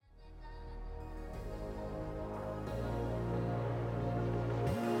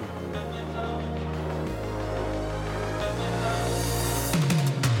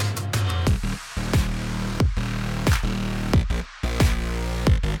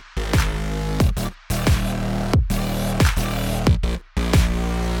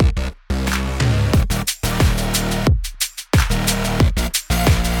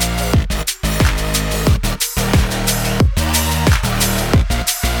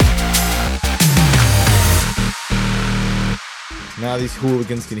Now these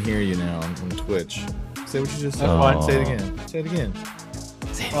hooligans can hear you now on Twitch. Say what you just said. Oh. Say it again. Say it again.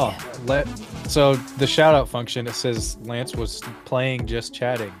 Say it again. So the shout out function, it says Lance was playing just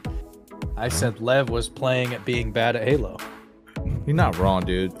chatting. I said Lev was playing at being bad at Halo. You're not wrong,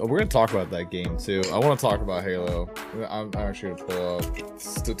 dude. We're gonna talk about that game too. I want to talk about Halo. I'm actually gonna pull up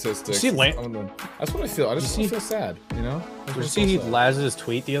statistics. You see that's what I feel. I just feel sad, you know. Did you see Laz's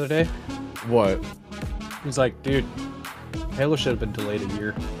tweet the other day? What? He's like, dude, Halo should have been delayed a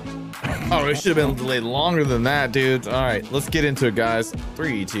year. Oh, it should have been delayed longer than that, dude. All right, let's get into it, guys.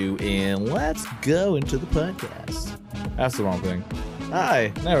 3, 2, and let's go into the podcast. That's the wrong thing. Hi,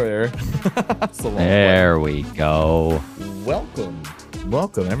 there. That's the wrong There we go. Welcome,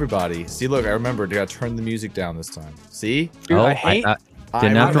 everybody. See, look, I remembered. I gotta turn the music down this time. See? Dude, Oh, I hate.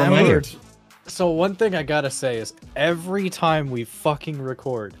 didn't have to remind you. So one thing I gotta say is every time we fucking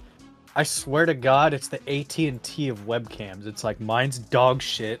record, I swear to God, it's the AT&T of webcams. It's like mine's dog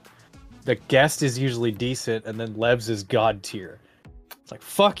shit. The guest is usually decent, and then Lev's is god tier. It's like,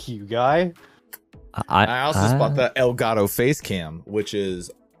 fuck you, guy. I also spot the Elgato face cam, which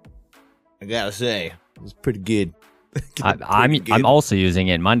is, I gotta say, it's pretty good. I'm also using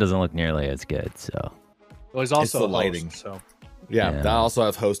it. Mine doesn't look nearly as good, so. Well, he's also It's the a host, lighting. so. Yeah, Yeah. that also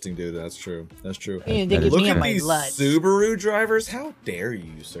has hosting, dude. That's true. That's true. And That they is get Look me on at my these blood. Subaru drivers. How dare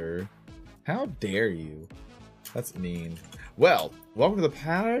you, sir? How dare you? That's mean. Well, welcome to the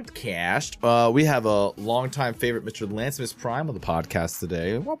podcast. We have a longtime favorite, Mr. Lancemus Prime, on the podcast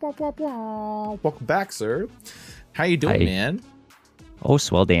today. Wop, wop, wop, wop. Welcome back, sir. How you doing, Hi. man? Oh,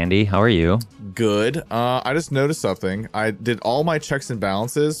 swell dandy. How are you? Good. I just noticed something. I did all my checks and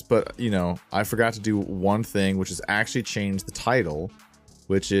balances, but, you know, I forgot to do one thing, which is actually change the title,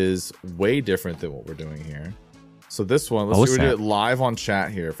 which is way different than what we're doing here. So this one, let's do it live on chat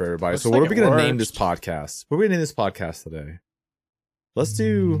here for everybody. Looks So what like are we it going to name works. this podcast? What are we going to name this podcast today? Let's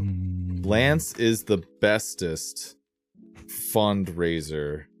do Lance is the bestest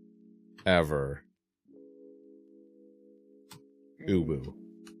fundraiser ever. Uwu.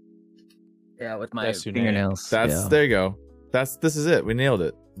 Yeah, with my That's your name. fingernails. That's there you go. This is it. We nailed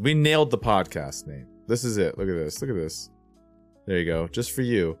it. We nailed the podcast name. This is it. Look at this. Look at this. There you go. Just for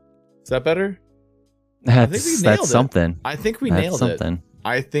you. Is that better? That's something. I think we That's nailed something. it.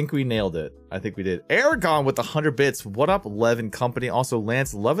 I think we nailed it. I think we did. Aragon with 100 bits. What up, Levin Company? Also,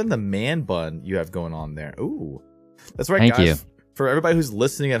 Lance, loving the man bun you have going on there. Ooh. That's right, Thank guys. you. For everybody who's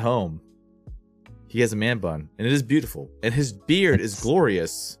listening at home, he has a man bun, and it is beautiful. And his beard is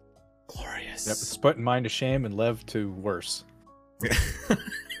glorious. Glorious. Yep, it's putting mine to shame and Lev to worse.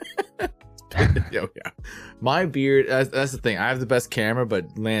 Yo, yeah. My beard, that's the thing. I have the best camera,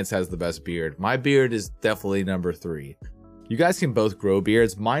 but Lance has the best beard. My beard is definitely number 3. You guys can both grow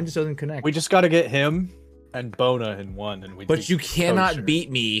beards. Mine just doesn't connect. We just got to get him and Bona in one, and we. But you cannot beat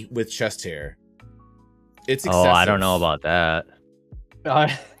me with chest hair. It's Oh, excessive. I don't know about that.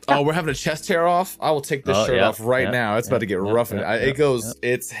 Oh, we're having a chest hair off? I will take this Oh, shirt yeah, off right yeah, now. It's about to get yeah, rough. yeah, It goes, yeah.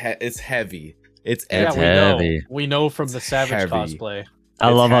 it's heavy. It's Yeah, It's we heavy. know. We know from the It's Savage heavy. cosplay. I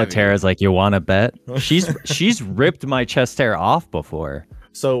It's love how heavy. Tara's like, you want to bet? She's ripped my chest hair off before.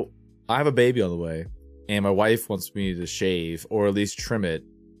 So I have a baby on the way, and my wife wants me to shave or at least trim it.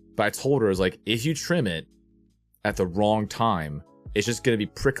 But I told her, I was like, if you trim it at the wrong time, it's just gonna be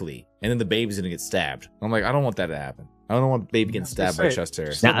prickly, and then the baby's gonna get stabbed. I'm like, I don't want that to happen. I don't want baby getting stabbed by say, chest hair.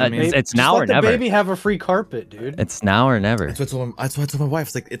 just You know what I mean? It's Just now let or the never. baby have a free carpet, dude. It's now or never. That's what I told my wife.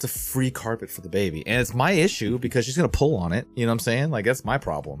 It's like, it's a free carpet for the baby, and it's my issue because she's gonna pull on it. You know what I'm saying? Like, that's my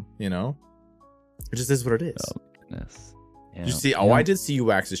problem. You know, it just is what it is. Oh, goodness. Did you see? Oh, I did see you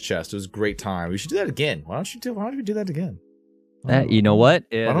wax his chest. It was a great time. We should do that again. Why don't we do that again? You know what?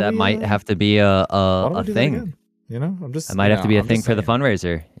 don't That we, might have to be Why don't we a do that thing. again? You know, I'm just. It might have to be a I'm thing just for the saying.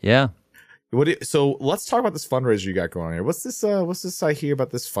 fundraiser. Yeah. So let's talk about this fundraiser you got going on here. What's this I hear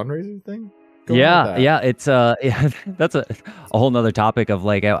about this fundraiser thing? Go on with Yeah, that. yeah, it's yeah, that's a whole nother topic of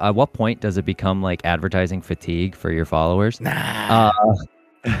like at what point does it become like advertising fatigue for your followers? Nah.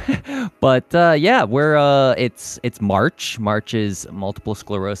 But yeah, we're it's March. March is Multiple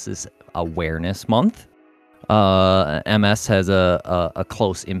Sclerosis Awareness Month. MS has a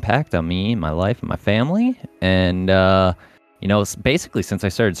close impact on me, my life, and my family, and you know, basically since I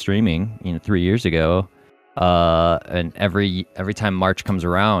started streaming, 3 years ago. And every time March comes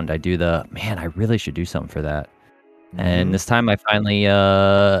around, I do man, I really should do something for that. And this time I finally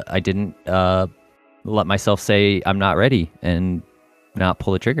I didn't let myself say I'm not ready and not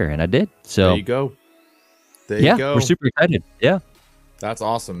pull the trigger, and I did. So there you go. There yeah, you go. we're super excited. Yeah. That's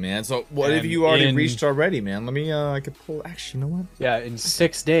awesome, man. So what have And you already in- reached already, man? Let me I could pull actually, you know what? Yeah, in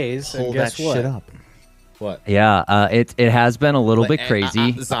 6 days, Pull and guess that what? shit up. What? Yeah, it has been a little bit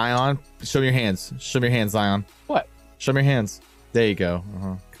crazy. Zion, show me your hands. Show me your hands, Zion. What? Show me your hands. There you go.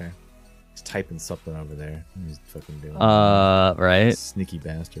 Okay. He's typing something over there. He's fucking doing. Right. Sneaky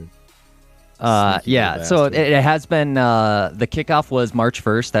bastard. Yeah. So it has been. The kickoff was March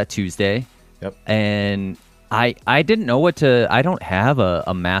 1st, that Tuesday. Yep. And I didn't know what to. I don't have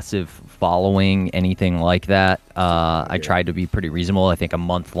a massive following, anything like that. I tried to be pretty reasonable. I think a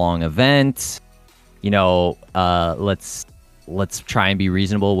month-long event. Let's try and be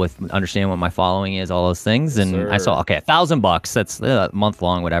reasonable with understanding what my following is, all those things. Yes, and sir. I saw, okay, $1,000. That's a month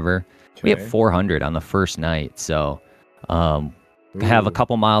long, whatever. We Okay. hit 400 on the first night. So, have a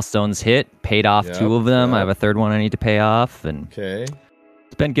couple milestones hit, paid off Yep, 2 of them. yep. I have a third one I need to pay off, and Okay.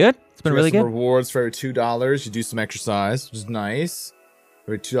 it's been good. It's been You got really some good. Rewards for every $2. You do some exercise, which is nice.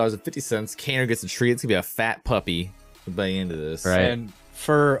 For every $2.50, Kaner gets a treat. It's gonna be a fat puppy by the end of this. Right. And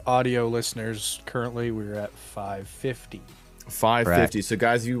for audio listeners, currently we're at 550. $5.50. So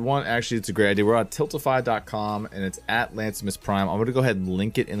guys, if you want, actually, it's a great idea. We're on tiltify.com and it's at Lancemus Prime. I'm gonna go ahead and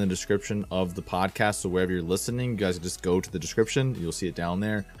link it in the description of the podcast. So wherever you're listening, you guys just go to the description. You'll see it down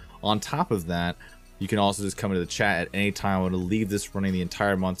there. On top of that, you can also just come into the chat at any time. I'm gonna leave this running the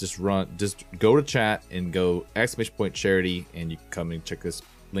entire month. Just go to chat and go !charity, and you can come and check this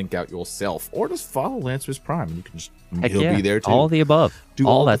link out yourself, or just follow Lancemus Prime, and you can just Heck he'll yeah. be there too. All the above. Do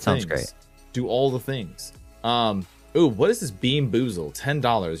all the that sounds things. great. Do all the things. Ooh, what is this Bean Boozle?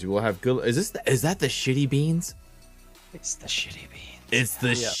 $10. You will have good. Is that the shitty beans? It's the shitty beans. It's the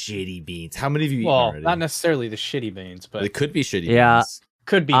Yeah. shitty beans. How many of you eaten Well, already? not necessarily the shitty beans, but They could be shitty Yeah. beans.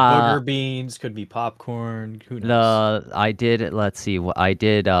 could be booger beans, could be popcorn. Who knows? I did. Let's see. What I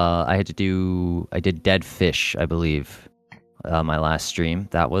did. I did dead fish, I believe. My last stream.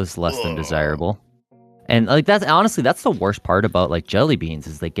 That was less than desirable. And like that's the worst part about like jelly beans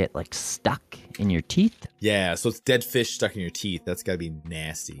is they get like stuck in your teeth. Yeah, so it's dead fish stuck in your teeth. That's gotta be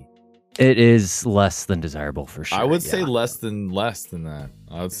nasty. It is less than desirable for sure. I would say yeah. less than that.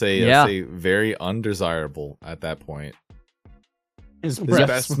 I would say Yeah. I'd say very undesirable at that point. His Does breath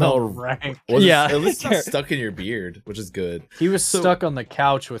that smelled smell- rank. Well, Yeah. at least it's not stuck in your beard, which is good. He was So- stuck on the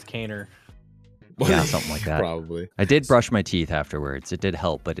couch with Kaner. Yeah, something like that. Probably. I did brush my teeth afterwards. It did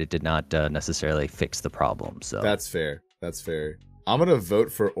help, but it did not necessarily fix the problem. So That's fair. That's fair. I'm gonna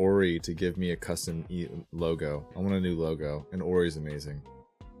vote for Ori to give me a custom logo. I want a new logo, and Ori's amazing.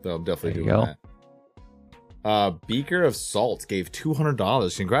 So I'm definitely There you doing that. Beaker of Salt gave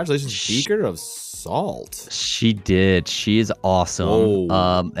 $200. Congratulations, Beaker of Salt. she did. She is awesome.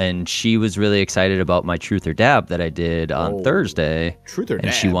 Whoa. And she was really excited about my truth or dab that I did on Oh. Thursday. Truth or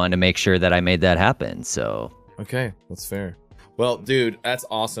And she dab? wanted to make sure that I made that happen. So Okay, that's fair. Well, dude, that's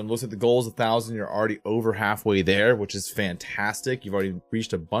awesome. Looks like the goal is 1,000. You're already over halfway there, which is fantastic. You've already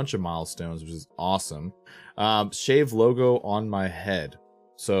reached a bunch of milestones, which is awesome. Shave logo on my head.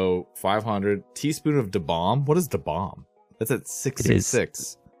 So 500. Teaspoon of Da Bomb. What is Da Bomb? That's at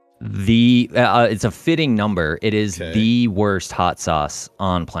 666. it's a fitting number. It is Okay. the worst hot sauce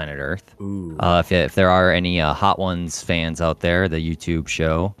on planet Earth. Ooh. If there are any Hot Ones fans out there, the YouTube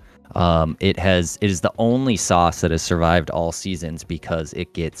show, it is the only sauce that has survived all seasons because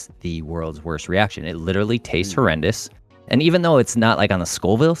it gets the world's worst reaction. It literally tastes horrendous. And even though it's not like on the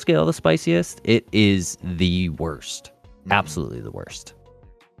Scoville scale the spiciest, it is the worst. Absolutely the worst.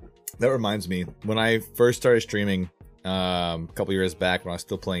 That reminds me, when I first started streaming a couple years back when I was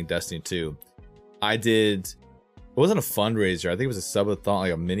still playing Destiny 2, it wasn't a fundraiser. I think it was a subathon,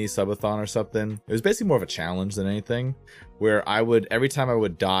 like a mini subathon or something. It was basically more of a challenge than anything, where every time I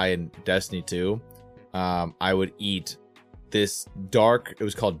would die in Destiny 2, I would eat this it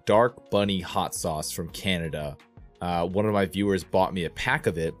was called Dark Bunny hot sauce from Canada. One of my viewers bought me a pack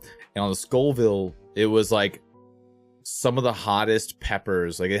of it, and on the Scoville, it was like some of the hottest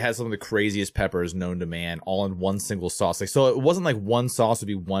peppers. Like it had some of the craziest peppers known to man, all in one single sauce. Like, so it wasn't like one sauce would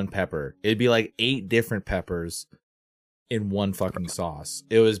be one pepper. It'd be like 8 different peppers in one fucking sauce.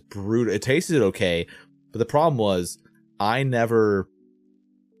 It was brutal. It tasted okay, but the problem was I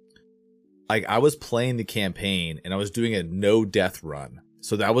was playing the campaign and I was doing a no death run.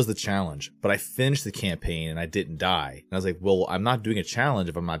 So that was the challenge, but I finished the campaign and I didn't die. And I was like, well, I'm not doing a challenge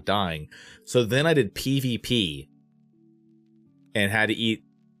if I'm not dying. So then I did PvP and had to eat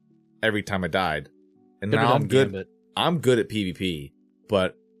every time I died. And Could've now done I'm good. Gambit. I'm good at PvP,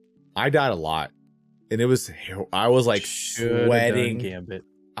 but I died a lot. And I was like Should've done sweating. Gambit.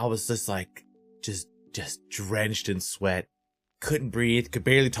 I was just like, just drenched in sweat. Couldn't breathe, could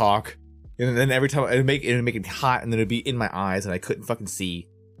barely talk. And then every time it'd make it hot, and then it'd be in my eyes, and I couldn't fucking see.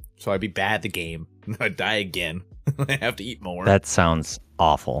 So I'd be bad at the game. And I'd die again. I have to eat more. That sounds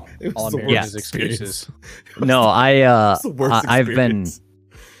awful. It All was I'm the hearing worst is excuses. No, It's the worst experience.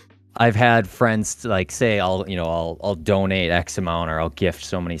 I've had friends like say I'll donate X amount or I'll gift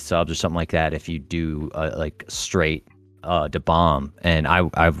so many subs or something like that if you do like straight to bomb, and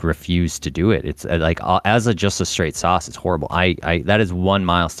I've refused to do it. It's as just a straight sauce, it's horrible. I that is one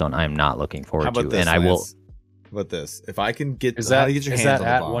milestone I am not looking forward How about to, this, and I will. Lance? How about this? If I can get, Is how that do you get your is hands that on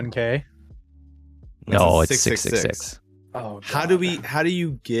at the bomb? 1K? No, That's it's 666. Oh, How God. do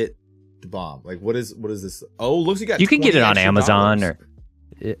you get the bomb? Like what is this? Oh, looks like you got. You can get 20 it on extra Amazon dollars.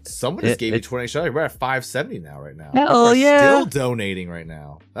 Someone just gave you 20 extra. We're at 570 now, right now. Hell People are yeah. Still donating right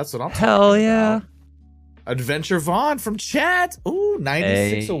now. That's what I'm talking Hell yeah. about. Adventure Vaughn from chat. Ooh,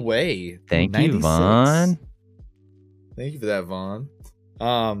 96 Hey. away. Thank you, 96. Vaughn. Thank you for that, Vaughn.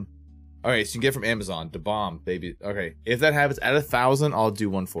 All right, so you can get it from Amazon. The bomb, baby. Okay, if that happens at 1,000, I'll do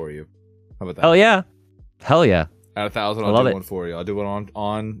one for you. How about that? Hell yeah. Hell yeah. At 1,000, I I'll love do it. one for you. I'll do one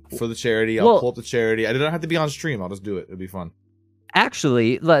on for the charity. I'll Well- pull up the charity. I don't have to be on stream. I'll just do it. It'll be fun.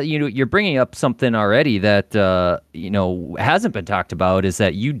 Actually, you're bringing up something already that hasn't been talked about, is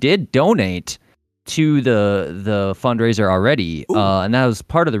that you did donate to the fundraiser already, Ooh. and that was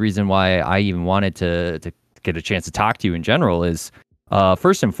part of the reason why I even wanted to get a chance to talk to you in general. Is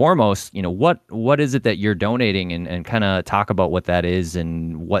first and foremost, what is it that you're donating, and kind of talk about what that is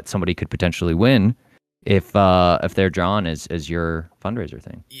and what somebody could potentially win if they're drawn as your fundraiser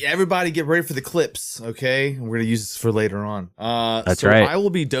thing. Yeah, everybody get ready for the clips, okay? We're gonna use this for later on. That's so right. I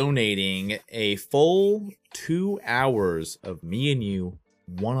will be donating a full 2 hours of me and you,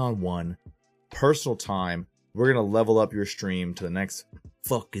 one-on-one, personal time. We're gonna level up your stream to the next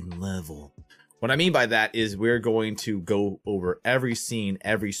fucking level. What I mean by that is we're going to go over every scene,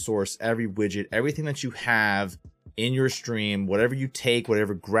 every source, every widget, everything that you have in your stream, whatever you take,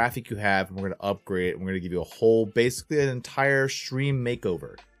 whatever graphic you have, and we're going to upgrade it. And we're going to give you a whole, basically an entire stream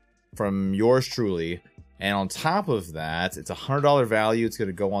makeover from yours truly. And on top of that, it's $100 value. It's going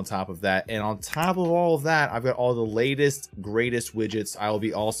to go on top of that. And on top of all of that, I've got all the latest, greatest widgets. I will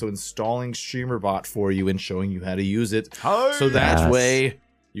be also installing StreamerBot for you and showing you how to use it. So that Yes. way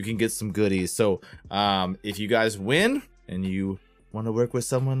you can get some goodies. So if you guys win and you want to work with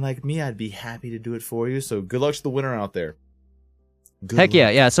someone like me, I'd be happy to do it for you. So good luck to the winner out there. Good Heck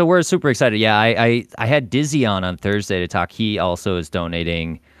luck. yeah. So we're super excited. Yeah, I had Dizzy on Thursday to talk. He also is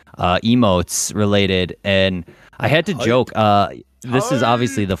donating emotes related, and I had to Hype. joke. This is Hype.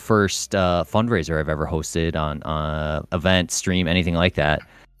 obviously the first fundraiser I've ever hosted on event, stream, anything like that.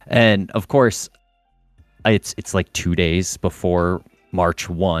 And of course, it's like 2 days before March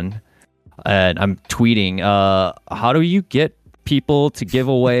 1, and I'm tweeting, how do you get people to give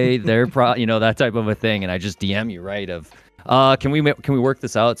away their that type of a thing? And I just DM you, right, of can we work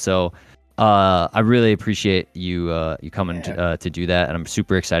this out? So I really appreciate you coming to do that, and I'm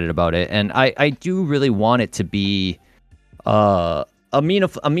super excited about it. And I do really want it to be a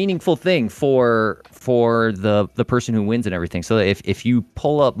meaningful thing for the person who wins and everything. So if you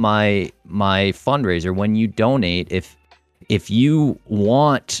pull up my fundraiser, when you donate, if you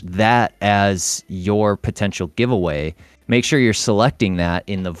want that as your potential giveaway, make sure you're selecting that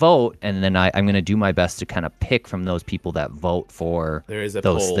in the vote, and then I'm going to do my best to kind of pick from those people that vote for There is a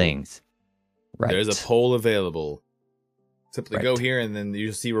those poll. things. Right. There's a poll available. Simply go Right. here, and then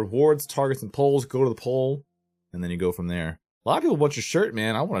you see rewards, targets, and polls. Go to the poll, and then you go from there. A lot of people want your shirt,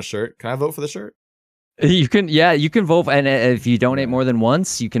 man. I want a shirt. Can I vote for the shirt? You can vote, and if you donate more than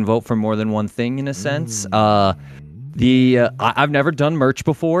once, you can vote for more than one thing in a sense. I've never done merch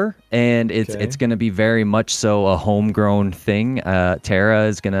before, and Okay. it's going to be very much so a homegrown thing. Tara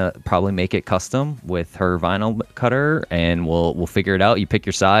is going to probably make it custom with her vinyl cutter, and we'll figure it out. You pick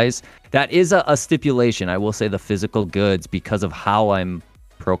your size. That is a stipulation. I will say the physical goods, because of how I'm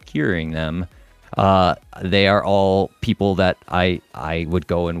procuring them, they are all people that I would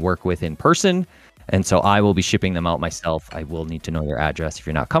go and work with in person, and so I will be shipping them out myself. I will need to know your address. If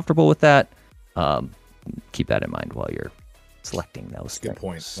you're not comfortable with that, keep that in mind while you're selecting those. That's a good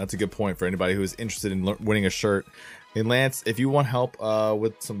point. things. That's a good point for anybody who is interested in winning a shirt. And Lance, if you want help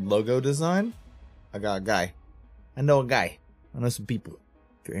with some logo design, I got a guy. I know a guy. I know some people.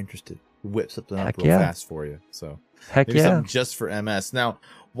 If you're interested, whip something up Heck real yeah. fast for you. So Heck maybe yeah. something just for MS. Now,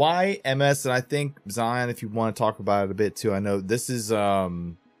 why MS? And I think Zion, if you want to talk about it a bit too, I know this is I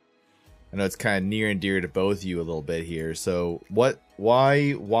know it's kind of near and dear to both of you a little bit here. So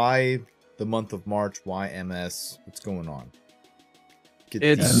why the month of March? Why MS? What's going on? Get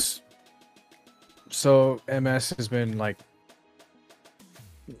deep. It's so MS has been like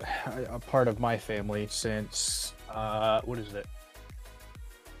a part of my family since what is it?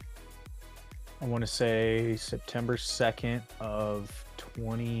 I want to say September 2nd of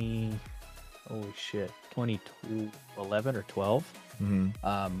holy shit, 2011 or 12.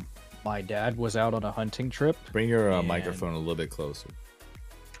 Mm-hmm. My dad was out on a hunting trip. Bring your and- microphone a little bit closer.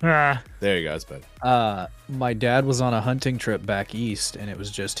 Ah. There you go. That's better. My dad was on a hunting trip back east, and it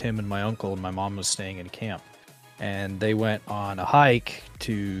was just him and my uncle, and my mom was staying in camp. And they went on a hike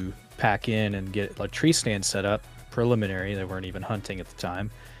to pack in and get a tree stand set up, preliminary. They weren't even hunting at the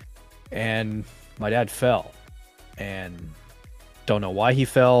time. And my dad fell. And don't know why he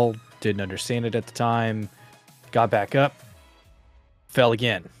fell, didn't understand it at the time. Got back up, fell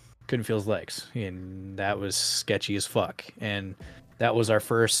again. Couldn't feel his legs. And that was sketchy as fuck. And that was our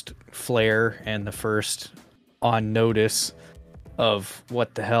first flare and the first on notice of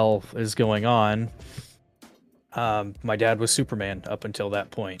what the hell is going on. My dad was Superman up until that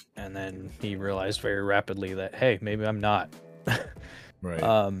point, and then he realized very rapidly that, hey, maybe I'm not.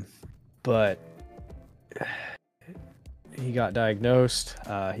 Right. But he got diagnosed.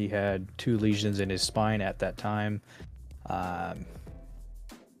 He had 2 lesions in his spine at that time.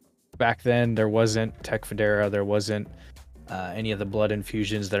 Back then, there wasn't Tecfidera. There wasn't any of the blood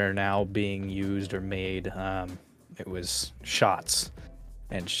infusions that are now being used or made. It was shots,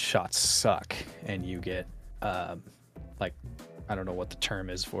 and shots suck, and you get like, I don't know what the term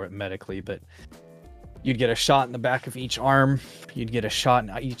is for it medically, but you'd get a shot in the back of each arm, you'd get a shot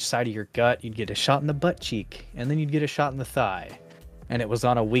in each side of your gut, you'd get a shot in the butt cheek, and then you'd get a shot in the thigh. And it was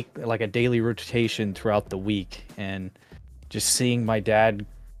on a week, like a daily rotation throughout the week. And just seeing my dad,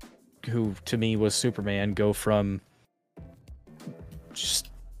 who to me was Superman, go from just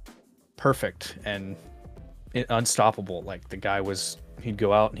perfect and unstoppable. Like, the guy was, he'd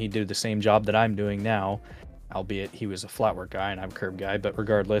go out and he'd do the same job that I'm doing now, albeit he was a flat work guy and I'm a curb guy, but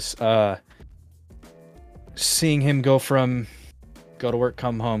regardless, seeing him go from go to work,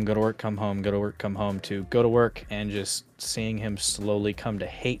 come home, go to work, come home, go to work, come home, to go to work, and just seeing him slowly come to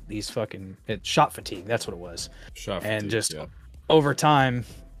hate these fucking shot fatigue. That's what it was. Shot And fatigue, just yeah. over time,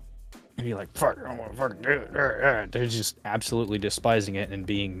 he'd be like, fuck, I don't want to fucking do it. They're just absolutely despising it and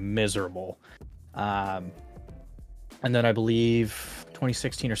being miserable. And then I believe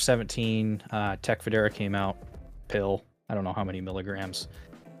 2016 or 17, Tecfidera came out, pill. I don't know how many milligrams.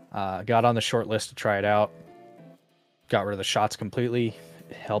 Got on the short list to try it out. Got rid of the shots completely.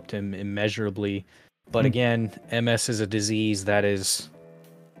 It helped him immeasurably. But again, MS is a disease that is,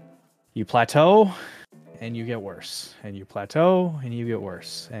 you plateau and you get worse, and you plateau and you get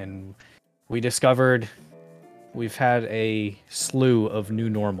worse. And we discovered we've had a slew of new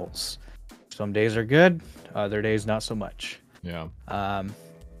normals. Some days are good, other days not so much. Yeah.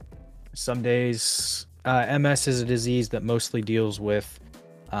 Some days, MS is a disease that mostly deals with,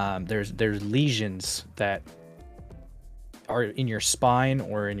 there's lesions that are in your spine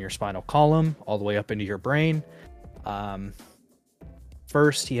or in your spinal column all the way up into your brain.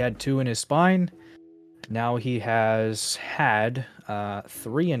 First, he had 2 in his spine. Now he has had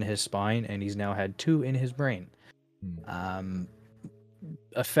 3 in his spine, and he's now had 2 in his brain.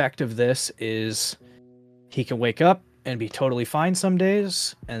 Effect of this is he can wake up and be totally fine some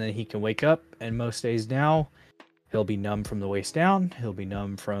days, and then he can wake up, and most days now he'll be numb from the waist down, he'll be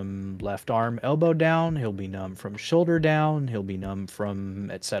numb from left arm, elbow down, he'll be numb from shoulder down, he'll be numb from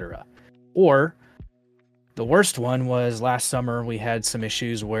etc. Or the worst one was last summer. We had some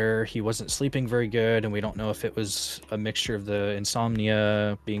issues where he wasn't sleeping very good, and we don't know if it was a mixture of the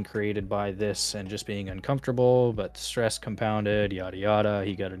insomnia being created by this and just being uncomfortable, but the stress compounded, yada yada.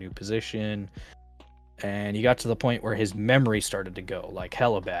 He got a new position, and he got to the point where his memory started to go like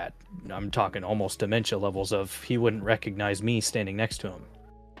hella bad. I'm talking almost dementia levels of he wouldn't recognize me standing next to him.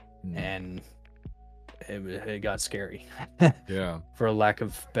 And it got scary. Yeah. For a lack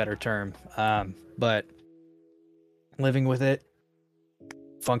of better term. But living with it,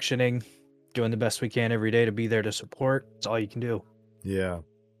 functioning, doing the best we can every day to be there to support. It's all you can do. Yeah.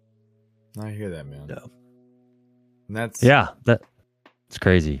 I hear that, man. Yeah. And that's It's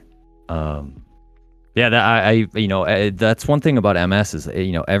crazy. Yeah, that I that's one thing about MS is,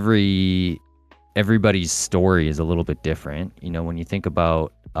 everybody's story is a little bit different. When you think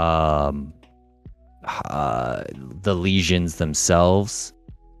about the lesions themselves,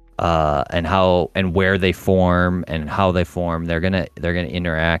 and how and where they form and how they form, they're gonna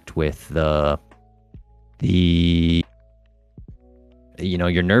interact with the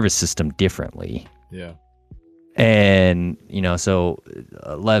your nervous system differently. Yeah. And so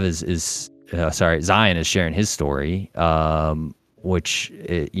Lev Zion is sharing his story, which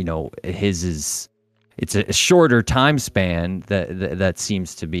his is, it's a shorter time span that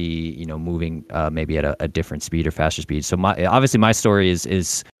seems to be moving maybe at a different speed or faster speed. So obviously my story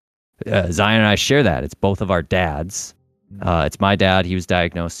is Zion and I share that. It's both of our dads. It's my dad. He was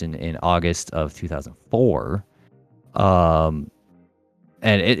diagnosed in August of 2004.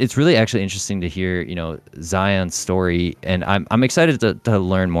 And it's really actually interesting to hear, Zion's story, and I'm excited to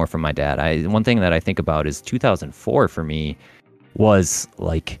learn more from my dad. One thing that I think about is 2004 for me was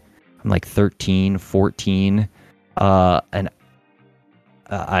like I'm like 13, 14, and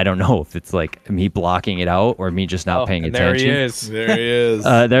I don't know if it's like me blocking it out or me just not paying attention. There he is. There he is.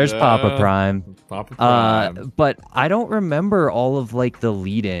 There's Papa Prime. Papa Prime. But I don't remember all of like the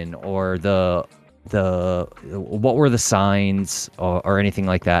lead-in or the what were the signs or anything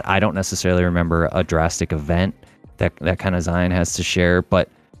like that. I don't necessarily remember a drastic event that kind of Zion has to share, but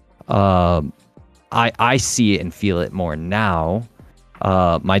I see it and feel it more now.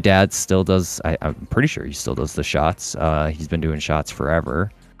 My dad still does. I'm pretty sure he still does the shots. He's been doing shots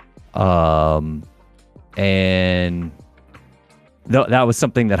forever. And that was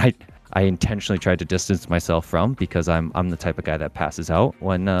something that I intentionally tried to distance myself from because I'm the type of guy that passes out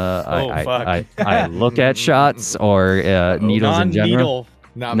when I look at shots or needles in general.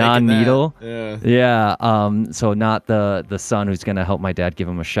 Non-needle. Yeah. So not the son who's gonna help my dad give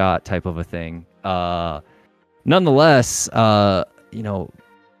him a shot type of a thing. Nonetheless, my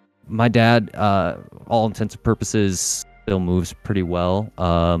dad, all intents and purposes, still moves pretty well.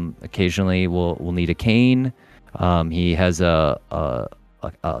 Occasionally, we'll need a cane. He has a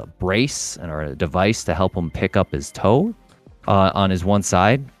brace or a device to help him pick up his toe on his one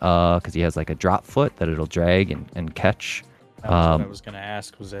side because he has like a drop foot that it'll drag and catch. What I was going to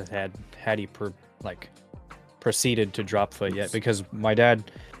ask was that had he proceeded to drop foot yet? Because my dad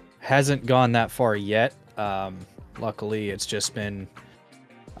hasn't gone that far yet. Luckily, it's just been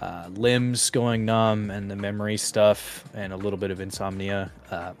limbs going numb and the memory stuff and a little bit of insomnia.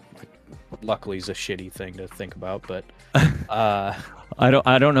 Luckily, is a shitty thing to think about, but I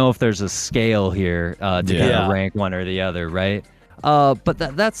don't know if there's a scale here to kind of rank one or the other, right? But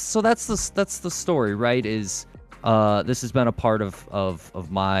that's the story, right? Is this has been a part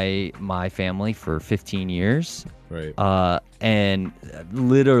of my family for 15 years, right? And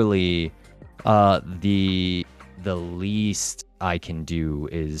literally, the least I can do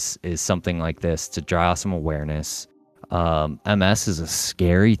is something like this to draw some awareness. MS is a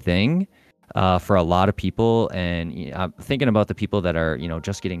scary thing for a lot of people, and I'm thinking about the people that are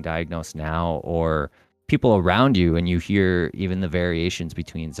just getting diagnosed now, or people around you, and you hear even the variations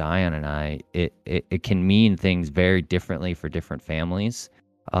between Zion and I. It can mean things very differently for different families,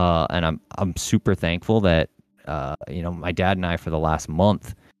 and I'm super thankful that my dad and I for the last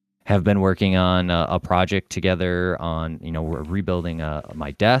month have been working on a project together on we're rebuilding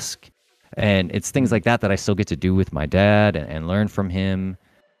my desk. And it's things like that I still get to do with my dad and learn from him.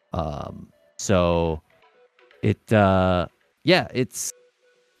 So it's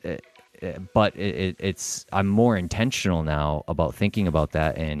I'm more intentional now about thinking about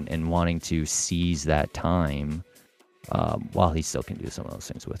that and wanting to seize that time while he still can do some of those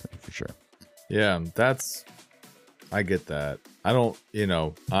things with me for sure. Yeah, I get that. I don't,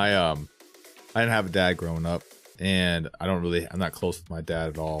 I didn't have a dad growing up, and I'm not close with my dad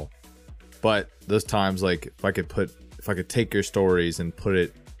at all. But those times, like if I could take your stories and put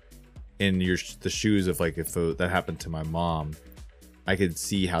it in the shoes of like if that happened to my mom, I could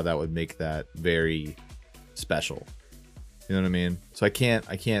see how that would make that very special. You know what I mean? So I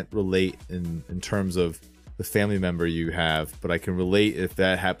can't relate in terms of the family member you have, but I can relate if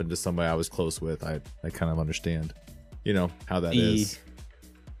that happened to somebody I was close with. I kind of understand, how that is.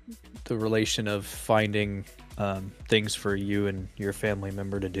 The relation of finding things for you and your family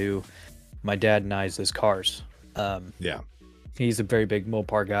member to do. My dad and I's is cars. Yeah. He's a very big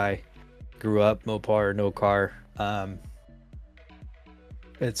Mopar guy. Grew up Mopar, no car.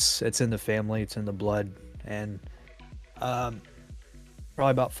 It's in the family, it's in the blood. And probably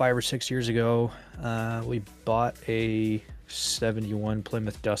about 5 or 6 years ago, we bought a 71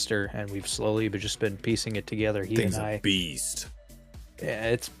 Plymouth Duster, and we've slowly but just been piecing it together. Thing's a beast. Yeah,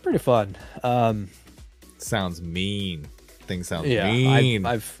 it's pretty fun. Sounds mean. Things sound yeah, mean.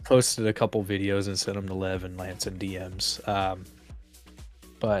 I've posted a couple videos and sent them to Lev and Lance in DMs.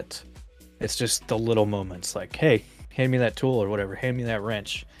 But it's just the little moments like, hey, hand me that tool or whatever, hand me that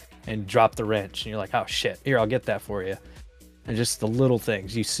wrench, and drop the wrench. And you're like, oh shit, here, I'll get that for you. And just the little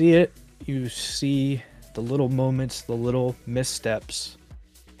things. You see it, you see the little moments, the little missteps.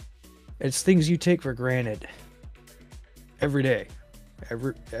 It's things you take for granted every day,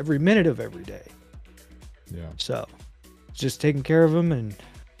 every minute of every day. Yeah. So just taking care of them and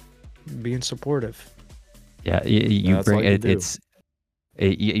being supportive. Yeah, you bring it.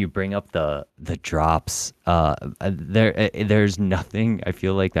 You bring up the drops. There's nothing I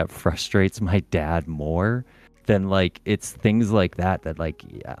feel like that frustrates my dad more then like it's things like that like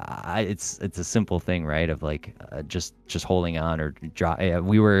it's a simple thing, right? Of like just holding on or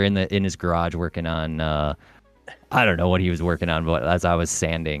we were in his garage working on I don't know what he was working on, but as I was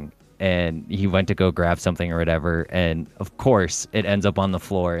sanding, and he went to go grab something or whatever, and of course it ends up on the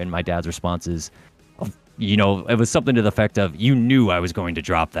floor, and my dad's response is, you know, it was something to the effect of, you knew I was going to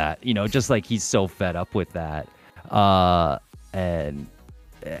drop that, you know, just like he's so fed up with that. And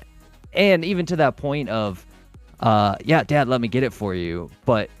even to that point of, yeah, Dad, let me get it for you.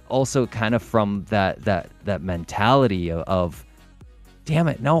 But also kind of from that mentality of, damn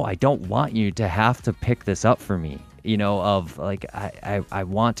it, no, I don't want you to have to pick this up for me. You know, of like, I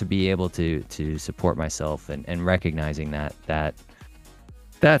want to be able to support myself, and recognizing that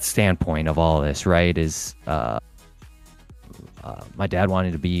standpoint of all this, right, is my dad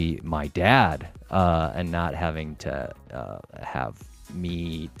wanting to be my dad, and not having to have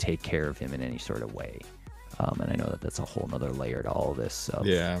me take care of him in any sort of way. And I know that's a whole nother layer to all of this. So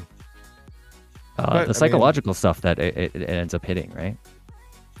Yeah. The psychological stuff that it ends up hitting, right?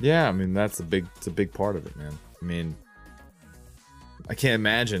 Yeah, I mean, it's a big part of it, man. I mean, I can't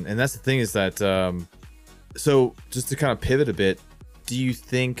imagine. And that's the thing is that, so just to kind of pivot a bit, do you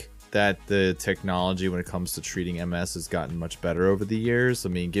think that the technology when it comes to treating MS has gotten much better over the years? I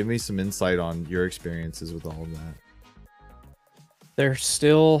mean, give me some insight on your experiences with all of that. There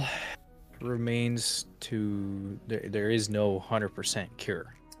still remains there is no 100%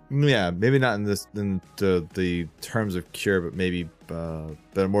 cure. Yeah, maybe not in the terms of cure, but maybe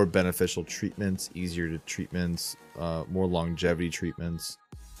more beneficial treatments, easier to treatments, more longevity treatments.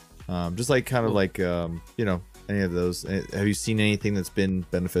 Just like kind of like you know, any of those. Have you seen anything that's been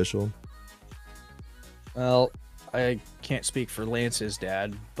beneficial? Well, I can't speak for Lance's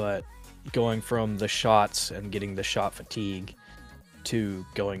dad, but going from the shots and getting the shot fatigue to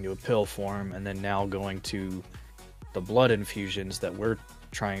going to a pill form, and then now going to the blood infusions that we're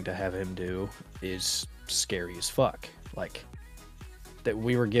trying to have him do, is scary as fuck. Like, that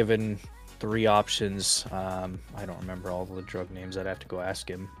we were given 3 options. I don't remember all the drug names. I'd have to go ask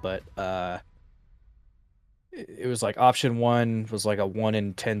him, but it was like option 1 was like a 1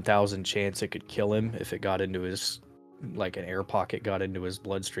 in 10,000 chance it could kill him if it got into his, like an air pocket got into his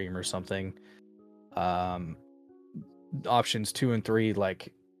bloodstream or something. Options 2 and 3,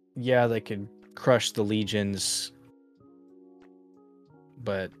 like, yeah, they could crush the legions,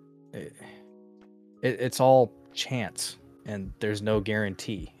 but it's all chance, and there's no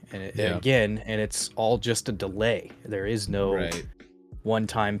guarantee. And again, and it's all just a delay. There is no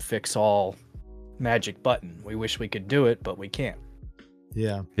one-time fix-all magic button. We wish we could do it, but we can't.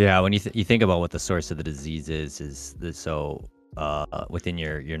 Yeah. Yeah, when you think about what the source of the disease is within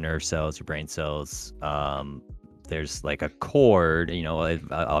your nerve cells, your brain cells, there's like a cord, you know,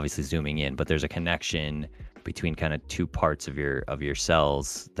 obviously zooming in, but there's a connection between kind of 2 parts of your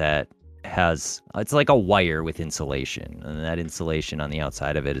cells that has, it's like a wire with insulation, and that insulation on the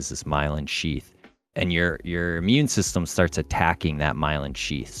outside of it is this myelin sheath, and your immune system starts attacking that myelin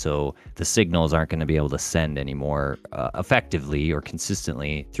sheath, so the signals aren't going to be able to send anymore effectively or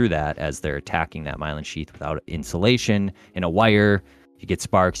consistently through that, as they're attacking that myelin sheath without insulation in a wire. You get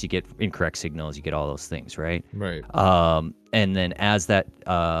sparks, you get incorrect signals, you get all those things, right? Right. And then as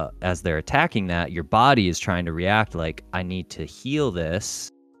they're attacking that, your body is trying to react like, I need to heal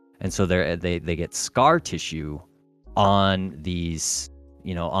this, and so they get scar tissue on these,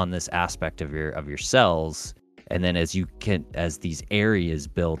 you know, on this aspect of your cells, and then as these areas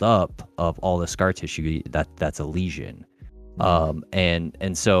build up of all the scar tissue, that's a lesion,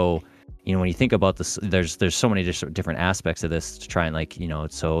 and so, you know, when you think about this, there's so many different aspects of this to try and, like, you know,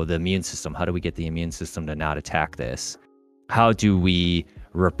 so the immune system, how do we get the immune system to not attack this? How do we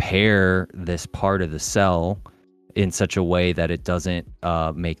repair this part of the cell in such a way that it doesn't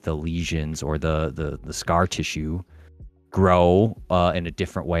make the lesions or the scar tissue grow in a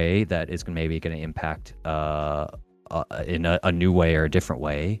different way that is maybe going to impact in a new way or a different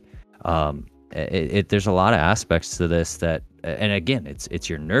way? There's a lot of aspects to this that, and again, it's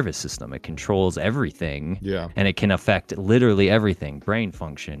your nervous system. It controls everything. Yeah. And it can affect literally everything: brain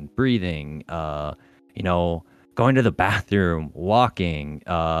function, breathing, you know, going to the bathroom, walking,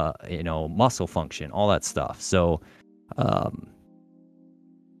 you know, muscle function, all that stuff. So,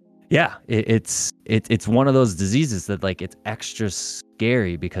 yeah, it's one of those diseases that, like, it's extra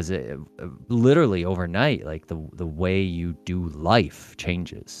scary because it literally overnight, like, the way you do life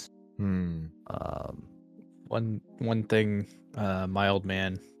changes. One thing, my old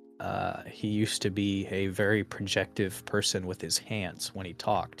man, he used to be a very projective person with his hands when he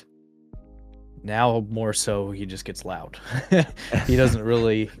talked. Now more so, he just gets loud. He doesn't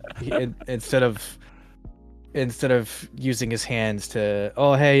really, instead of instead of using his hands to,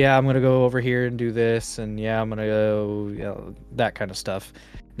 oh hey, yeah, I'm gonna go over here and do this, and yeah, I'm gonna go, you know, that kind of stuff.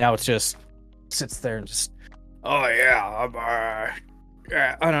 Now it's just sits there and just, oh yeah,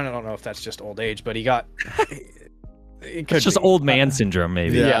 yeah. I don't know if that's just old age, but he got. It's just old man syndrome,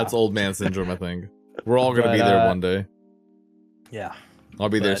 maybe. Yeah, it's old man syndrome. I think we're all gonna be there one day. Yeah, I'll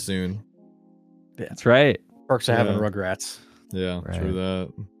be there soon. That's right. Perks of having Rugrats. Yeah, Right. true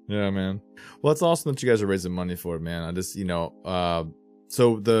that. Yeah, man. Well, it's awesome that you guys are raising money for it, man. I just,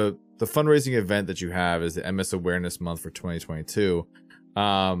 so the fundraising event that you have is the MS Awareness Month for 2022.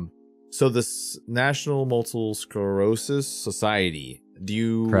 So this National Multiple Sclerosis Society,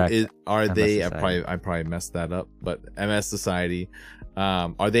 Correct. are MS they? Society. I probably messed that up, but MS Society,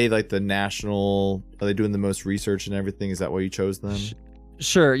 are they like the national? Are they doing the most research and everything? Is that why you chose them?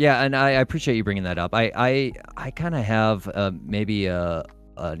 Sure, yeah, and I appreciate you bringing that up. I kind of have maybe an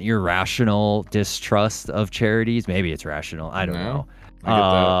irrational distrust of charities. Maybe it's rational. I don't know. I get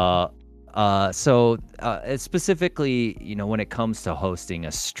that. So specifically, when it comes to hosting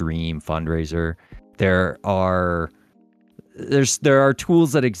a stream fundraiser, there are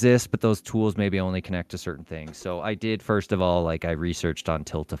tools that exist, but those tools maybe only connect to certain things. So I did, first of all, I researched on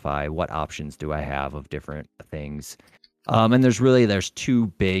Tiltify, what options do I have of different things. And there's two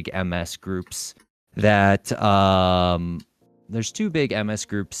big MS groups that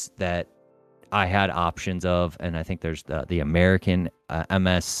I had options of, and I think there's the American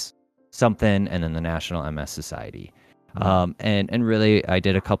MS something, and then the National MS Society. And really, I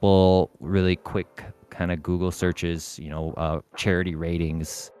did a couple really quick kind of Google searches, charity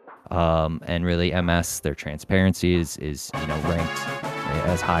ratings, and really MS, their transparency is ranked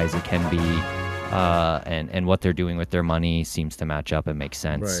as high as it can be. And what they're doing with their money seems to match up and make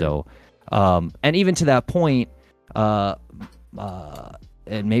sense. Right. So, and even to that point, and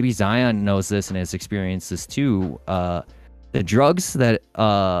maybe Zion knows this and has experienced this too, the drugs that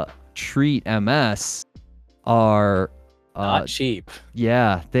treat MS are Not cheap.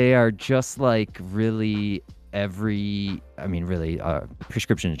 yeah, they are just like really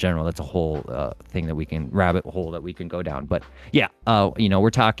prescription in general, that's a whole thing that we can rabbit hole that we can go down. But yeah, we're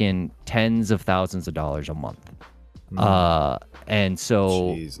talking tens of thousands of dollars a month. And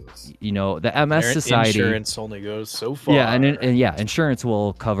so, Jesus. the MS Their Society, insurance only goes so far. yeah, and insurance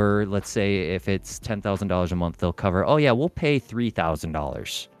will cover, let's say if it's $10,000 a month, they'll cover, oh yeah, we'll pay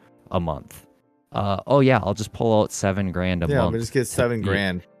 $3,000 a month. Oh yeah, I'll just pull out $7,000 a month. Yeah, just get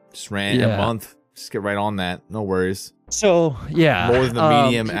 $7,000 just ran a month. Just get right on that. No worries. So yeah, More than the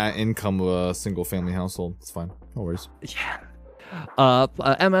medium income of a single family household. It's fine. No worries. Yeah.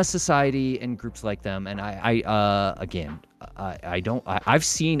 MS Society and groups like them, and I've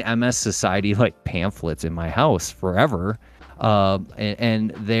seen MS Society pamphlets in my house forever,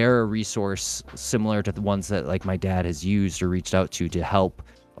 and they're a resource similar to the ones that my dad has used or reached out to help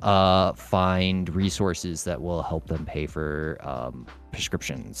find resources that will help them pay for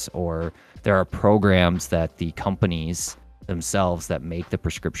prescriptions, or there are programs that the companies themselves that make the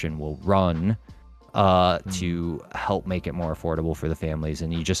prescription will run to help make it more affordable for the families.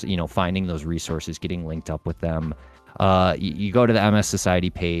 And you just, finding those resources, getting linked up with them. You go to the MS Society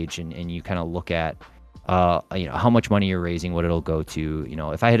page and you kind of look at, how much money you're raising, what it'll go to.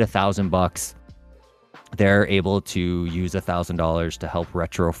 If I hit $1,000, they're able to use $1,000 to help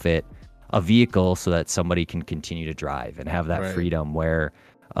retrofit a vehicle so that somebody can continue to drive and have that freedom where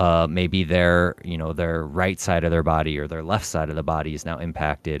maybe their right side of their body or their left side of the body is now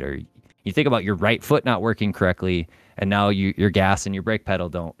impacted, or you think about your right foot not working correctly, and now your gas and your brake pedal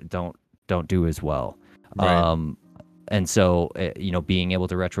don't do as well. Right. And so, being able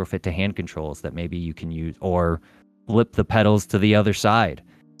to retrofit to hand controls that maybe you can use, or flip the pedals to the other side,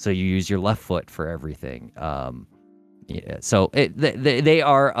 so you use your left foot for everything. So they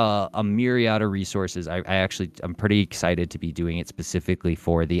are a myriad of resources. I'm pretty excited to be doing it specifically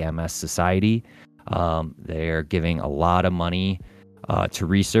for the MS Society. They're giving a lot of money to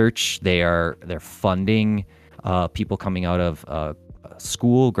research. They're funding people coming out of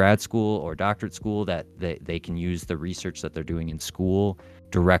school, grad school, or doctorate school, that they can use the research that they're doing in school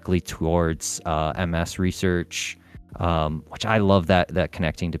directly towards MS research, which I love that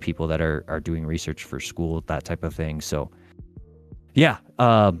connecting to people that are doing research for school, that type of thing. So yeah,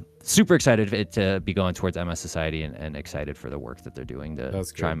 super excited to be going towards MS Society, and excited for the work that they're doing to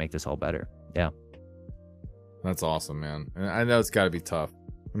try and make this all better. Yeah. That's awesome, man. And I know it's got to be tough.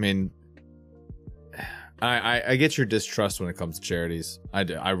 I mean, I get your distrust when it comes to charities.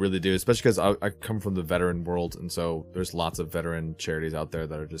 I really do, especially because I come from the veteran world, and so there's lots of veteran charities out there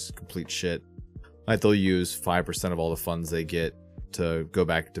that are just complete shit. They'll use 5% of all the funds they get to go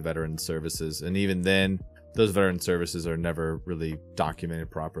back to veteran services, and even then, those veteran services are never really documented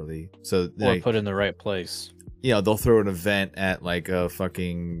properly. So Or put in the right place. you know, they'll throw an event at like a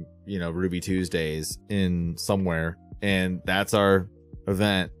fucking, you know, Ruby Tuesdays in somewhere, and that's our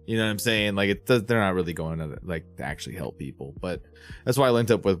event. You know what I'm saying? Like, they're not really going to like to actually help people. But that's why I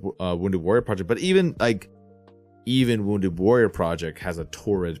linked up with Wounded Warrior Project. But even Wounded Warrior Project has a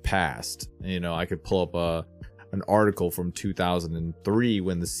torrid past. You know, I could pull up an article from 2003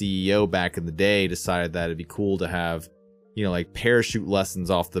 when the CEO back in the day decided that it'd be cool to have, you know, like parachute lessons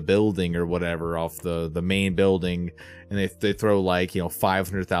off the building or whatever, off the main building, and they throw like, you know,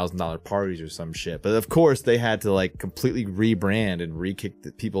 $500,000 parties or some shit. But of course they had to like completely rebrand and re-kick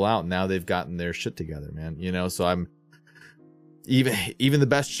the people out. Now they've gotten their shit together, man. You know, so I'm even the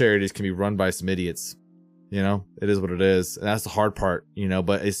best charities can be run by some idiots. You know, it is what it is, and that's the hard part. You know,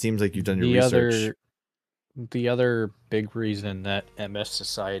 but it seems like you've done your research. The other big reason that MS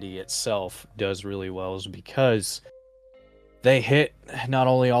Society itself does really well is because they hit not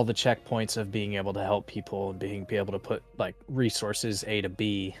only all the checkpoints of being able to help people and being able to put like resources A to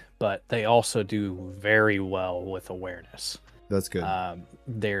B, but they also do very well with awareness. That's good.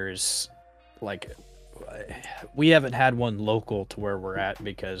 There's like, we haven't had one local to where we're at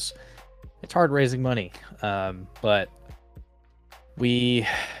because it's hard raising money. But we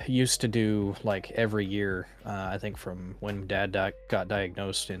used to do like every year, I think from when Dad got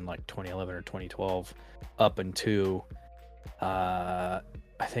diagnosed in like 2011 or 2012 up until I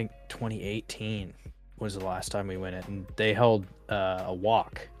think 2018 was the last time we went in, and they held a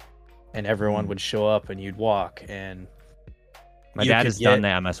walk, and everyone would show up and you'd walk, and My dad has done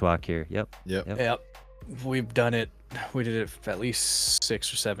the MS walk here. Yep. We've done it. We did it for at least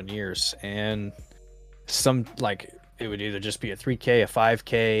 6 or 7 years, and some like it would either just be a 3K, a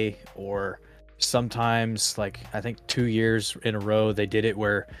 5K, or sometimes like I think 2 years in a row they did it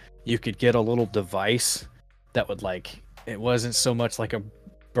where you could get a little device that would like, it wasn't so much like a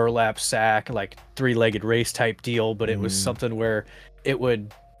burlap sack, like 3-legged race type deal, but it was something where it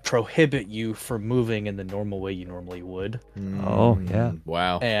would prohibit you from moving in the normal way you normally would. Oh yeah.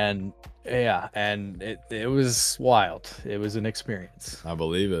 Wow. And yeah, and it was wild. It was an experience. I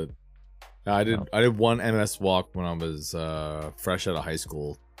believe it. I did one MS walk when I was fresh out of high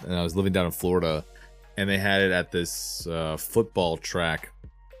school, and I was living down in Florida, and they had it at this football track,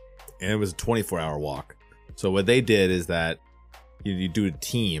 and it was a 24-hour walk. So what they did is that you do a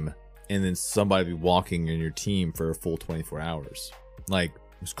team, and then somebody be walking in your team for a full 24 hours. Like,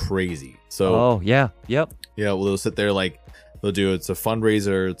 it was crazy. So yeah, well, they'll sit there, like they'll do, it's a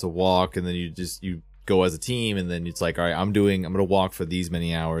fundraiser, it's a walk, and then you go as a team, and then it's like, all right, I'm gonna walk for these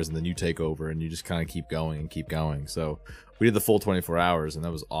many hours, and then you take over, and you just kind of keep going. So we did the full 24 hours, and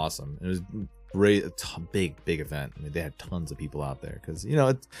that was awesome. It was great, big event. I mean, they had tons of people out there because, you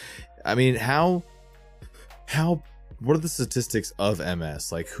know, what are the statistics of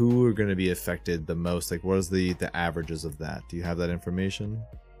MS? Like, who are going to be affected the most? Like, what is the averages of that? Do you have that information?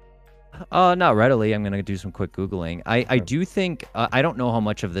 Not readily. I'm gonna do some quick Googling. I do think I don't know how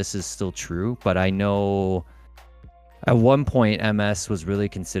much of this is still true, but I know at one point MS was really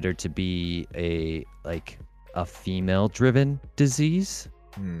considered to be a female-driven disease.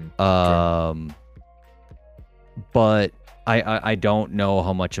 But I don't know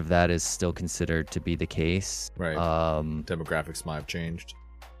how much of that is still considered to be the case. Right. Demographics might have changed.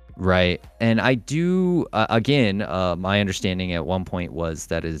 Right. And I do, again, my understanding at one point was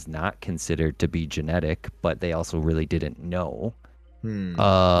that it is not considered to be genetic, but they also really didn't know.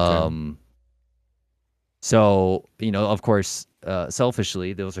 Okay. So, you know, of course,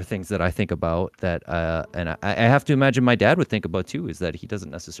 selfishly, those are things that I think about that, and I have to imagine my dad would think about too, is that he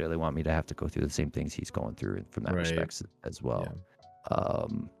doesn't necessarily want me to have to go through the same things he's going through from that respect as well. Yeah.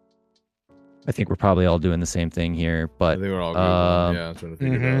 I think we're probably all doing the same thing here, but I think we're all trying to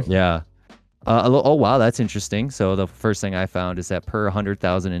figure it out. Yeah. Oh wow, that's interesting. So the first thing I found is that per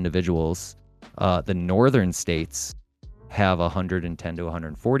 100,000 individuals, the northern states have 110 to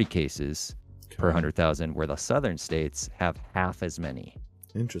 140 cases per 100,000, where the southern states have half as many.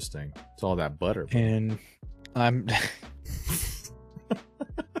 Interesting. It's all that butter. And I'm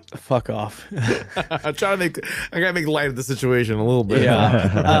fuck off. I gotta make light of the situation a little bit.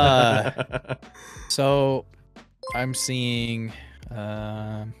 Yeah. So I'm seeing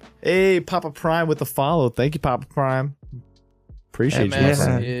hey, Papa Prime with the follow. Thank you, Papa Prime. Appreciate MS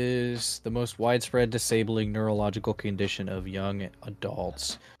you. is the most widespread disabling neurological condition of young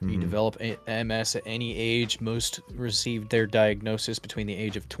adults. You develop MS at any age. Most received their diagnosis between the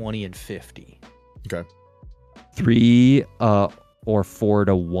age of 20 and 50. Okay. 3 or 4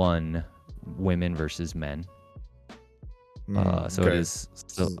 to 1 women versus men. So okay. it is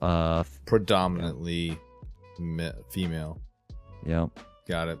predominantly female. Yeah.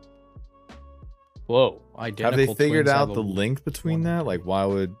 Got it. Whoa, Have identical. they figured twins out have the a- link between that? Like, why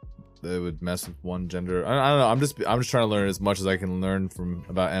would they would mess with one gender? I don't know. I'm just trying to learn as much as I can learn from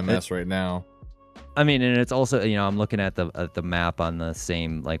about MS right now. I mean, and it's also, you know, I'm looking at the map on the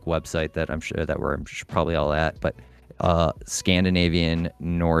same like website that I'm sure that we're probably all at, but Scandinavian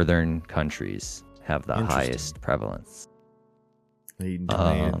northern countries have the highest prevalence. They eat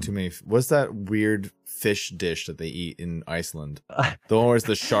too many. What's that weird fish dish that they eat in Iceland? The one where it's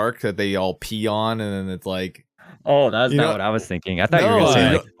the shark that they all pee on, and then it's like. Oh, that's You not know- what I was thinking. I thought you No, were going to say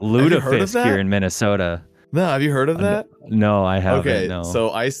I- like have you heard of lutefisk that? here in Minnesota. No, have you heard of that? No, I haven't. Okay, no.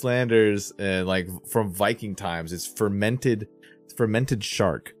 so Icelanders, like from Viking times, it's fermented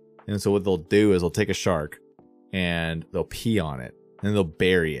shark, and so what they'll do is they'll take a shark, and they'll pee on it, and they'll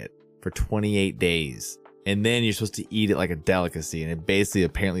bury it for 28 days, and then you're supposed to eat it like a delicacy, and it basically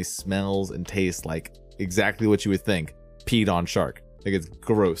apparently smells and tastes like exactly what you would think peed on shark. Like it's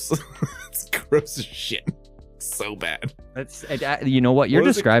gross. It's gross as shit. So bad. That's you know what you're What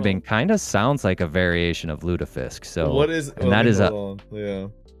is it describing called? kind of sounds like a variation of lutefisk. So What is? and that is a. Yeah.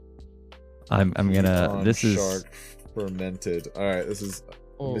 I'm gonna. On This is. shark fermented. All right, this is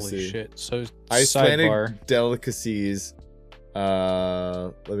Holy see. shit! So Icelandic sidebar. delicacies.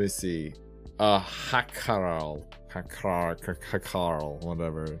 Let me see. Hakarl,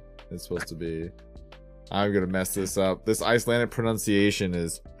 whatever it's supposed to be. I'm gonna mess this up. This Icelandic pronunciation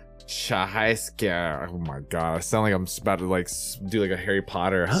is Shahaiskar. Oh my god, I sound like I'm about to like do like a Harry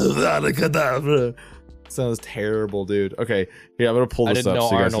Potter. Sounds terrible, dude. Okay, here I'm gonna pull I this didn't up. know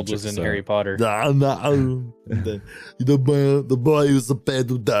so you guys Arnold can was check in this Harry out. Potter. The boy is about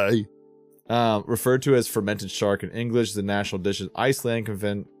to die. Referred to as fermented shark in English, is the national dish of Iceland,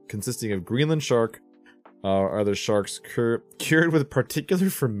 consisting of Greenland shark or other sharks cured with a particular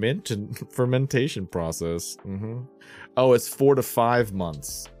fermentation process. Oh, it's 4 to 5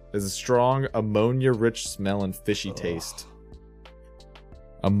 months. It's a strong ammonia-rich smell and fishy taste.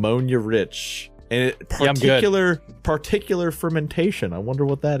 Ammonia-rich. And it particular fermentation. I wonder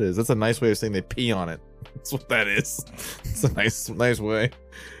what that is. That's a nice way of saying they pee on it. That's what that is. It's a nice way.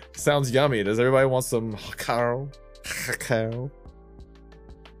 Sounds yummy. Does everybody want some hakaro? Hakaro?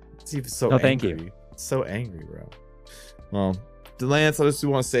 It's even so No, angry. thank you. So angry, bro. Well, Lance, I just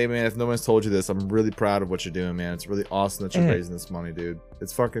want to say, man, if no one's told you this, I'm really proud of what you're doing, man. It's really awesome that you're raising this money, dude.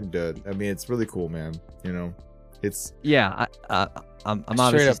 It's fucking good. I mean, it's really cool, man. You know, it's Yeah, I'm Straight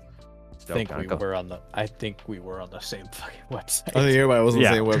obviously. I think we were on the same fucking website. I think everybody was on Yeah.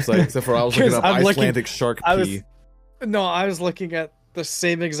 the same website, except for I was looking 'Cause up I'm looking- Icelandic shark I was- pee. No, I was looking at the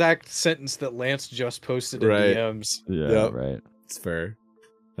same exact sentence that Lance just posted in Right. DMs. Yeah, Yep. right. It's fair.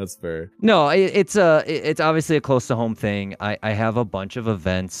 That's fair. No, it's obviously a close to home thing. I have a bunch of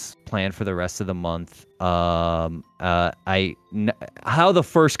events planned for the rest of the month. How the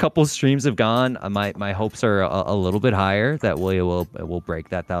first couple streams have gone, my hopes are a little bit higher that we'll break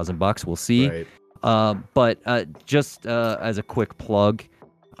that $1,000. We'll see. Right. But just as a quick plug,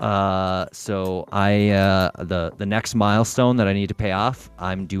 so the next milestone that I need to pay off,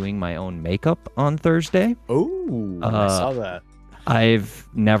 I'm doing my own makeup on Thursday. Oh. I saw that. I've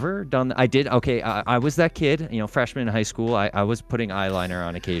never done. I did. Okay, I was that kid, freshman in high school. I was putting eyeliner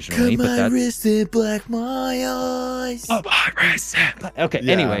on occasionally, but that's wrist and black my eyes. my wrist. Okay.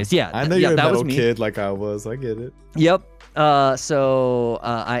 Yeah. Anyways, yeah, I know yeah, you're a that was metal me. kid like I was. I get it. Yep. So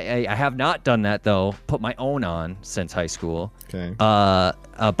I have not done that though. Put my own on since high school. Okay.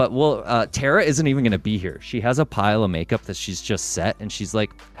 But Tara isn't even gonna be here. She has a pile of makeup that she's just set, and she's like,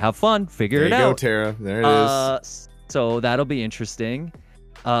 "Have fun, figure There it you go, out." Tara. There it is. So that'll be interesting.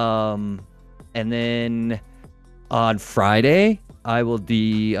 And then on Friday, I will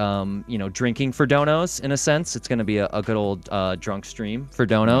be, drinking for donos in a sense. It's going to be a good old drunk stream for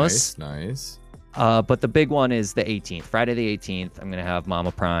donos. Nice. But the big one is the 18th, Friday the 18th. I'm going to have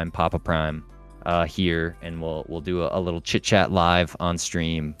Mama Prime, Papa Prime here, and we'll do a little chit chat live on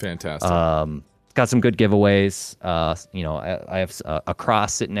stream. Fantastic. Got some good giveaways. I have a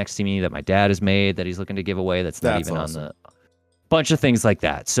cross sitting next to me that my dad has made that he's looking to give away. That's not even awesome. on the bunch of things like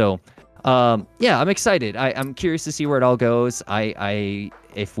that. So, yeah, I'm excited. I'm curious to see where it all goes.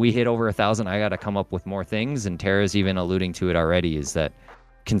 If we hit over 1,000, I got to come up with more things. And Tara's even alluding to it already. Is that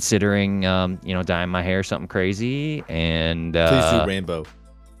considering, dyeing my hair something crazy and Please do rainbow.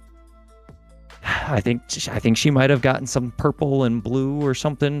 I think she might have gotten some purple and blue or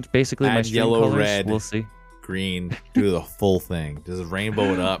something. Basically, my Add stream yellow, colors. red. We'll see. Green. Do the full thing. Just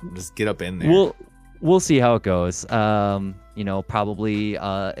rainbow it up. Just get up in there. We'll see how it goes. Probably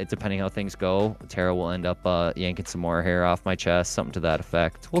depending how things go, Tara will end up yanking some more hair off my chest, something to that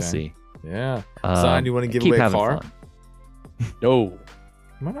effect. We'll Okay. see. Yeah. Zion, you want to give keep away a having car? fun. No,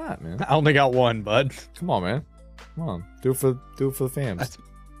 Why not, man? I only got one, bud. Come on, man. Come on. Do it for the fams. That's-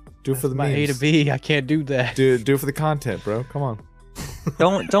 Do it for the My A to memes. B, I can't do that. Do it for the content, bro. Come on.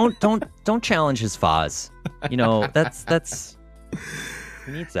 Don't challenge his Foz. You know, that's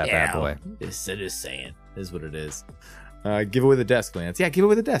he needs that bad boy. It's just saying. Is what it is. Give away the desk, Lance. Yeah, give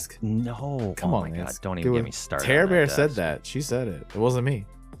away the desk. No, Come oh on, my Lance. God, don't Give even away- get me started. Tara on Bear that said desk. that. She said it. It wasn't me.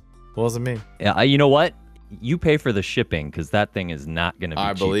 It wasn't me. Yeah, you know what? You pay for the shipping because that thing is not going to be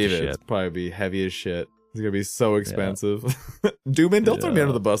I cheap believe to it. ship. It's probably be heavy as shit. It's gonna be so expensive. Dude, don't throw me Yeah.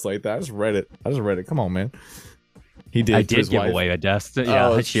 under the bus like that. I just read it. Come on, man. He did. I to did his give wife. away a desk.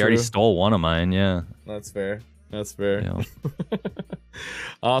 Yeah, that's she already true. stole one of mine. Yeah. That's fair. That's fair. You know.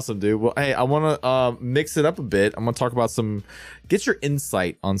 Awesome, dude. Well, hey, I want to mix it up a bit. I'm going to talk about get your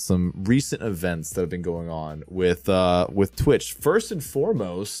insight on some recent events that have been going on with Twitch. First and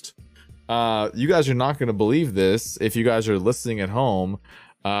foremost, you guys are not going to believe this if you guys are listening at home.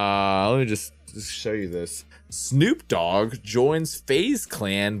 Let me just show you this. Snoop Dogg joins FaZe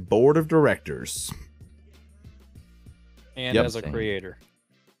Clan board of directors. And Yep. as a creator.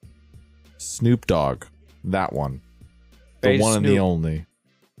 Snoop Dogg, that one. The FaZe one and the Snoop. only.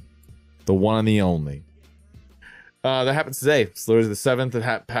 The one and the only. That happens today. It's literally the 7th.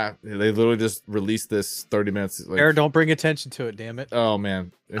 They literally just released this 30 minutes. Like, Aaron, don't bring attention to it, damn it. oh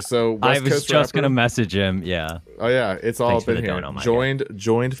man. So I West was Coast just rapper- gonna message him. Yeah. Oh yeah, it's all Thanks up for in the here. dono, my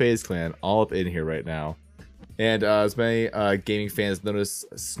Joined FaZe Clan, all up in here right now. And as many gaming fans noticed,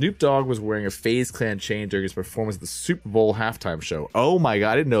 Snoop Dogg was wearing a FaZe Clan chain during his performance at the Super Bowl halftime show. Oh my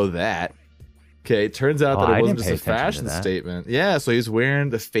god, I didn't know that. Okay, it turns out Oh, that I it wasn't didn't just a pay attention fashion to that. statement. Yeah, so he's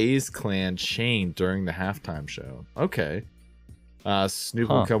wearing the FaZe Clan chain during the halftime show. Okay. Snoop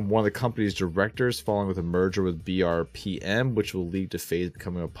will Huh. become one of the company's directors following with a merger with BRPM, which will lead to FaZe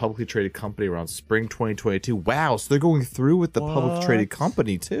becoming a publicly traded company around spring 2022. Wow, so they're going through with the publicly traded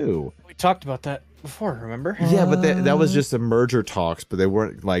company too. We talked about that before, remember? Yeah, but that was just a merger talks, but they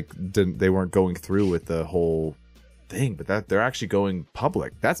weren't they weren't going through with the whole thing. But they're actually going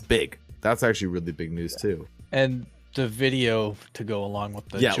public. That's big. That's actually really big news too. And the video to go along with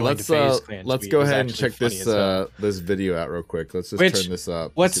the Yeah, join let's the FaZe Clan let's tweet go was ahead and actually check funny this as hell. this video out real quick. Let's just Which- turn this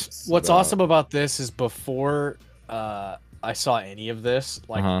up. What's awesome about this is before I saw any of this,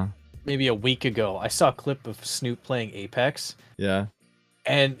 like uh-huh. maybe a week ago, I saw a clip of Snoop playing Apex, Yeah.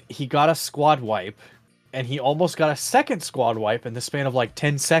 and he got a squad wipe, and he almost got a second squad wipe in the span of like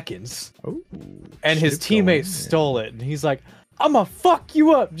 10 seconds, Ooh, and his Snoop going teammate in. stole it, and he's like, "I'ma fuck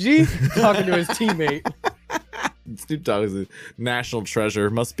you up, G," talking to his teammate. Snoop Dogg is a national treasure.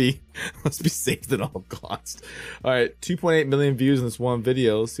 Must be saved at all costs. All right, 2.8 million views in this one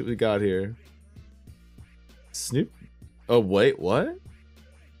video. Let's see what we got here. Snoop. Oh wait, what?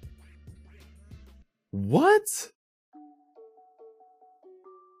 What?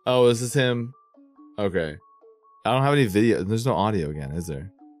 Oh, is this him? Okay. I don't have any video. There's no audio again, is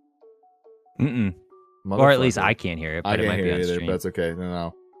there? Mm-mm. Or at least Motherfucker. I can't hear it, I but it can't might hear be it on either, stream. but that's okay.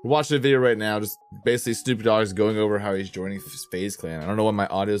 No. We're watching the video right now. Just basically Snoop Dogg is going over how he's joining FaZe Clan. I don't know why my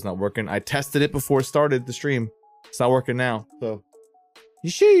audio's not working. I tested it before it started the stream. It's not working now. So,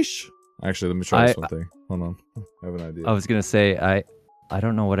 sheesh. Actually, let me try this one thing. Hold on. I have an idea. I was gonna say I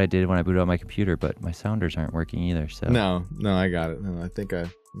don't know what I did when I booted up my computer, but my sounders aren't working either. So No, I got it. No, I think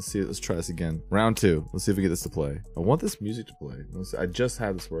let's see. Let's try this again. Round 2. Let's see if we get this to play. I want this music to play. I just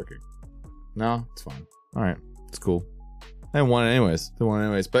had this working. No, it's fine. All right, it's cool. I won it anyways.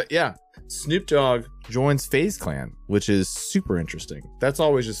 But yeah, Snoop Dogg joins FaZe Clan, which is super interesting. That's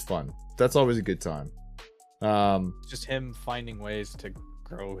always just fun. That's always a good time. Just him finding ways to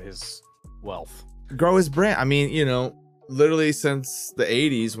grow his wealth. Grow his brand. I mean, literally since the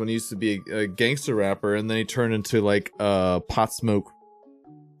 80s when he used to be a gangster rapper, and then he turned into like a pot smoke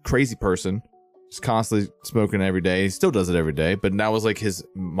crazy person. Just constantly smoking every day. He still does it every day, but that was like his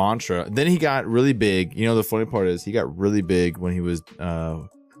mantra. Then he got really big. The funny part is he got really big when he was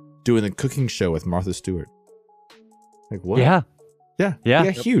doing the cooking show with Martha Stewart. Like what? Yeah. Yeah. Yeah.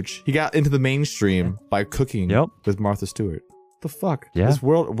 He got huge. He got into the mainstream by cooking Yep. with Martha Stewart. The fuck? Yeah. This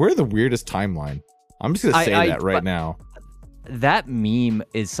world, we're the weirdest timeline. I'm just gonna say that right but- now. That meme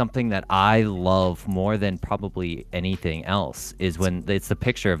is something that I love more than probably anything else. Is when it's the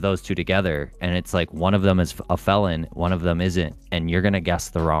picture of those two together, and it's like one of them is a felon, one of them isn't, and you're gonna guess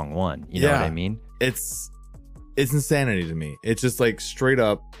the wrong one. You know what Yeah. I mean? It's insanity to me. It's just like straight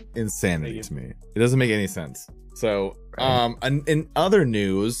up insanity to me. It doesn't make any sense. So, in other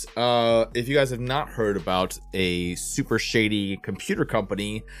news, if you guys have not heard about a super shady computer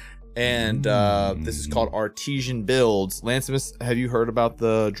company, and this is called Artesian Builds. Lancemus, have you heard about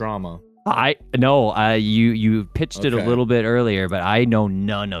the drama You pitched it a Okay. little bit earlier, but I know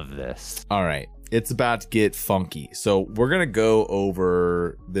none of this. All right. It's about to get funky. So we're going to go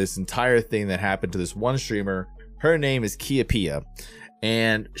over this entire thing that happened to this one streamer. Her name is Kia Pia,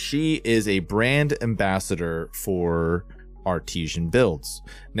 and she is a brand ambassador for Artesian Builds.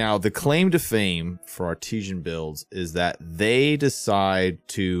 Now, the claim to fame for Artesian Builds is that they decide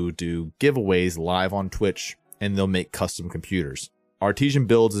to do giveaways live on Twitch, and they'll make custom computers. Artesian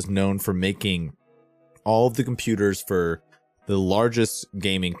Builds is known for making all of the computers for the largest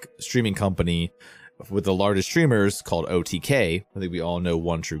gaming streaming company with the largest streamers called OTK. I think we all know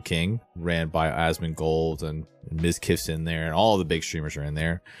One True King, ran by Asmongold and Ms. Kiff's in there, and all the big streamers are in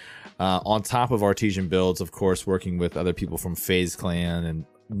there. On top of Artesian Builds, of course, working with other people from FaZe Clan and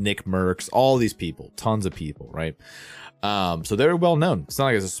Nick Merckx, all these people, tons of people, right? So they're well known. It's not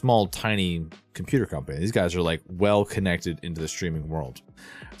like it's a small, tiny computer company. These guys are like well connected into the streaming world.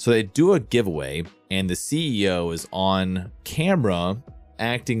 So they do a giveaway, and the CEO is on camera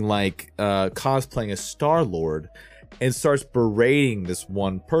acting like cosplaying a Star-Lord, and starts berating this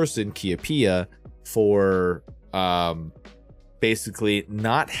one person, Kia Pia, for basically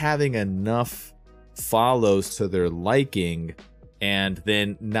not having enough follows to their liking, and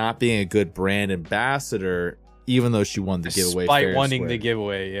then not being a good brand ambassador, even though she won the giveaway. Despite wanting the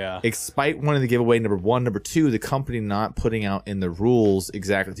giveaway, yeah. Despite wanting the giveaway, number one. Number two, the company not putting out in the rules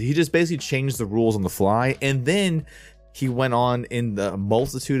exactly. He just basically changed the rules on the fly, and then he went on in the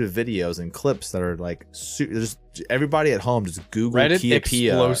multitude of videos and clips that are like, just everybody at home just Google Reddit Kia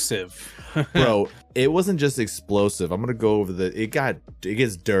Pia. explosive. Bro, it wasn't just explosive. I'm gonna go over it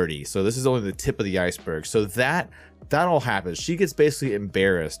gets dirty. So this is only the tip of the iceberg. So that all happens. She gets basically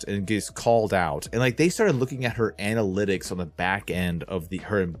embarrassed and gets called out. And like they started looking at her analytics on the back end of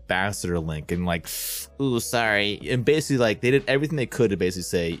her ambassador link and like, ooh, sorry. And basically like they did everything they could to basically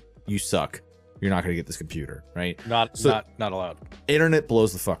say, you suck. You're not gonna get this computer, right? Not allowed. Internet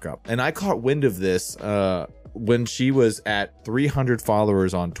blows the fuck up. And I caught wind of this when she was at 300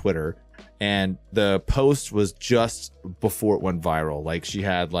 followers on Twitter, and the post was just before it went viral. Like she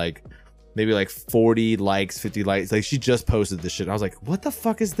had like maybe like 40 likes, 50 likes. Like she just posted this shit. I was like, what the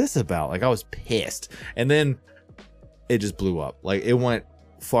fuck is this about? Like I was pissed. And then it just blew up. Like it went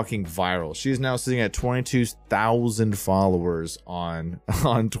fucking viral. She's now sitting at 22,000 followers on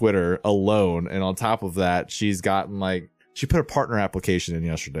Twitter alone. And on top of that, she's gotten like, she put a partner application in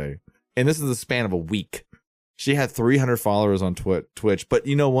yesterday. And this is the span of a week. She had 300 followers on Twitch. But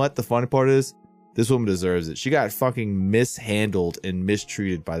you know what? The funny part is, this woman deserves it. She got fucking mishandled and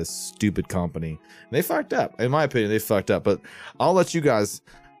mistreated by this stupid company. And they fucked up. In my opinion, they fucked up. But I'll let you guys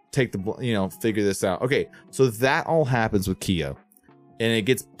take figure this out. Okay, so that all happens with Kia. And it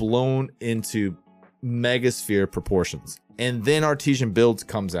gets blown into megasphere proportions. And then Artesian Builds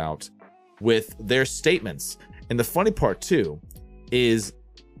comes out with their statements. And the funny part, too, is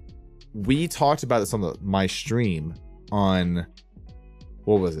we talked about this on my stream on,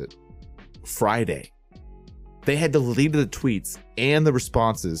 what was it? Friday. They had deleted the tweets and the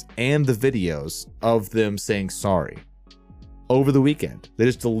responses and the videos of them saying sorry over the weekend. They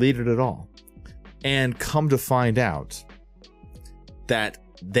just deleted it all. And come to find out that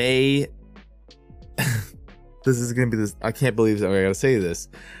they this is gonna be this, I can't believe that I gotta say this.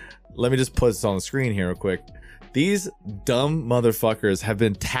 Let me just put this on the screen here real quick. These dumb motherfuckers have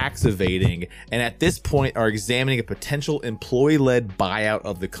been tax evading, and at this point are examining a potential employee-led buyout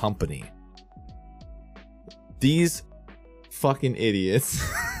of the company. These fucking idiots.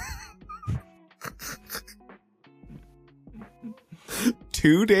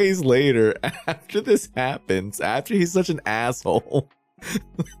 2 days later, after this happens, after he's such an asshole,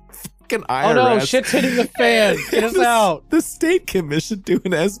 fucking IRS. Oh no, shit's hitting the fan. Get us out. The state commission do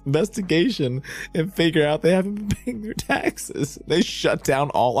an investigation and figure out they haven't been paying their taxes. They shut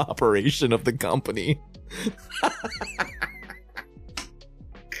down all operation of the company.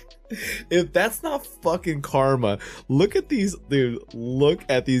 If that's not fucking karma, look at these, dude. Look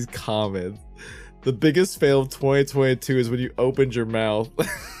at these comments. The biggest fail of 2022 is when you opened your mouth.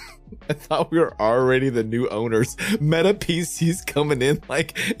 I thought we were already the new owners. Meta PC's coming in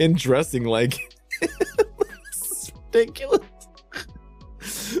like and dressing like. This is ridiculous.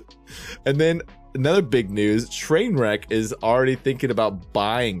 And then another big news: Trainwreck is already thinking about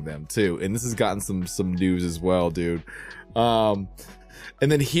buying them too, and this has gotten some news as well, dude.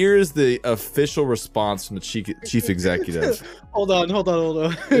 And then here's the official response from the chief executive. Hold on.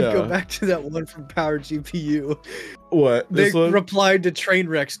 Yeah. Go back to that one from Power GPU. What? They This one? replied to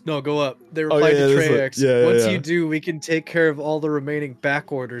Trainwrecks. No, go up. They replied to this one. Trainwrecks. Yeah, Once yeah. you do, we can take care of all the remaining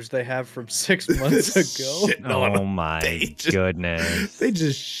back orders they have from 6 months ago. Shitting on Oh them. my They just- goodness. They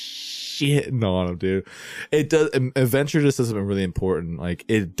just shitting on them, dude. It does. Adventure just does something really important. Like,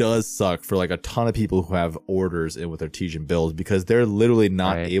 it does suck for like a ton of people who have orders in with Artesian builds, because they're literally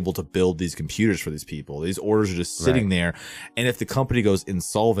not able to build these computers for these people. These orders are just sitting there, and if the company goes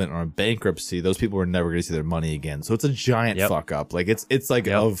insolvent or in bankruptcy, those people are never going to see their money again. So it's a giant fuck up. Like, it's like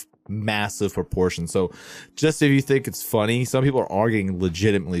of massive proportion. So just if you think it's funny, some people are getting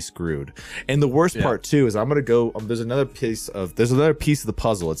legitimately screwed. And the worst part too is I'm gonna go there's another piece of the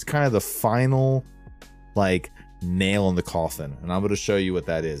puzzle. It's kind of the final like nail in the coffin, and I'm gonna show you what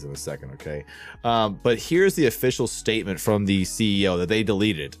that is in a second. Okay, but here's the official statement from the CEO that they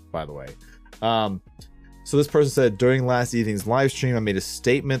deleted, by the way. So this person said, during last evening's live stream, I made a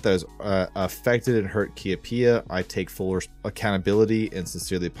statement that has affected and hurt Kia Pia. I take full accountability and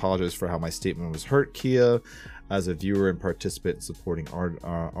sincerely apologize for how my statement was hurt Kia as a viewer and participant in supporting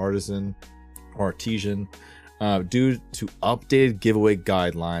Artesian. Due to updated giveaway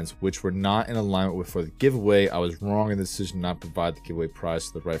guidelines, which were not in alignment with for the giveaway, I was wrong in the decision not to provide the giveaway prize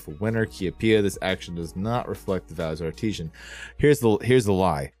to the rightful winner, Kia Pia. This action does not reflect the values of Artesian. Here's the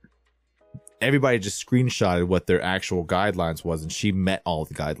lie. Everybody just screenshotted what their actual guidelines was, and she met all of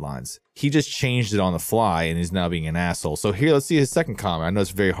the guidelines. He just changed it on the fly, and he's now being an asshole. So here, let's see his second comment. I know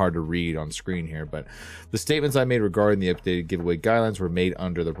it's very hard to read on screen here, but the statements I made regarding the updated giveaway guidelines were made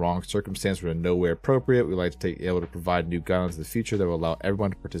under the wrong circumstance, were in no way appropriate. We'd like to be able to provide new guidelines in the future that will allow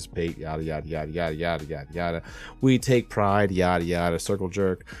everyone to participate, yada, yada, yada, yada, yada, yada, yada. We take pride, yada, yada, circle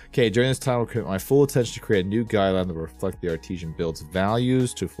jerk. Okay, during this time, I'll commit my full attention to create a new guideline that will reflect the Artesian build's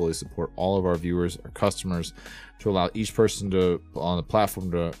values, to fully support all of our viewers, our customers, to allow each person on the platform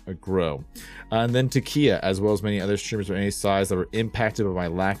to grow. And then to Kia, as well as many other streamers of any size that were impacted by my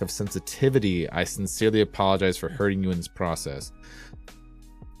lack of sensitivity, I sincerely apologize for hurting you in this process.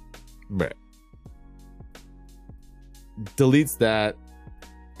 But deletes that.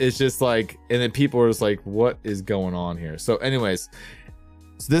 It's just like, and then people are just like, what is going on here? So anyways,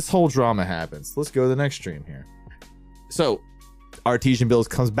 so this whole drama happens. Let's go to the next stream here. So Artesian Builds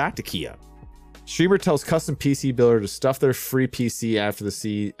comes back to Kia. Streamer tells custom PC builder to stuff their free PC after the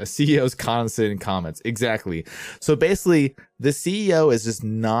CEO's condescending comments. Exactly. So basically, the CEO is just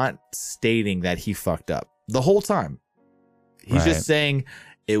not stating that he fucked up the whole time. He's just saying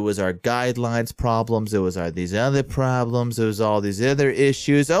it was our guidelines problems. It was these other problems. It was all these other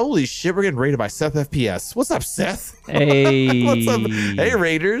issues. Holy shit, we're getting rated by Seth FPS. What's up, Seth? Hey. What's up? Hey,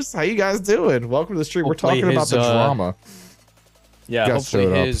 Raiders. How you guys doing? Welcome to the stream. Hopefully we're talking about the drama. Yeah, hopefully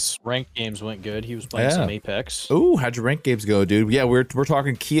his ranked games went good. He was playing some Apex. Ooh, how'd your ranked games go, dude? Yeah, we're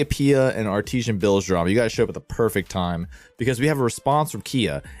talking Kia Pia and Artesian Builds drama. You guys show up at the perfect time because we have a response from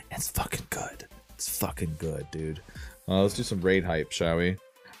Kia, and it's fucking good. It's fucking good, dude. Let's do some raid hype, shall we?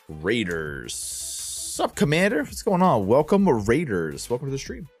 Raiders. Sup, Commander? What's going on? Welcome, Raiders. Welcome to the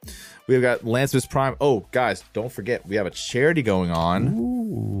stream. We've got Lancemus Prime. Oh, guys, don't forget, we have a charity going on.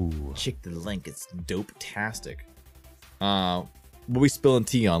 Ooh. Check the link. It's dope-tastic. What are we spilling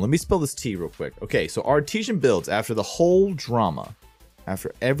tea on? Let me spill this tea real quick. Okay, so Artesian Builds, after the whole drama,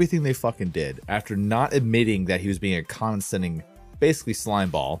 after everything they fucking did, after not admitting that he was being a condescending, basically slime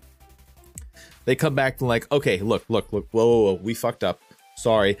ball, they come back and like, okay, look, whoa, we fucked up.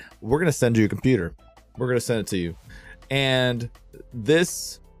 Sorry, we're gonna send you a computer. We're gonna send it to you. And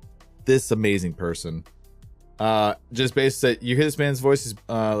this amazing person, just basically said, you hear this man's voice?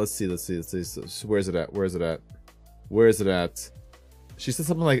 Let's see. So where's it at? She said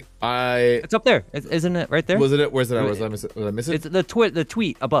something like, It's up there, isn't it? Right there. Was it? Where's it at? Was I miss it? It's the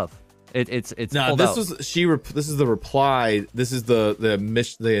tweet above. It's no. This was this is the reply. This is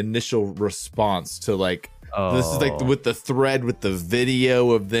the initial response to like. Oh. This is like with the thread with the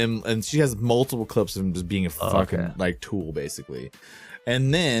video of them, and she has multiple clips of him just being a fucking like tool basically.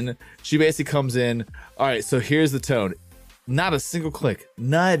 And then she basically comes in. All right, so here's the tone. Not a single click.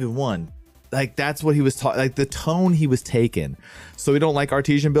 Not even one. Like, that's what he was talking, like the tone he was taking. So we don't like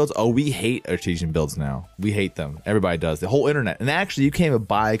Artesian Builds. Oh, we hate Artesian Builds now. We hate them. Everybody does. The whole internet. And actually, you can't even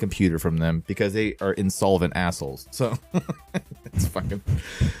buy a computer from them because they are insolvent assholes. So it's fucking,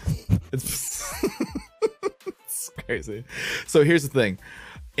 it's crazy. So here's the thing.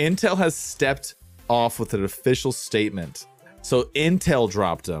 Intel has stepped off with an official statement. So Intel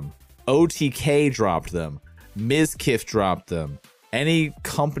dropped them. OTK dropped them. Mizkif dropped them. Any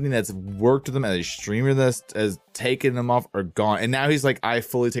company that's worked with them as a streamer that has taken them off are gone. And now he's like, I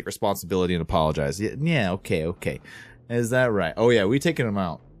fully take responsibility and apologize. Yeah, okay. Is that right? Oh yeah, we taken them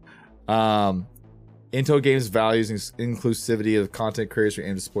out. Intel Games values inclusivity of content creators who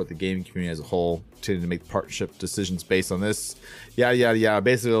aim to support the gaming community as a whole, continuing to make partnership decisions based on this. Yada, yada, yada.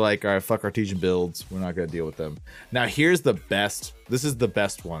 Basically like, all right, fuck Artesian Builds. We're not going to deal with them. Now, here's the best. This is the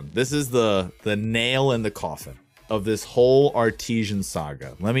best one. This is the nail in the coffin of this whole Artesian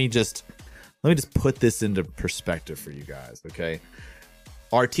saga. Let me just put this into perspective for you guys, okay?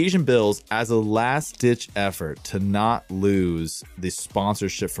 Artesian Builds, as a last-ditch effort to not lose the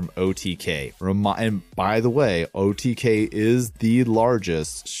sponsorship from OTK. And by the way, OTK is the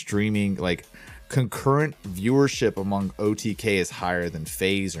largest streaming, like, concurrent viewership among OTK is higher than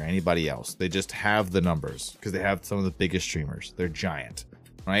FaZe or anybody else. They just have the numbers because they have some of the biggest streamers. They're giant,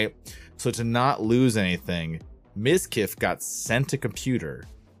 right? So to not lose anything, Mizkif got sent a computer,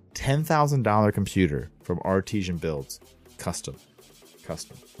 $10,000 computer from Artesian Builds, custom,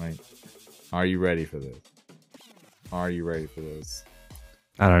 right? Are you ready for this? Are you ready for this?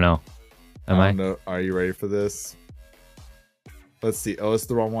 I don't know. Am I? don't know. Are you ready for this? Let's see. Oh, it's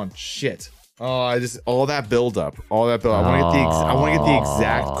the wrong one. Shit. Oh, all that build up. I want to get the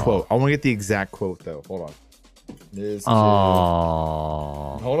exact quote. I want to get the exact quote though. Hold on.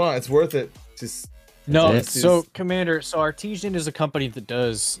 Hold on. It's worth it. So Commander, so Artesian is a company that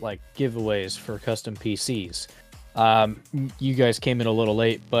does like giveaways for custom PCs. You guys came in a little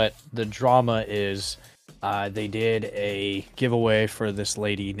late, but the drama is they did a giveaway for this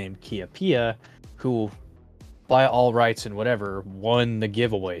lady named Kia Pia, who, by all rights and whatever, won the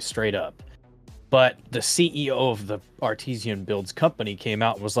giveaway straight up. But the CEO of the Artesian Builds company came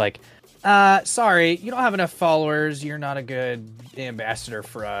out and was like, sorry, you don't have enough followers. You're not a good ambassador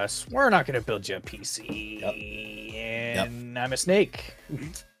for us. We're not going to build you a PC. Yep. And I'm a snake.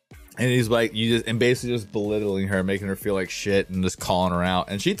 And he's like, basically just belittling her, making her feel like shit, and just calling her out.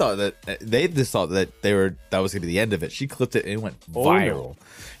 And she thought that they just thought that that was gonna be the end of it. She clipped it and it went viral. No.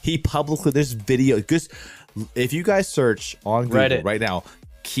 He publicly, there's video. Just if you guys search on Google Reddit right now,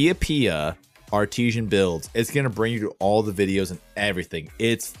 Kia Pia Artesian Builds, it's gonna bring you to all the videos and everything.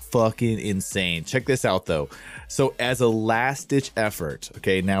 It's fucking insane. Check this out though. So as a last ditch effort,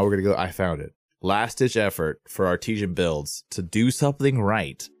 okay, now we're gonna go. I found it. Last ditch effort for Artesian Builds to do something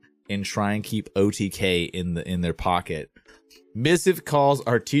right and try and keep OTK in their pocket. Missive calls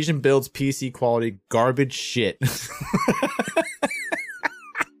Artesian Builds PC quality garbage shit.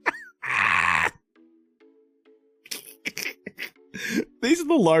 These are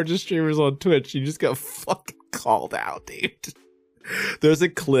the largest streamers on Twitch. You just got fucking called out, dude. There's a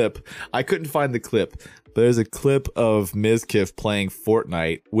clip. I couldn't find the clip, but there's a clip of Mizkif playing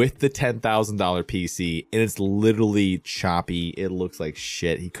Fortnite with the $10,000 PC, and it's literally choppy. It looks like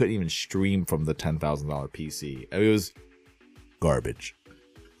shit. He couldn't even stream from the $10,000 PC. I mean, it was garbage.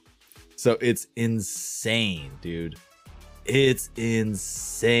 So it's insane, dude. It's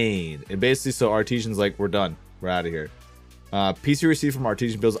insane. And basically, so Artesian's like, we're done. We're out of here. PC received from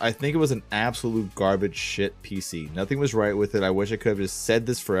Artesian Builds. I think it was an absolute garbage shit PC. Nothing was right with it. I wish I could have just said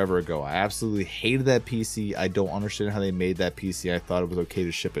this forever ago. I absolutely hated that PC. I don't understand how they made that PC. I thought it was okay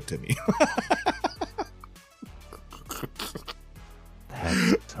to ship it to me.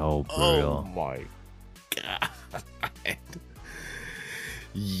 That's so brutal. Oh my god.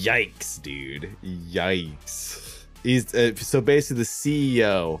 Yikes, dude. Yikes. He's so basically the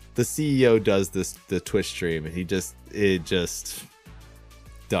CEO does the Twitch stream, and it just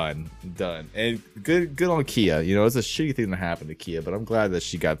done. And good on Kia. You know, it's a shitty thing to happen to Kia, but I'm glad that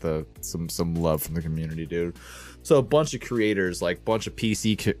she got some love from the community, dude. So a bunch of creators, like bunch of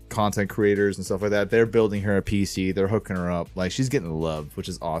PC content creators and stuff like that, they're building her a PC. They're hooking her up. Like, she's getting love, which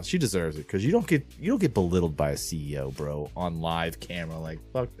is awesome. She deserves it, because you don't get belittled by a CEO, bro, on live camera. Like,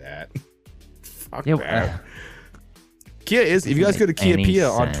 fuck that. Fuck that. Kia is, if you guys go to Kia Pia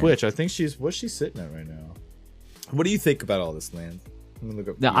on Twitch, I think what's she sitting at right now? What do you think about all this, Land? I'm gonna look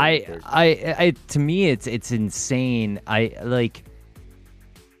up. No, I to me it's insane. A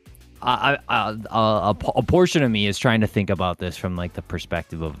portion of me is trying to think about this from like the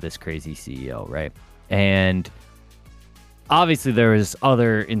perspective of this crazy CEO, right? And obviously there is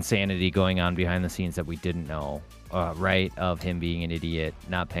other insanity going on behind the scenes that we didn't know, right? Of him being an idiot,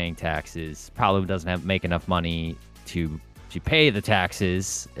 not paying taxes, probably doesn't make enough money to pay the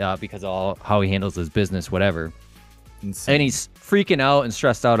taxes because of how he handles his business, whatever. Insane. And he's freaking out and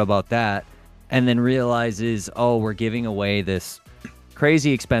stressed out about that, and then realizes, oh, we're giving away this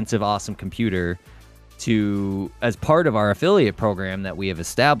crazy expensive, awesome computer as part of our affiliate program that we have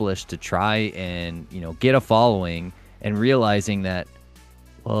established to try and, you know, get a following, and realizing that,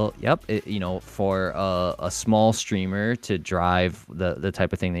 well, yep, for a small streamer to drive the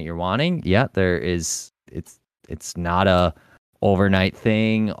type of thing that you're wanting, yeah, it's not a overnight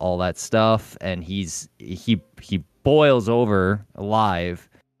thing, all that stuff, and he boils over live,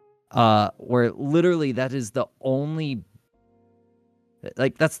 where literally that is the only,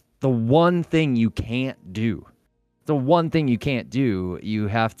 like, that's the one thing you can't do. The one thing you can't do. You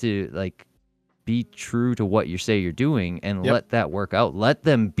have to, like, be true to what you say you're doing and let that work out. Let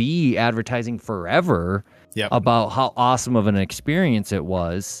them be advertising forever about how awesome of an experience it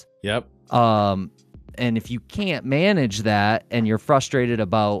was. Yep. And if you can't manage that and you're frustrated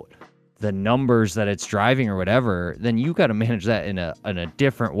about the numbers that it's driving or whatever, then you got to manage that in a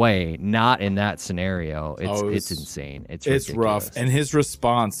different way, not in that scenario. It's insane. It's rough. And his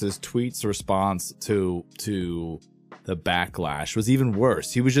tweet's response to the backlash was even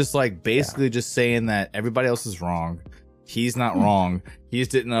worse. He was just like basically just saying that everybody else is wrong. He's not wrong. He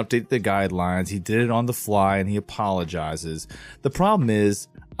just didn't update the guidelines. He did it on the fly and he apologizes. The problem is,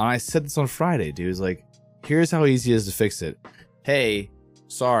 I said this on Friday, dude. It's like, here's how easy it is to fix it. Hey,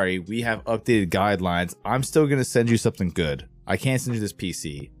 sorry, we have updated guidelines. I'm still going to send you something good. I can't send you this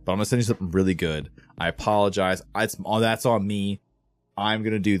PC, but I'm going to send you something really good. I apologize. That's on me. I'm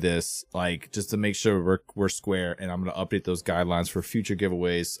going to do this, like, just to make sure we're square, and I'm going to update those guidelines for future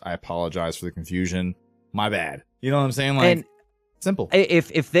giveaways. I apologize for the confusion. My bad. You know what I'm saying? Like, and simple.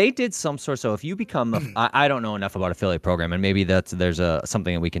 If they did some sort, so if you become, I don't know enough about affiliate program, and maybe there's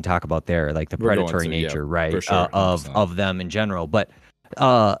something that we can talk about there, like the predatory nature, right, for sure, of them in general. But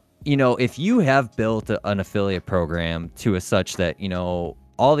if you have built an affiliate program to a such that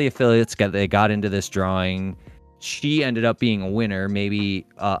all the affiliates got into this drawing. She ended up being a winner. Maybe,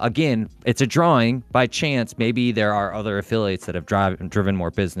 again, it's a drawing by chance. Maybe there are other affiliates that have driven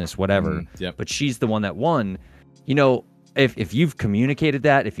more business, whatever. But she's the one that won. If you've communicated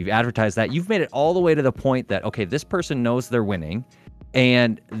that, if you've advertised that, you've made it all the way to the point that, okay, this person knows they're winning,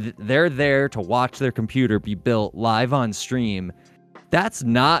 and they're there to watch their computer be built live on stream. That's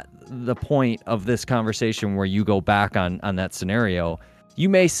not the point of this conversation where you go back on that scenario. You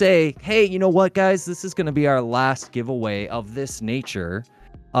may say, hey, you know what, guys? This is going to be our last giveaway of this nature.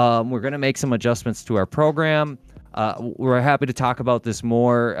 We're going to make some adjustments to our program. We're happy to talk about this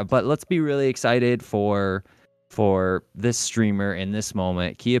more, but let's be really excited for this streamer in this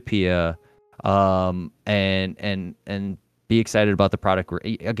moment, Kia Pia, and be excited about the product.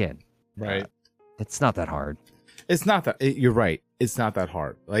 Again, right? It's not that hard. It's not that. You're right. It's not that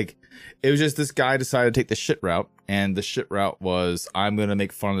hard. Like, it was just this guy decided to take the shit route, and the shit route was, I'm gonna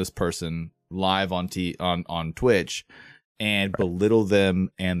make fun of this person live on Twitch and belittle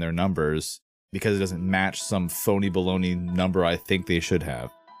them and their numbers because it doesn't match some phony baloney number I think they should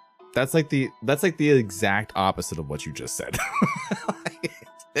have. That's like the exact opposite of what you just said.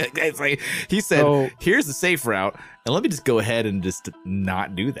 It's like he said, here's the safe route, and let me just go ahead and just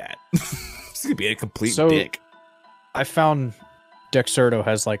not do that. It's gonna be a complete dick. I found Dexerto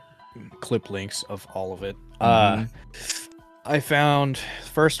has like clip links of all of it. I found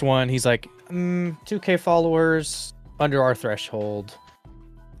first one, he's like 2K followers under our threshold,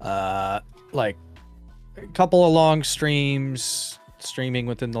 like a couple of long streaming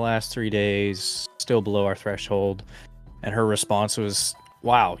within the last 3 days, still below our threshold. And her response was,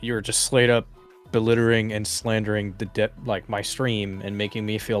 wow, you're just straight up belittling and slandering like my stream and making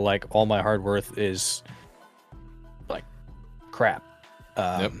me feel like all my hard worth is like crap.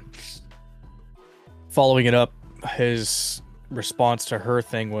 Following it up, his response to her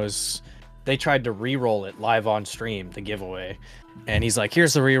thing was, they tried to re-roll it live on stream, the giveaway. And he's like,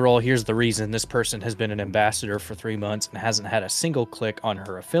 here's the re-roll, here's the reason. This person has been an ambassador for 3 months and hasn't had a single click on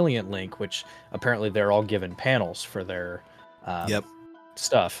her affiliate link, which apparently they're all given panels for their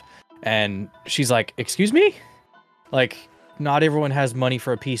stuff. And she's like, excuse me? Like, not everyone has money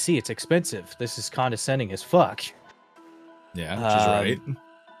for a PC. It's expensive. This is condescending as fuck. Yeah, she's right.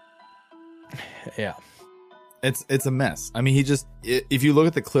 Yeah. It's a mess. I mean, if you look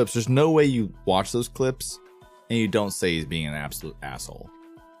at the clips, there's no way you watch those clips and you don't say he's being an absolute asshole.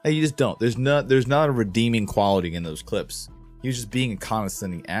 Hey, you just don't. There's not a redeeming quality in those clips. He's just being a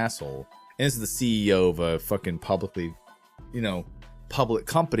condescending asshole. And this is the CEO of a fucking public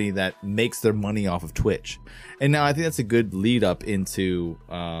company that makes their money off of Twitch. And now I think that's a good lead up into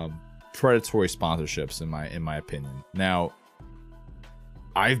predatory sponsorships in my opinion. Now,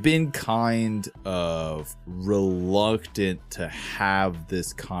 I've been kind of reluctant to have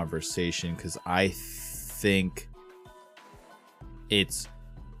this conversation because I think it's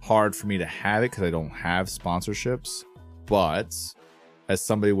hard for me to have it because I don't have sponsorships. But as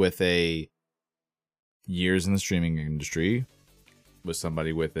somebody with years in the streaming industry, with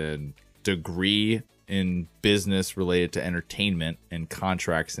somebody with a degree in business related to entertainment and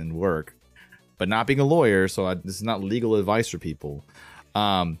contracts and work, but not being a lawyer, so this is not legal advice for people.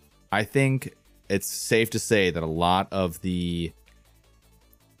 I think it's safe to say that a lot of the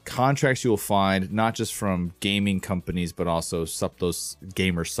contracts you will find, not just from gaming companies, but also those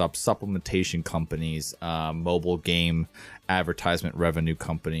supplementation companies, mobile game advertisement revenue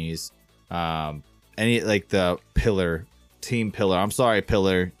companies, any like the Team Pillar. I'm sorry,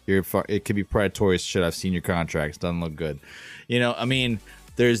 Pillar. It could be predatory shit. I've seen your contracts. Doesn't look good. I mean,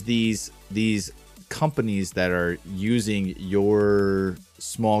 there's these companies that are using your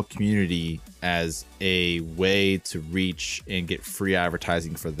small community as a way to reach and get free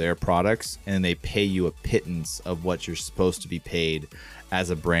advertising for their products, and they pay you a pittance of what you're supposed to be paid as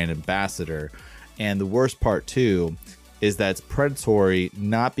a brand ambassador. And the worst part too is that it's predatory,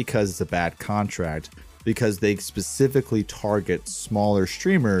 not because it's a bad contract, because they specifically target smaller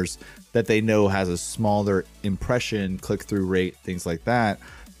streamers that they know has a smaller impression, click-through rate, things like that,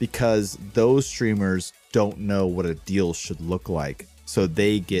 because those streamers don't know what a deal should look like, so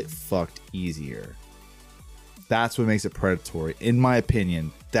they get fucked easier. That's what makes it predatory. In my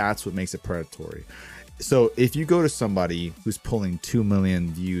opinion, that's what makes it predatory. So if you go to somebody who's pulling 2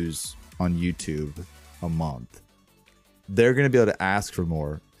 million views on YouTube a month, they're going to be able to ask for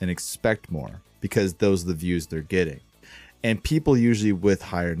more and expect more, because those are the views they're getting. And people usually with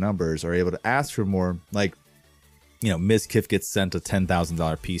higher numbers are able to ask for more. Like, Mizkif gets sent a $10,000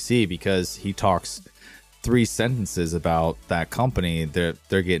 PC because he talks 3 sentences about that company. They're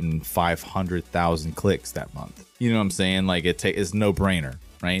getting 500,000 clicks that month. You know what I'm saying? Like, it's no brainer,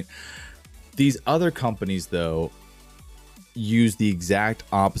 right? These other companies, though, use the exact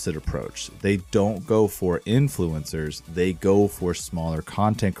opposite approach. They don't go for influencers, they go for smaller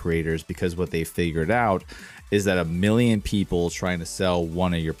content creators, because what they figured out is that 1 million people trying to sell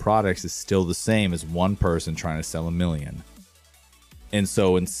one of your products is still the same as one person trying to sell 1 million. And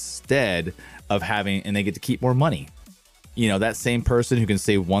so instead of and they get to keep more money. That same person who can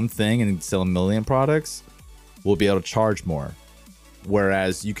say one thing and sell 1 million products will be able to charge more.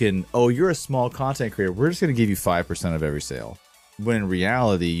 Whereas you're a small content creator, we're just going to give you 5% of every sale. When in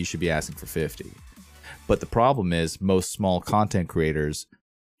reality, you should be asking for 50. But the problem is most small content creators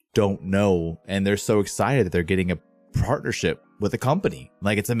don't know, and they're so excited that they're getting a partnership with a company.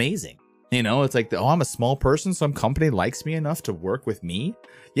 Like, it's amazing. It's like, I'm a small person, some company likes me enough to work with me.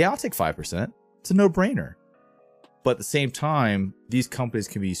 Yeah, I'll take 5%. It's a no-brainer. But at the same time, these companies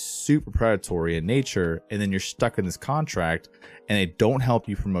can be super predatory in nature, and then you're stuck in this contract, and they don't help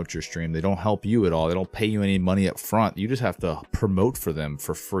you promote your stream. They don't help you at all. They don't pay you any money up front. You just have to promote for them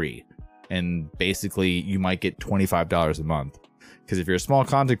for free. And basically, you might get $25 a month. Because if you're a small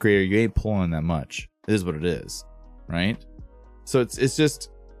content creator, you ain't pulling that much. It is what it is, right? So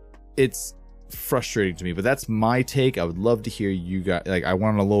it's frustrating to me. But that's my take. I would love to hear you guys. Like, I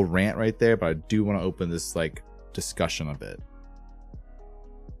went on a little rant right there, but I do want to open this, like, discussion a bit.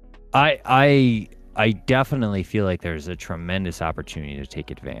 I definitely feel like there's a tremendous opportunity to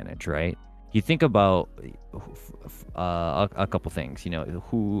take advantage, right? You think about a couple things,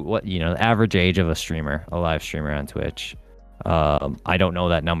 the average age of a live streamer on Twitch. I don't know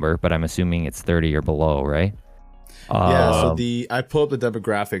that number, but I'm assuming it's 30 or below, right? So I pulled up the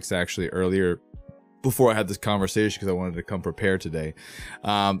demographics actually earlier before I had this conversation because I wanted to come prepared today.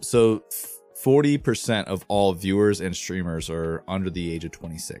 So 40% of all viewers and streamers are under the age of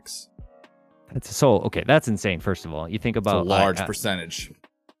 26. That's insane. First of all, you think about a large percentage.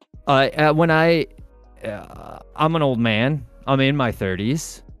 When I'm an old man. I'm in my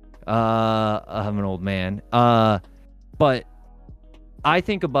 30s. I'm an old man. But I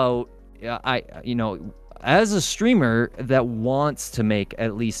think about as a streamer that wants to make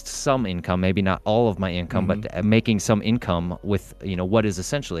at least some income, maybe not all of my income, but making some income with, what is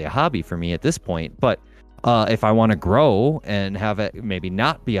essentially a hobby for me at this point. But if I want to grow and have it maybe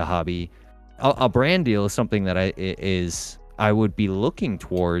not be a hobby, a brand deal is something that I would be looking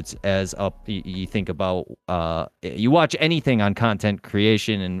towards as you think about, you watch anything on content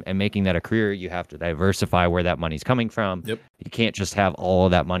creation and making that a career, you have to diversify where that money's coming from. Yep. You can't just have all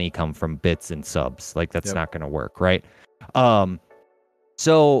of that money come from bits and subs. Like, that's not going to work, right?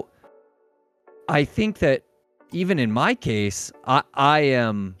 So I think that even in my case, I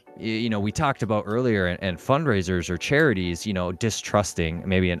am, we talked about earlier and fundraisers or charities, distrusting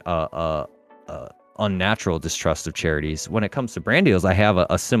maybe an unnatural distrust of charities. When it comes to brand deals, I have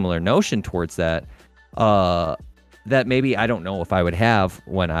a similar notion towards that, that maybe I don't know if I would have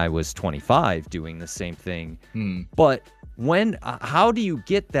when I was 25 doing the same thing. But how do you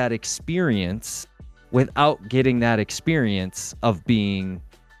get that experience without getting that experience of being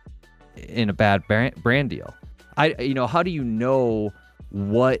in a bad brand deal? How do you know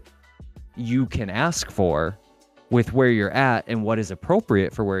what you can ask for with where you're at and what is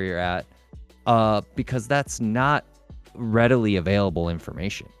appropriate for where you're at, because that's not readily available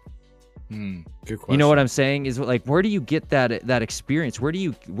information. Good question. You know what I'm saying? Is like, where do you get that experience? Where do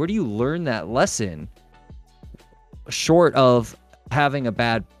you learn that lesson? Short of having a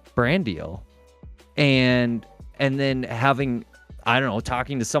bad brand deal, and then having, I don't know,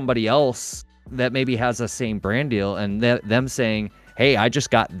 talking to somebody else that maybe has the same brand deal, and them saying, "Hey, I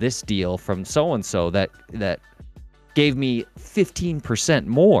just got this deal from so and so that gave me 15%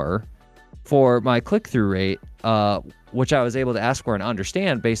 more for my click-through rate, which I was able to ask for and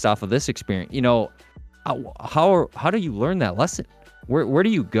understand based off of this experience." You know, how do you learn that lesson? Where do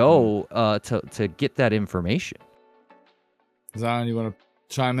you go to get that information? Zion, you want to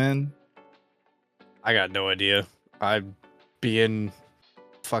chime in? I got no idea. I being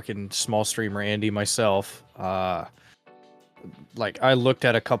fucking small streamer Andy myself, like I looked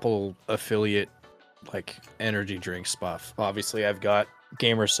at a couple affiliate like energy drink stuff. Obviously, I've got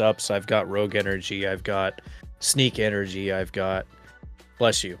Gamer Sups, I've got Rogue Energy, I've got Sneak Energy, I've got,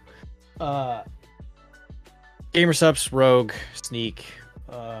 bless you, Gamer Sups, Rogue, Sneak,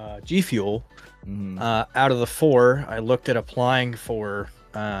 G Fuel. Out of the 4, I looked at applying for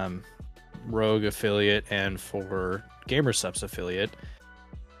Rogue affiliate and for Gamer Sups affiliate.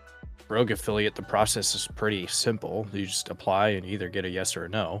 Rogue affiliate, the process is pretty simple. You just apply and either get a yes or a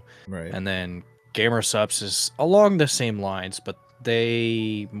no. Right. And then Gamer Sups is along the same lines, but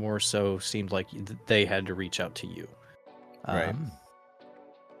they more so seemed like they had to reach out to you. Right.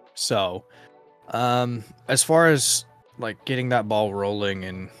 So, as far as like getting that ball rolling,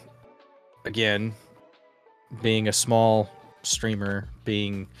 and again, being a small streamer,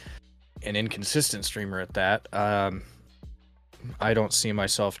 being an inconsistent streamer at that, I don't see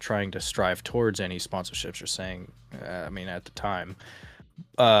myself trying to strive towards any sponsorships or saying, I mean, at the time,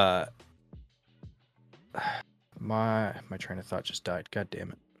 my train of thought just died. God damn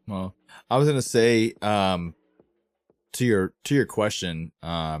it. Well, I was gonna say, to your question,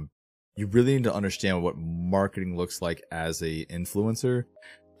 you really need to understand what marketing looks like as a influencer.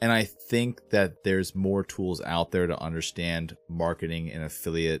 And I think that there's more tools out there to understand marketing and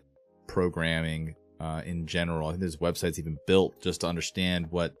affiliate programming in general. I think there's websites even built just to understand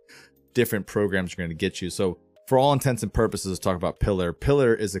what different programs are going to get you. So for all intents and purposes, let's talk about Pillar.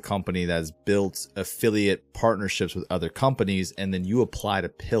 Pillar is a company that has built affiliate partnerships with other companies, and then you apply to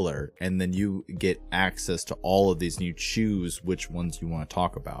Pillar, and then you get access to all of these, and you choose which ones you want to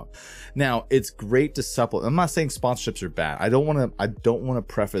talk about. Now, it's great to supplement. I'm not saying sponsorships are bad. I don't want to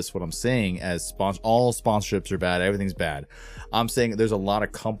preface what I'm saying as all sponsorships are bad. Everything's bad. I'm saying there's a lot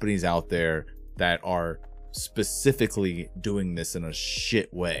of companies out there that are specifically doing this in a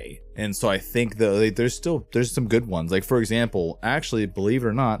shit way, and so I think that there's some good ones. Like, for example, actually, believe it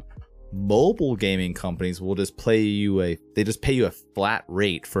or not, mobile gaming companies will just pay you a flat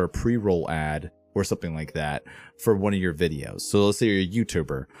rate for a pre-roll ad or something like that for one of your videos. So let's say you're a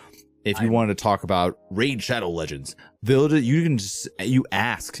YouTuber. If you wanted to talk about Raid Shadow Legends, you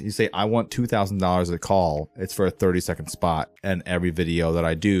say, I want $2,000 a call. It's for a 30-second spot, and every video that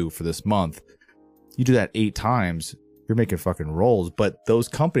I do for this month. You do that 8 times, you're making fucking rolls. But those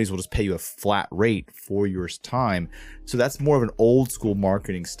companies will just pay you a flat rate for your time. So that's more of an old school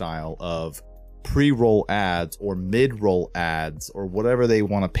marketing style of pre-roll ads or mid-roll ads or whatever they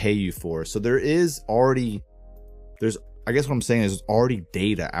want to pay you for. So I guess what I'm saying is there's already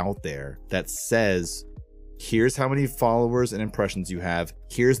data out there that says, here's how many followers and impressions you have.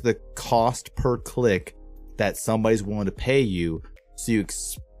 Here's the cost per click that somebody's willing to pay you. So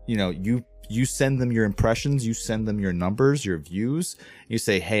you send them your impressions, you send them your numbers, your views. You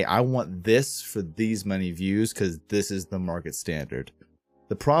say, hey, I want this for these many views because this is the market standard.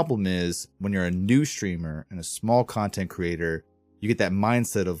 The problem is when you're a new streamer and a small content creator, you get that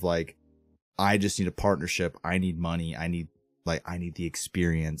mindset of like, I just need a partnership. I need money. I need the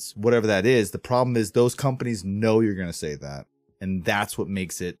experience, whatever that is. The problem is those companies know you're going to say that. And that's what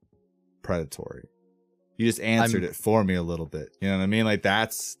makes it predatory. You just answered it for me a little bit. You know what I mean? Like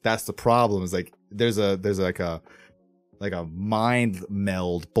that's the problem. Is like there's like a mind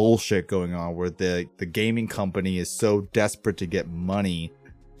meld bullshit going on where the gaming company is so desperate to get money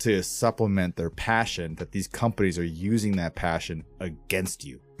to supplement their passion that these companies are using that passion against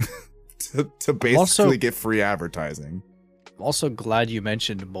you to basically get free advertising. I'm also glad you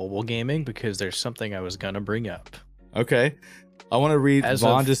mentioned mobile gaming because there's something I was gonna bring up. Okay. I want to read. As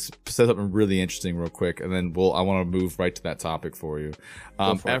Vaughn of- just said something really interesting real quick, and then I want to move right to that topic for you.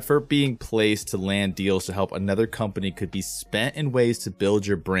 Go for it. Effort being placed to land deals to help another company could be spent in ways to build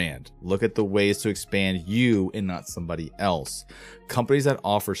your brand. Look at the ways to expand you and not somebody else. Companies that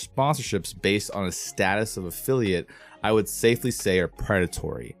offer sponsorships based on a status of affiliate, I would safely say, are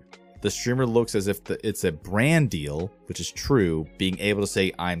predatory. The streamer looks as if it's a brand deal, which is true, being able to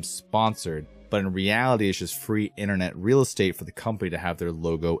say I'm sponsored, but in reality it's just free internet real estate for the company to have their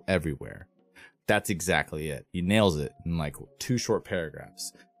logo everywhere. That's exactly it. He nails it in like 2 short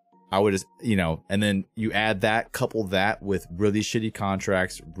paragraphs. I would just, and then you add that, couple that with really shitty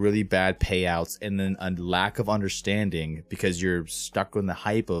contracts, really bad payouts, and then a lack of understanding because you're stuck on the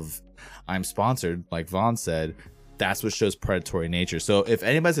hype of I'm sponsored, like Vaughn said. That's what shows predatory nature. So if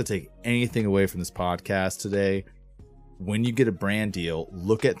anybody's gonna take anything away from this podcast today, when you get a brand deal,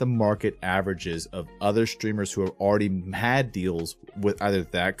 look at the market averages of other streamers who have already had deals with either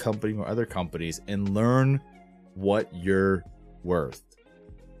that company or other companies and learn what you're worth.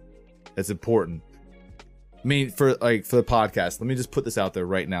 It's important. I mean, for the podcast, let me just put this out there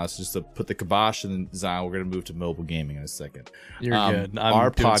right now. It's just to put the kibosh and Zion. We're gonna move to mobile gaming in a second. You're good. I'm our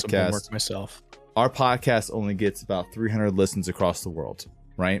doing some podcast- homework myself. Our podcast only gets about 300 listens across the world,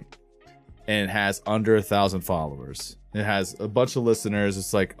 right? And it has under 1,000 followers. It has a bunch of listeners.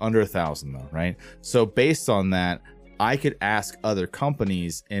 It's like under 1,000 though, right? So based on that, I could ask other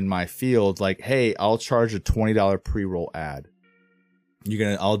companies in my field, like, hey, I'll charge a $20 pre-roll ad.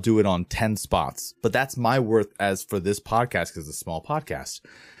 I'll do it on 10 spots. But that's my worth as for this podcast because it's a small podcast.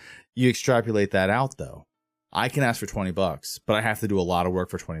 You extrapolate that out though. I can ask for $20, but I have to do a lot of work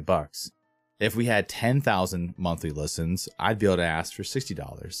for $20. If we had 10,000 monthly listens, I'd be able to ask for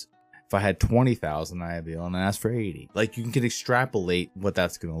 $60. If I had 20,000, I'd be able to ask for 80. Like, you can extrapolate what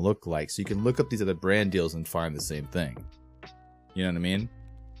that's going to look like. So you can look up these other brand deals and find the same thing. You know what I mean?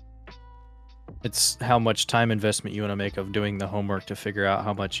 It's how much time investment you want to make of doing the homework to figure out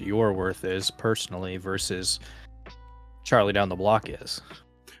how much your worth is personally versus Charlie down the block is.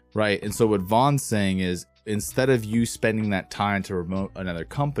 Right. And so what Vaughn's saying is, instead of you spending that time to promote another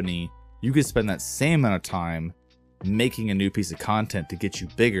company, you could spend that same amount of time making a new piece of content to get you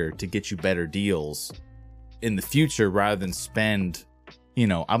bigger, to get you better deals in the future, rather than spend,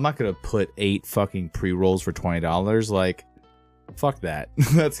 I'm not going to put 8 fucking pre-rolls for $20. Like, fuck that.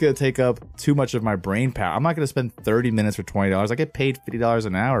 That's going to take up too much of my brain power. I'm not going to spend 30 minutes for $20. I get paid $50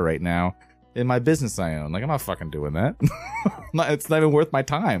 an hour right now in my business I own. Like, I'm not fucking doing that. It's not even worth my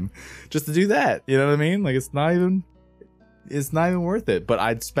time just to do that. You know what I mean? Like, it's not even worth it. But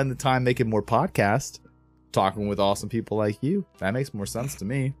I'd spend the time making more podcasts, talking with awesome people like you. That makes more sense to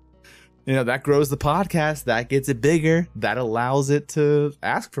me. That grows the podcast, that gets it bigger, that allows it to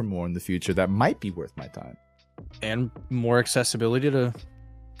ask for more in the future that might be worth my time. And more accessibility to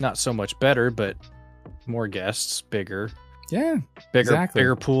not so much better, but more guests, bigger. Yeah,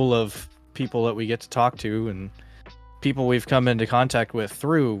 Bigger pool of people that we get to talk to and people we've come into contact with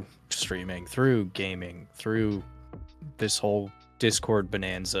through streaming, through gaming, through this whole Discord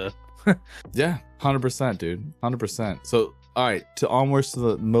bonanza. Yeah, 100%, dude. 100%. So, all right, onwards to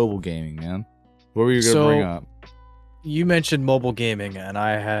the mobile gaming, man. What were you going to bring up? You mentioned mobile gaming, and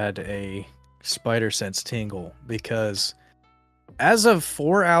I had a spider sense tingle because as of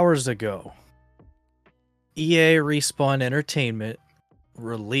 4 hours ago, EA Respawn Entertainment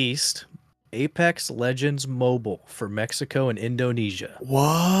released Apex Legends Mobile for Mexico and Indonesia.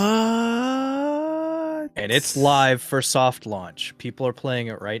 What? And it's live for soft launch. People are playing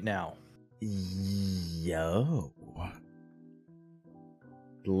it right now. Yo.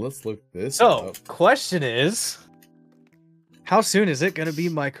 Let's look this So, up. question is, how soon is it going to be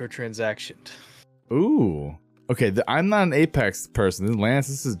microtransactioned? Ooh. Okay, I'm not an Apex person. Lance,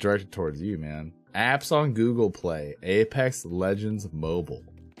 this is directed towards you, man. Apps on Google Play. Apex Legends Mobile.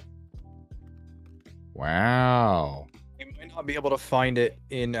 Wow. You might not be able to find it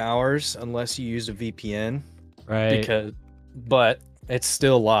in hours unless you use a VPN, Right. but it's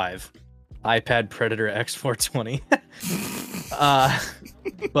still live. iPad Predator X420.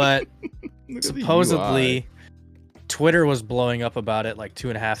 But Look at the supposedly UI. Twitter was blowing up about it like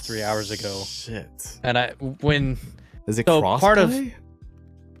 2.5-3 hours ago. Shit. And I Is it So, crossplay? part of-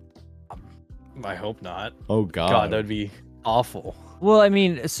 I hope not. Oh god. God, that would be awful. Well, I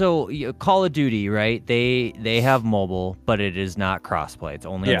mean, so Call of Duty, right? They have mobile, but it is not crossplay. It's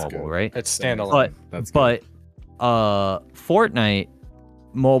only Yeah. mobile, Good. right? It's That makes standalone. That's good. But Fortnite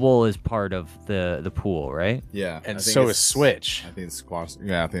mobile is part of the pool, right? Yeah. I And think so it's- is Switch. I think it's I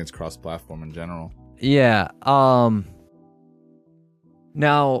think it's cross-platform in general. Yeah.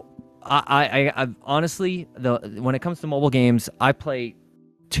 Now I honestly, when it comes to mobile games, I play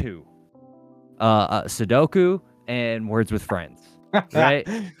two, Sudoku and Words with Friends. Right?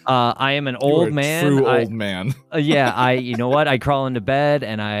 I am an You are old a man. true old man. Yeah, you know what? I crawl into bed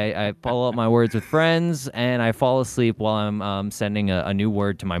and I pull up my Words with Friends and I fall asleep while I'm sending a new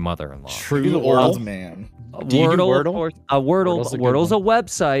word to my mother-in-law. True the old Wordle? man. Do you do Wordle, Wordle? of course. Wordle's Wordle's a good a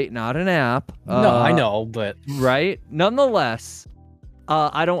website, not an app. No, I know, but Right? Nonetheless,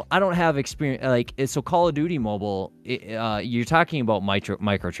 I don't have experience like so Call of Duty Mobile. You're talking about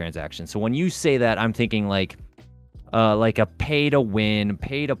microtransactions. So when you say that, I'm thinking like a pay to win,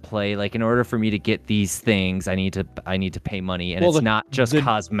 pay to play. Like in order for me to get these things, I need to pay money, and Well, it's not just the-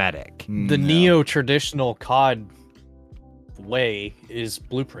 cosmetic. the neo-traditional COD way is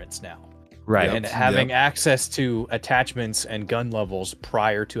blueprints now. Right. Yep. And having access to attachments and gun levels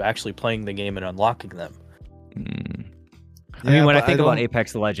prior to actually playing the game and unlocking them. I mean, when I but think about don't-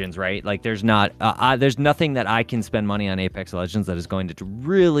 Apex Legends, right? Like, there's nothing that I can spend money on Apex Legends that is going to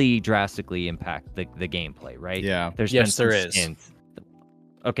really drastically impact the gameplay, right? Yeah. There's Yes, been there some is. skins.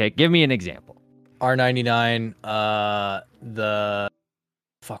 Okay, give me an example. R99,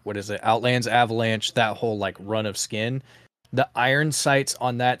 what is it? Outlands Avalanche, that whole like run of skin. The iron sights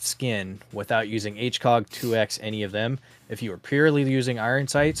on that skin without using HCOG, 2X, any of them, if you were purely using iron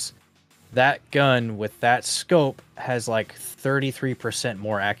sights, that gun with that scope has like 33%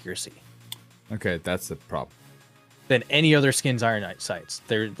 more accuracy Okay, that's the problem. than any other skin's iron sights.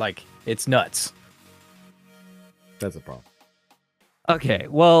 They're like, it's nuts. That's a problem. Okay,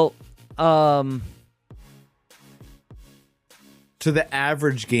 well, To the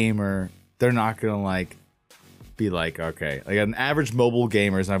average gamer, they're not gonna be like, okay, like an average mobile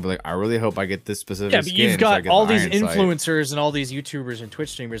gamer is not be like, I really hope I get this specific. Yeah, but skin you've so I got get all the these iron sight. influencers and all these YouTubers and Twitch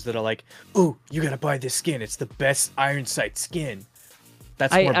streamers that are like, "Ooh, you gotta buy this skin. It's the best iron sight skin."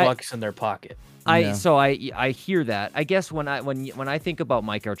 That's more bucks in their pocket. I hear that. I guess when I think about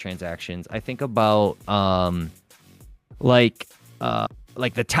microtransactions, I think about like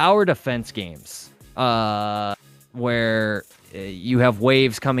the tower defense games, where you have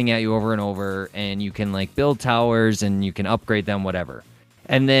waves coming at you over and over, and you can like build towers and you can upgrade them, whatever.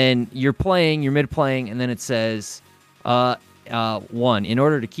 And then you're mid-playing, and then it says, one, in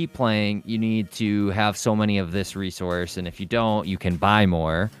order to keep playing, you need to have so many of this resource, and if you don't, you can buy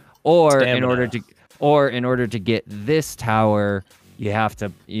more. Or in order to get this tower, you have to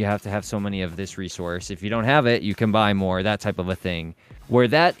have so many of this resource. If you don't have it, you can buy more, that type of a thing. Where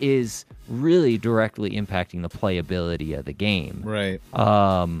that is really directly impacting the playability of the game. Right.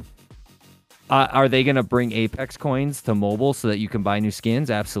 Are they going to bring Apex coins to mobile so that you can buy new skins?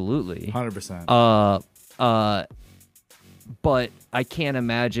 Absolutely. 100%. But I can't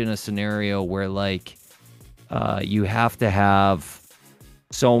imagine a scenario where like you have to have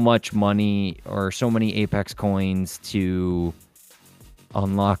so much money or so many Apex coins to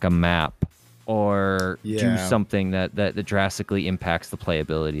unlock a map or do Yeah. something that drastically impacts the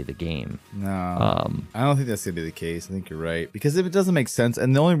playability of the game. No, I don't think that's gonna be the case. I think you're right, because if it doesn't make sense,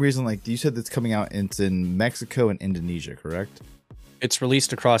 and the only reason, like you said, that's coming out, it's in Mexico and Indonesia, correct? It's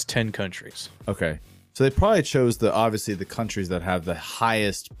released across 10 countries. Okay, so they probably chose obviously the countries that have the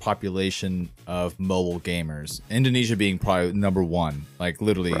highest population of mobile gamers. Indonesia being probably number one, like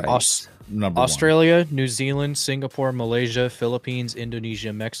literally Right. number Australia, New Zealand, Singapore, Malaysia, Philippines,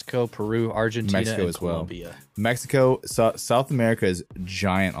 Indonesia, Mexico, Peru, Argentina, Mexico and as well. Colombia. one. Mexico, South America is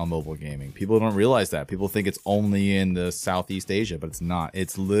giant on mobile gaming. People don't realize that. People think it's only in the Southeast Asia, but it's not.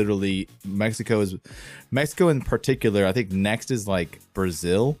 It's literally Mexico in particular. I think next is like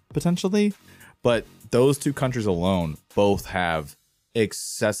Brazil potentially, but those two countries alone both have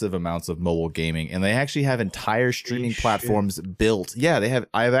excessive amounts of mobile gaming, and they actually have entire streaming platforms built. Yeah, they have.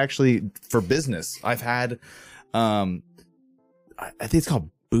 I've actually, for business, I've had I think it's called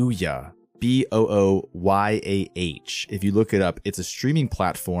Booyah, Booyah. If you look it up, it's a streaming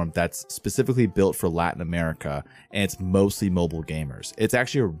platform that's specifically built for Latin America, and it's mostly mobile gamers. It's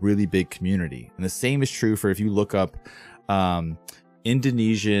actually a really big community, and the same is true for if you look up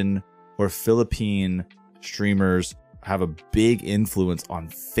Indonesian or Philippine streamers have a big influence on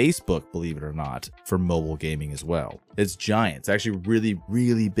Facebook, believe it or not, for mobile gaming as well. It's giant. It's actually really,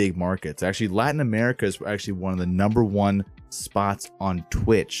 really big markets. Actually, Latin America is actually one of the #1 spots on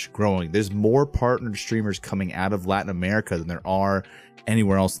Twitch growing. There's more partnered streamers coming out of Latin America than there are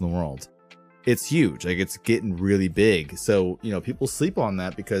anywhere else in the world. It's huge. Like, it's getting really big. So, people sleep on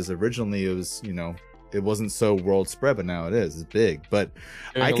that because originally it was, it wasn't so world spread, but now it is. It's big. But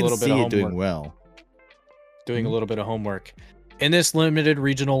I can see it doing well. Doing a little bit of homework. In this limited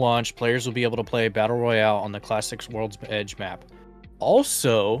regional launch, players will be able to play Battle Royale on the Classics World's Edge map.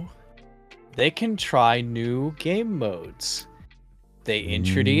 Also, they can try new game modes. They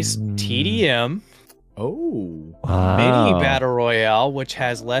introduced TDM, Oh. Mini Battle Royale, which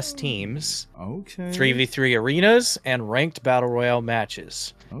has less teams, Okay. 3v3 arenas, and ranked Battle Royale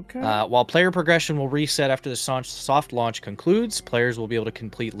matches. Okay. While player progression will reset after the soft launch concludes, players will be able to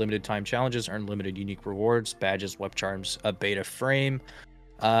complete limited time challenges, earn limited unique rewards, badges, web charms, a beta frame.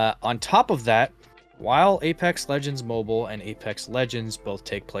 On top of that, while Apex Legends Mobile and Apex Legends both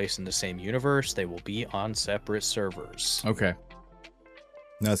take place in the same universe, they will be on separate servers. Okay.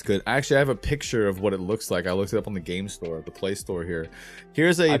 That's good. Actually, I have a picture of what it looks like. I looked it up on the game store, the Play Store here.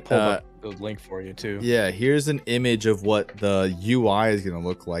 Here's I pulled up the link for you too. Yeah, here's an image of what the UI is going to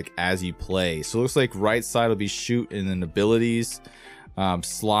look like as you play. So it looks like right side will be shoot and then abilities.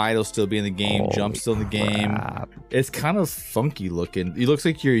 Slide will still be in the game. Jump still in the game. It's kind of funky looking. It looks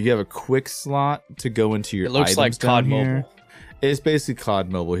like you have a quick slot to go into your It looks items like down COD here. Mobile. It's basically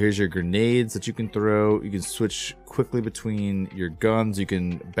COD Mobile. Here's your grenades that you can throw. You can switch quickly between your guns. You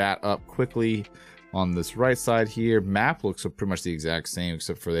can bat up quickly on this right side here. Map looks pretty much the exact same,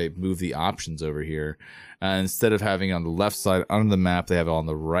 except for they move the options over here. Instead of having it on the left side under the map, they have it on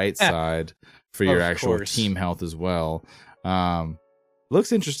the right side for your Of actual course. team health as well.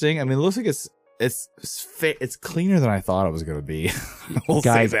 Looks interesting. I mean, it looks like it's cleaner than I thought it was gonna be. We'll say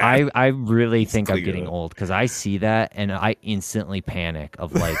Guys, that. I really think I'm clear. getting old because I see that and I instantly panic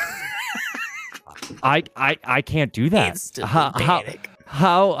of like I can't do that.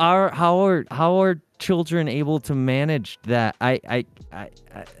 How are children able to manage that?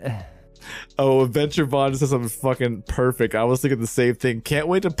 Oh, Adventure Bond says something fucking perfect. I was thinking the same thing. Can't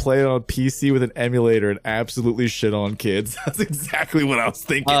wait to play it on PC with an emulator and absolutely shit on kids. That's exactly what I was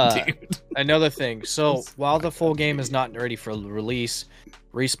thinking, dude. Another thing. So while the full game is not ready for release,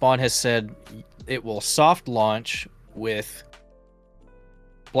 Respawn has said it will soft launch with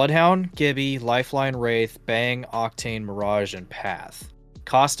Bloodhound, Gibby, Lifeline, Wraith, Bang, Octane, Mirage, and Path.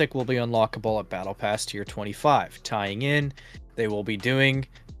 Caustic will be unlockable at Battle Pass Tier 25. Tying in, they will be doing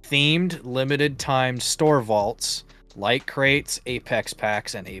themed limited timed store vaults, light crates, Apex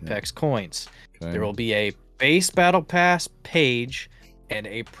packs, and Apex coins. Okay. There will be a base Battle Pass page and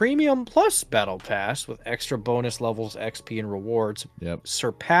a Premium Plus Battle Pass with extra bonus levels, XP, and rewards, Yep.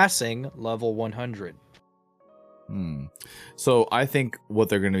 surpassing level 100. So I think what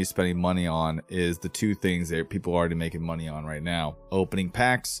they're going to be spending money on is the two things that people are already making money on right now: opening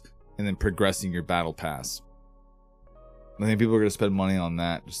packs and then progressing your battle pass. I think people are going to spend money on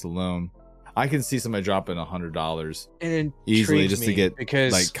that just alone. I can see somebody dropping $100 And easily intrigues just to me get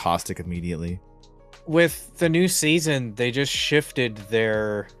because like Caustic immediately. with the new season, they just shifted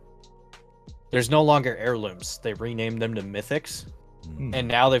their. There's no longer heirlooms. They renamed them to mythics. And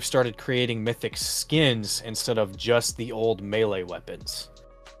now they've started creating mythic skins instead of just the old melee weapons.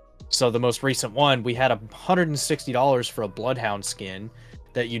 So the most recent one, we had $160 for a Bloodhound skin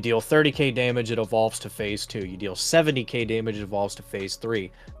that you deal 30k damage, it evolves to phase 2. You deal 70k damage, it evolves to phase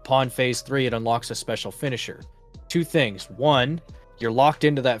 3. Upon phase 3, it unlocks a special finisher. Two things. One, you're locked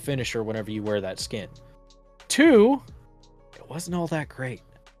into that finisher whenever you wear that skin. Two, it wasn't all that great.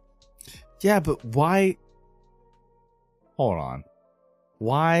 Yeah, but why? Hold on.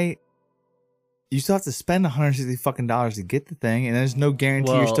 Why? You still have to spend $160 fucking dollars to get the thing, and there's no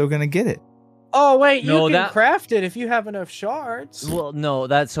guarantee you're Well- still gonna get it. Oh wait, No, you can that- craft it if you have enough shards. Well, no,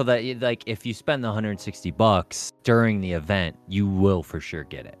 that's so that like if you spend the $160 during the event, you will for sure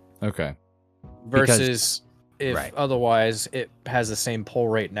get it. Okay. Versus if right. otherwise it has the same pull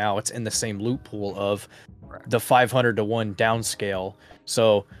rate now. It's in the same loot pool of the 500 to 1 downscale.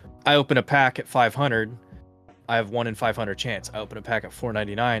 So I open a pack at 500, I have 1 in 500 chance. I open a pack at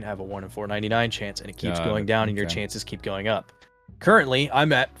 499, I have a 1 in 499 chance, and it keeps Got going it. down, and your Okay. chances keep going up. Currently,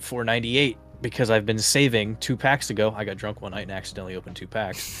 I'm at 498 because I've been saving 2 packs ago. I got drunk one night and accidentally opened 2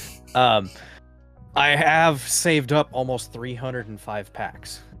 packs. I have saved up almost 305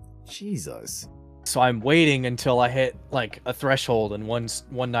 packs. Jesus. So I'm waiting until I hit like a threshold, and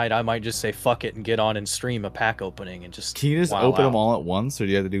one night I might just say fuck it and get on and stream a pack opening and just. Can you just wow open out. them all at once, or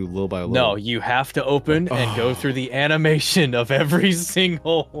do you have to do little by little? No, you have to open and go through the animation of every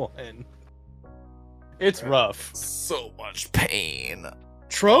single one. It's rough. So much pain.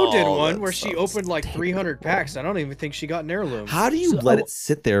 Tro did Oh, one that where she sounds opened like 300 packs. I don't even think she got an heirloom. How do you So- let it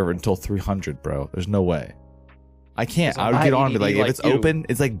sit there until 300, bro? There's no way. I can't. I would I'm get on and be ADD like, if like it's you. open,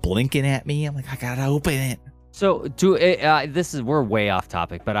 it's like blinking at me. I'm like, I gotta open it. So we're way off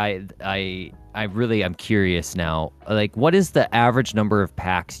topic, but I really am curious now. Like, what is the average number of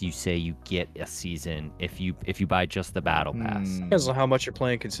packs you say you get a season if you buy just the battle pass? Hmm, Depends on how much you're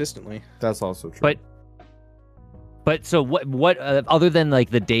playing consistently. that's also true. But But so what other than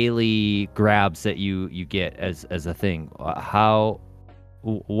like the daily grabs that you get as a thing,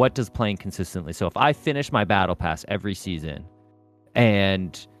 what does playing consistently? So if I finish my battle pass every season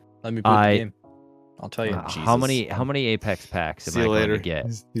and Let me put the game. I'll tell you. how many Apex packs am I going to get?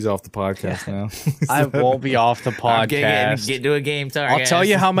 He's off the podcast now. I won't be off the podcast. Get to a game. Sorry, I'll guys. tell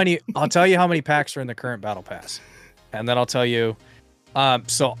you how many. I'll tell you how many packs are in the current battle pass, and then I'll tell you.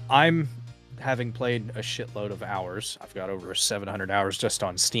 So I'm having played a shitload of hours. I've got over 700 hours just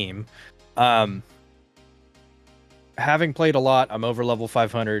on Steam. Having played a lot, I'm over level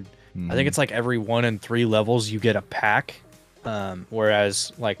 500. I think it's like every 1 and 3 levels you get a pack,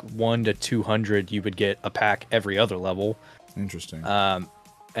 whereas like 1 to 200 you would get a pack every other level. Interesting.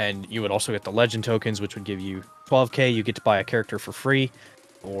 And you would also get the legend tokens, which would give you 12k. You get to buy a character for free,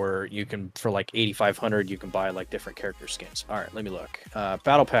 or you can, for like 8,500, you can buy like different character skins. All right, let me look.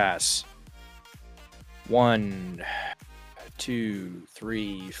 Battle Pass. 1, 2,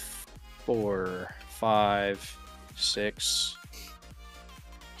 3, 4, 5, 6,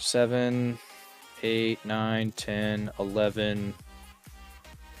 7, 8, 9, 10, 11,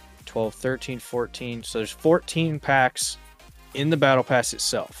 12, 13, 14. So there's 14 packs in the Battle Pass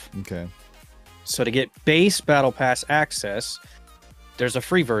itself. Okay. So to get base Battle Pass access, there's a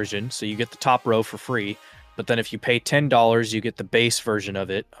free version, so you get the top row for free. But then if you pay $10, you get the base version of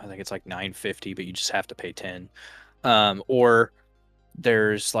it. I think it's like $9.50, but you just have to pay $10. Or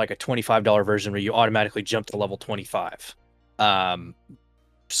there's like a $25 version where you automatically jump to level 25.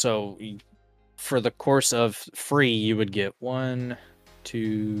 So for the course of free, you would get 1,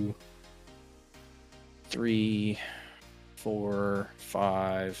 2, 3, 4,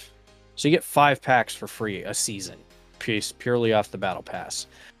 5. So you get 5 packs for free a season, purely off the Battle Pass.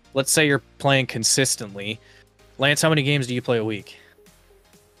 Let's say you're playing consistently. Lance, how many games do you play a week?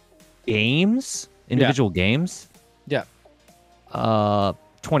 Games? Individual games? Yeah.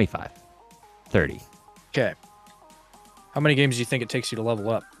 25. 30. Okay. How many games do you think it takes you to level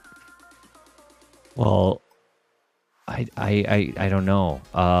up? Well, I don't know.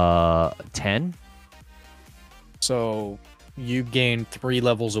 10? So you gain 3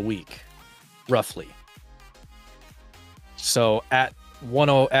 levels a week, roughly. So at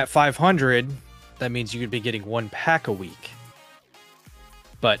 500, that means you could be getting 1 pack a week.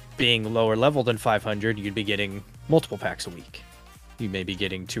 But being lower level than 500, you'd be getting multiple packs a week. You may be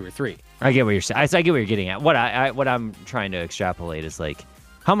getting 2 or 3. I get what you're saying. I get what you're getting at. What I'm trying to extrapolate is like,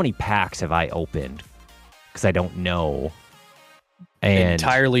 how many packs have I opened? Because I don't know. And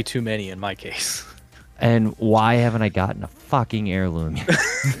entirely too many in my case. And why haven't I gotten a fucking heirloom yet?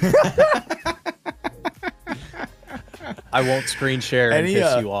 I won't screen share and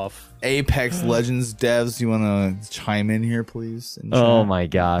piss you off. Apex Legends devs, you want to chime in here, please? Oh my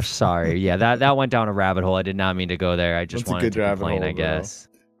gosh, sorry. Yeah, that went down a rabbit hole. I did not mean to go there. I just wanted to complain, I guess.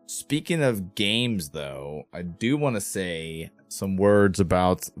 Speaking of games, though, I do want to say some words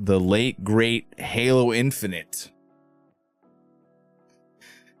about the late, great Halo Infinite.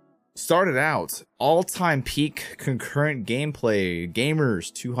 Started out, all-time peak concurrent gameplay,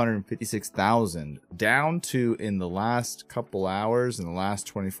 gamers 256,000, down to, in the last couple hours, in the last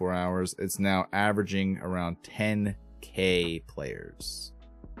 24 hours, it's now averaging around 10K players.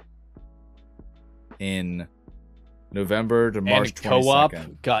 In November to March 22nd. Co-op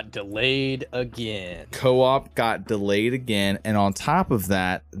got delayed again. Co-op got delayed again, and on top of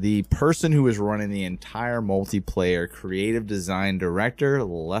that, the person who was running the entire multiplayer creative design director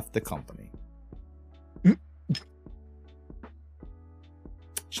left the company.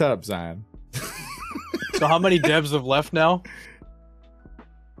 Shut up, Zion. So how many devs have left now?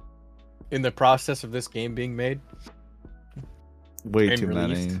 In the process of this game being made? Way too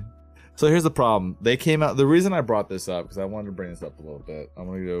many. So here's the problem. They came out. The reason I brought this up, because I wanted to bring this up a little bit. I'm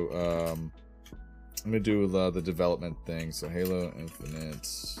gonna go. I'm gonna do the development thing. So Halo Infinite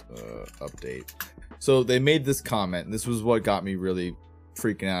update. So they made this comment, and this was what got me really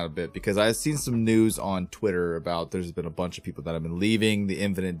freaking out a bit, because I've seen some news on Twitter about there's been a bunch of people that have been leaving. The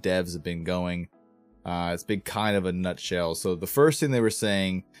Infinite devs have been going. It's been kind of a nutshell. So the first thing they were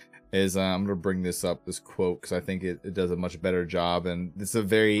saying is, I'm gonna bring this up, this quote, because I think it does a much better job, and it's a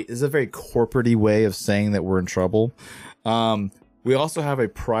very corporate-y way of saying that we're in trouble. We also have a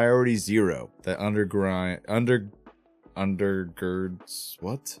priority 0 that undergirds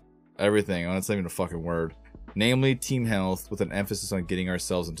what? Everything. Oh, that's not even a fucking word. Namely, team health, with an emphasis on getting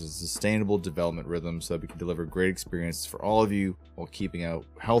ourselves into a sustainable development rhythm so that we can deliver great experiences for all of you while keeping a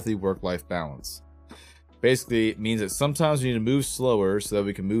healthy work-life balance. Basically, it means that sometimes we need to move slower so that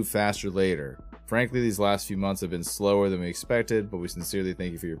we can move faster later. Frankly, these last few months have been slower than we expected, but we sincerely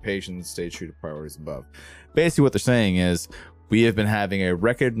thank you for your patience. Stay true to priorities above. Basically, what they're saying is we have been having a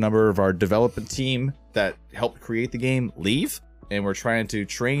record number of our development team that helped create the game leave, and we're trying to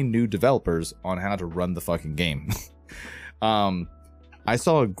train new developers on how to run the fucking game. I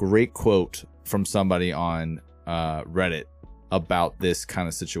saw a great quote from somebody on Reddit about this kind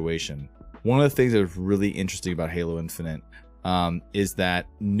of situation. One of the things that was really interesting about Halo Infinite is that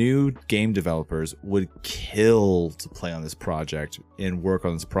new game developers would kill to play on this project and work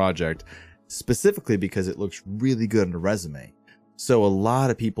on this project, specifically because it looks really good on the resume. So a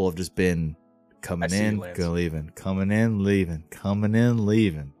lot of people have just been coming in, leaving, coming in, leaving, coming in,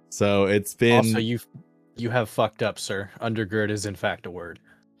 leaving. So it's been... Also, you have fucked up, sir. Undergird is in fact a word.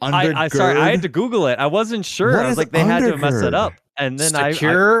 Sorry, I had to Google it. I wasn't sure. What I was is like, they had to mess undergird? it up. And then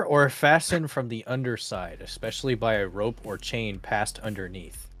Secure or fasten from the underside, especially by a rope or chain passed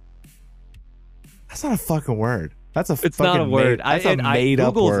underneath. That's not a fucking word. That's a it's not a word. That's a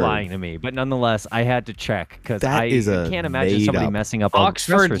made-up Google's word. lying to me, but nonetheless, I had to check because That I is a can't imagine somebody made-up- messing up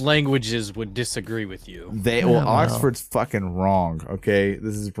Oxford a languages would disagree with you. Well, Yeah, well. Oxford's fucking wrong. Okay,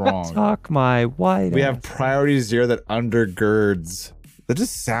 this is wrong. Talk my white. We have ass. priorities here that undergirds. That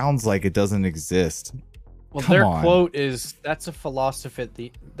just sounds like it doesn't exist. Well, Come their on. quote is, "That's a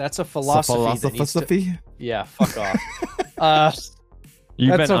philosophy. That's a It's a philosophy that needs to." philosophy? Yeah, fuck off.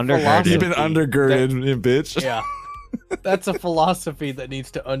 You've that's been a undergirded. philosophy. You've been undergirded, bitch. Yeah, that's a philosophy that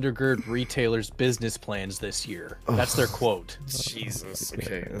needs to undergird retailers' business plans this year. That's their quote. Jesus.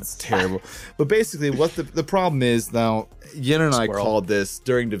 Okay, that's terrible. But basically, what the problem is now, Yin and I Squirrel. called this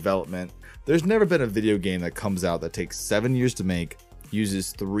during development. There's never been a video game that comes out that takes 7 years to make,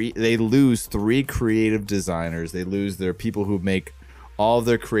 they lose 3 creative designers, they lose their people who make all of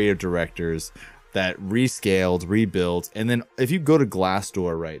their creative directors, that rescaled, rebuilt, and then if you go to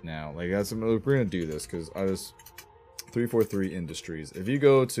Glassdoor right now, like we're gonna do this because I just 343 Industries. If you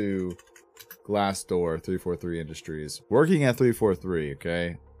go to Glassdoor 343 Industries, working at 343,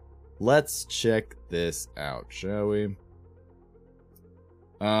 okay, let's check this out, shall we?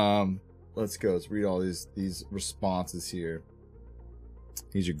 Let's go. Let's read all these responses here.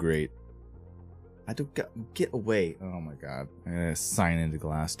 These are great. I don't get away. Oh my god. I'm gonna sign into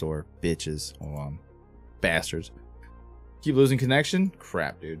Glassdoor. Bitches. Hold on. Bastards. Keep losing connection?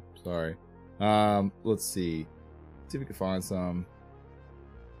 Crap, dude. Sorry. Let's see. See if we can find some.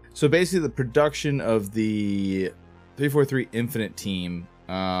 So basically the production of the 343 Infinite team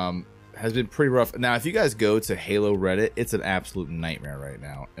has been pretty rough. Now, if you guys go to Halo Reddit, it's an absolute nightmare right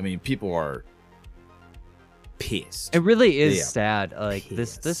now. I mean, people are pissed. It really is Yeah. sad. Like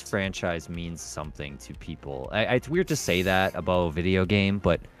this Pissed. franchise means something to people. It's weird to say that about a video game,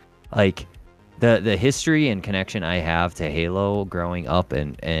 but like the history and connection I have to Halo growing up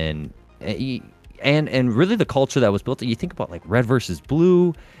and really the culture that was built. You think about like Red versus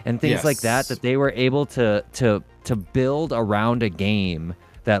Blue and things like that they were able to build around a game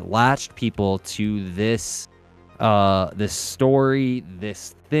that latched people to this story,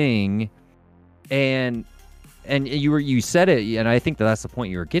 this thing, and you said it, and I think that's the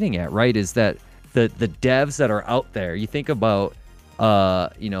point you were getting at, right? Is that the devs that are out there, you think about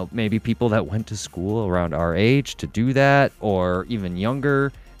maybe people that went to school around our age to do that, or even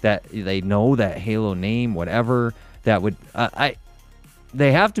younger, that they know that Halo name, whatever, that would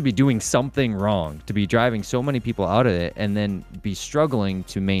they have to be doing something wrong to be driving so many people out of it and then be struggling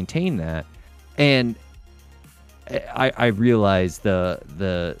to maintain that. And I realize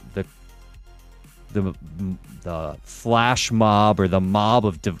the flash mob or the mob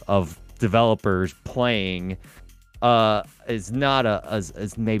of developers playing is not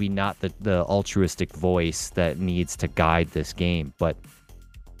is maybe not the altruistic voice that needs to guide this game, but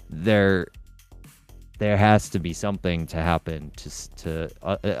there has to be something to happen to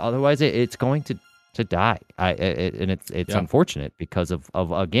otherwise it's going to die. And it's unfortunate because of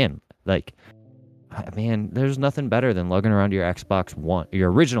again, like, man, there's nothing better than lugging around your Xbox One,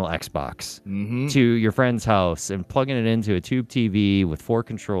 your original Xbox, to your friend's house and plugging it into a tube TV with 4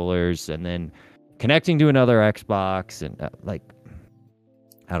 controllers and then connecting to another Xbox and like,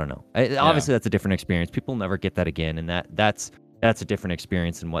 I don't know. Obviously, that's a different experience. People never get that again, and that's a different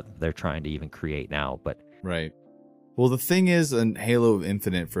experience than what they're trying to even create now. But right. Well, the thing is, in Halo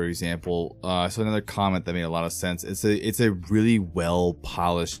Infinite, for example, so another comment that made a lot of sense. It's a really well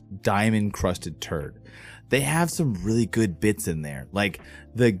polished, diamond crusted turd. They have some really good bits in there. Like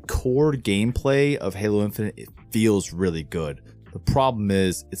the core gameplay of Halo Infinite, it feels really good. The problem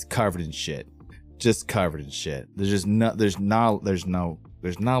is, it's covered in shit. Just covered in shit. There's no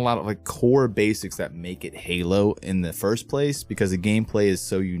there's not a lot of like core basics that make it Halo in the first place, because the gameplay is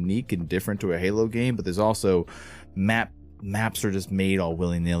so unique and different to a Halo game. But there's also maps are just made all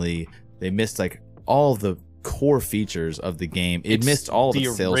willy-nilly. They missed like all of the core features of the game. It missed all of the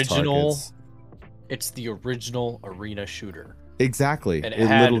sales targets. It's the original arena shooter. Exactly. And it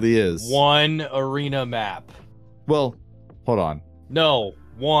literally is. One arena map. Well, hold on. No,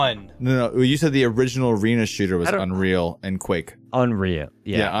 one. No, you said the original arena shooter was Unreal and Quake. Unreal.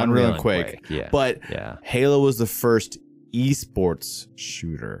 Yeah, Unreal and Quake. Yeah. But Halo was the first esports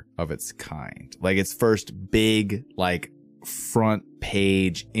shooter of its kind. Like its first big, like, front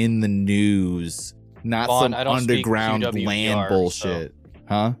page in the news, not Vaughn, some underground LAN bullshit. So.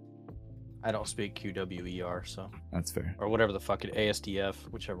 Huh? I don't speak QWER, so. That's fair. Or whatever the fuck it ASDF,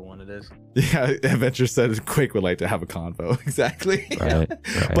 whichever one it is. Yeah, Adventure said Quake would like to have a convo. Exactly. Right.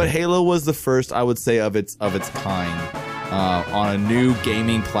 But Halo was the first, I would say, of its kind. On a new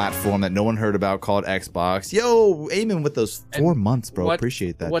gaming platform that no one heard about called Xbox. Yo, Eamon with those 4 months, bro.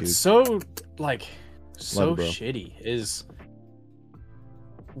 Appreciate that, what's dude. so, like, so Love, shitty is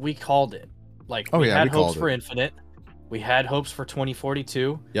we called it. Like, Oh, we yeah, had we hopes called for it. Infinite. We had hopes for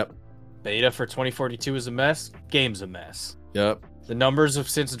 2042. Yep. Beta for 2042 is a mess. Game's a mess. Yep. The numbers have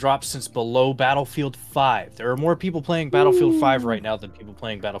since dropped since below Battlefield 5. There are more people playing Battlefield 5 right now than people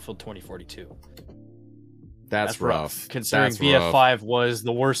playing Battlefield 2042. That's rough. Considering That's BF5 rough. was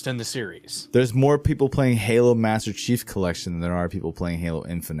the worst in the series. There's more people playing Halo Master Chief Collection than there are people playing Halo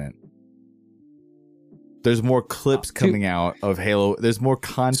Infinite. There's more clips coming out of Halo. There's more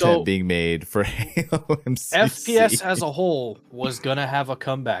content being made for Halo MCC. FPS as a whole was gonna have a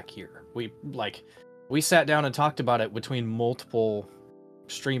comeback here. We sat down and talked about it between multiple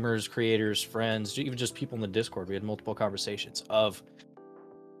streamers, creators, friends, even just people in the Discord. We had multiple conversations of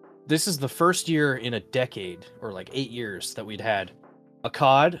this is the first year in a decade or like 8 years that we'd had a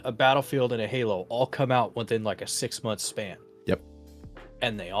COD, a Battlefield, and a Halo all come out within like a 6-month span. Yep.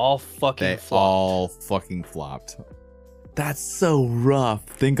 And they all fucking flopped. all fucking flopped. That's so rough.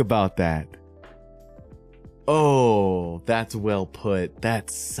 Think about that. Oh, that's well put. That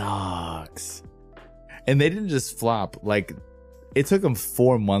sucks. And they didn't just flop. Like, it took them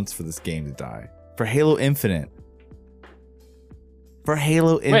 4 months for this game to die. For Halo Infinite. For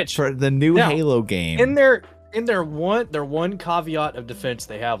for the new Halo game. In their one caveat of defense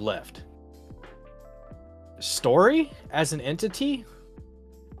they have left. Story as an entity,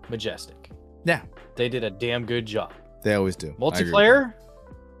 majestic. Yeah. They did a damn good job. They always do. Multiplayer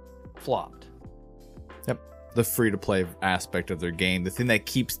flopped. Yep. The free-to-play aspect of their game, the thing that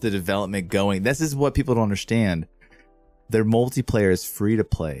keeps the development going. This is what people don't understand. Their multiplayer is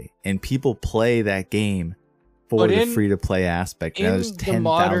free-to-play, and people play that game for the free-to-play aspect. Now there's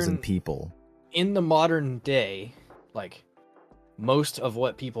 10,000 people. In the modern day, like, most of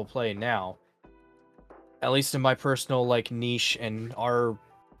what people play now, at least in my personal, like, niche and our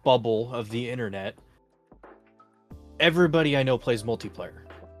bubble of the internet, everybody I know plays multiplayer.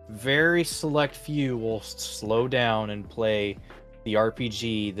 Very select few will slow down and play the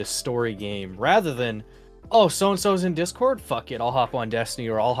RPG, the story game, rather than, oh, so-and-so's in Discord? Fuck it, I'll hop on Destiny,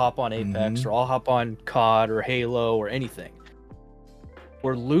 or I'll hop on Apex, or I'll hop on COD, or Halo, or anything.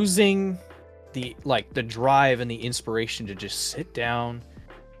 We're losing the drive and the inspiration to just sit down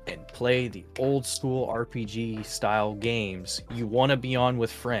and play the old school RPG style games you want to be on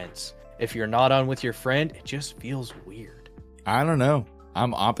with friends. If you're not on with your friend, it just feels weird. I don't know.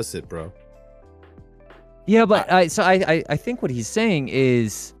 I'm opposite, bro. Yeah, but I think what he's saying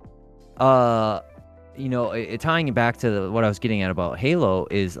is, tying it back to what I was getting at about Halo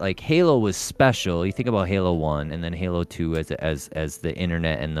is, like, Halo was special. You think about Halo 1 and then Halo 2 as the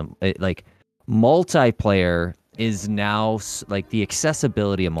internet and multiplayer is now like the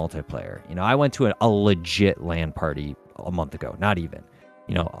accessibility of multiplayer. I went to a legit LAN party a month ago, not even.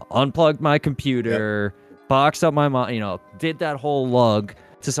 Unplugged my computer, boxed up my did that whole lug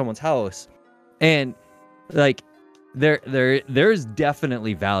to someone's house. And like there's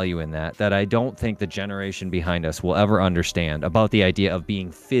definitely value in that I don't think the generation behind us will ever understand about the idea of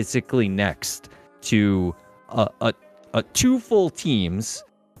being physically next to two full teams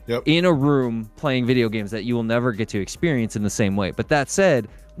in a room playing video games that you will never get to experience in the same way. But that said,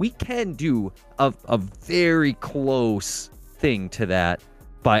 we can do a very close thing to that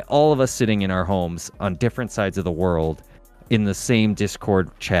by all of us sitting in our homes on different sides of the world in the same Discord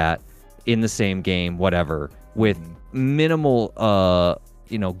chat, in the same game, whatever, with minimal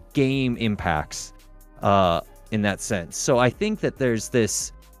game impacts in that sense. So I think that there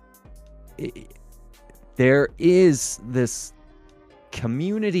is this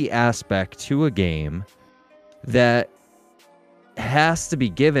community aspect to a game that has to be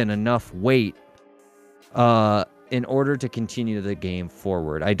given enough weight in order to continue the game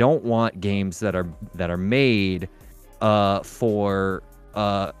forward. I don't want games that are made for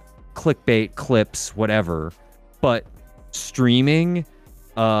clickbait, clips, whatever, but streaming,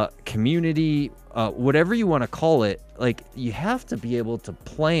 community, whatever you want to call it, like, you have to be able to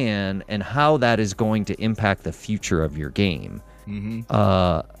plan and how that is going to impact the future of your game.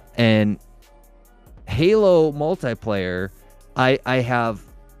 And Halo multiplayer, I have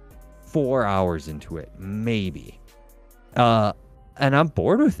 4 hours into it, maybe. And I'm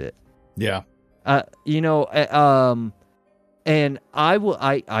bored with it. Yeah. And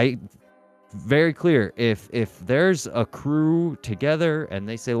I very clear, if there's a crew together and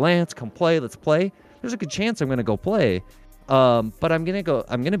they say, Lance, come play, let's play, there's a good chance I'm gonna go play. But I'm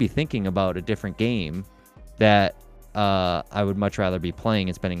gonna be thinking about a different game that I would much rather be playing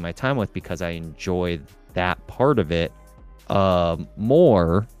and spending my time with, because I enjoy that part of it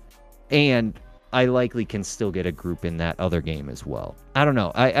more, and I likely can still get a group in that other game as well. I don't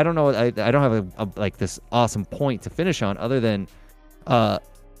know. I don't know. I don't have a like this awesome point to finish on, other than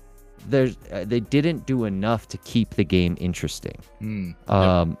they didn't do enough to keep the game interesting.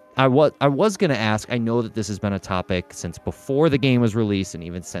 Yep. I was gonna ask. I know that this has been a topic since before the game was released, and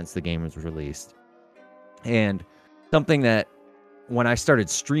even since the game was released, and something that when I started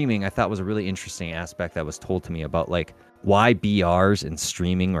streaming, I thought was a really interesting aspect that was told to me about, like, why BRs and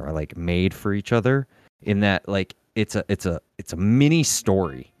streaming are like made for each other, in that, like, it's a mini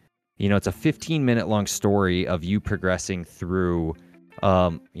story. It's a 15-minute long story of you progressing through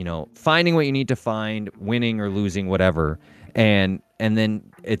finding what you need to find, winning or losing, whatever, and then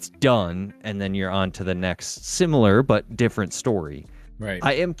it's done, and then you're on to the next similar but different story. Right.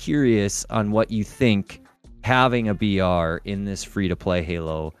 I am curious on what you think having a BR in this free-to-play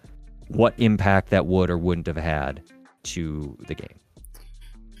Halo, what impact that would or wouldn't have had to the game.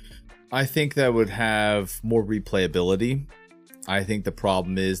 I think that would have more replayability. I think the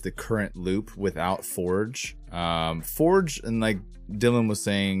problem is the current loop without Forge. Forge, and like Dylan was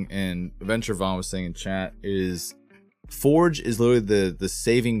saying and Adventure Vaughn was saying in chat, is Forge is literally the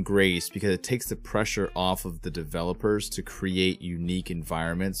saving grace, because it takes the pressure off of the developers to create unique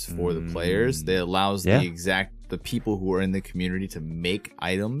environments for the players. That allows the people who are in the community to make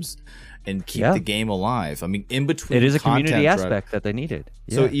items and keep the game alive. I mean, in between, it is a community aspect that they needed.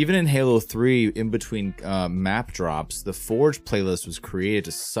 So even in Halo 3, in between map drops, the Forge playlist was created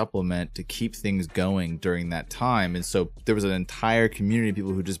to supplement, to keep things going during that time. And so there was an entire community of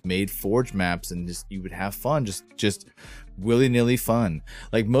people who just made Forge maps, and just you would have fun, just willy-nilly fun.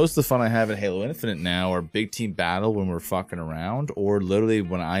 Like, most of the fun I have in Halo Infinite now are big team battle when we're fucking around, or literally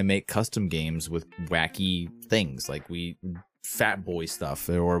when I make custom games with wacky things, like we fat boy stuff,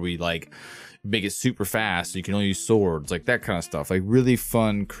 or we like make it super fast so you can only use swords, like that kind of stuff, like really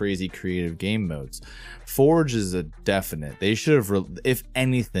fun, crazy, creative game modes. Forge is a definite. They should have, if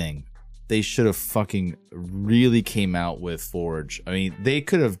anything, they should have fucking really came out with Forge. I mean, they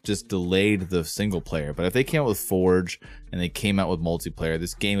could have just delayed the single player, but if they came out with Forge and they came out with multiplayer,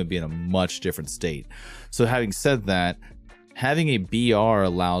 this game would be in a much different state. So having said that, having a BR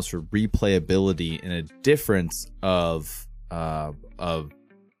allows for replayability and a difference of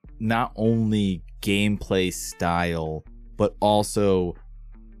not only gameplay style, but also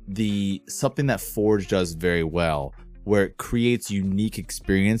something that Forge does very well, where it creates unique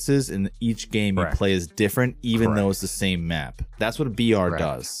experiences, and each game you play is different, even though it's the same map. That's what a BR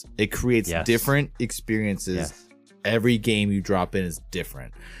does. It creates different experiences. Every game you drop in is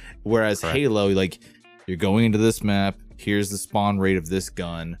different. Whereas Halo, like, you're going into this map, here's the spawn rate of this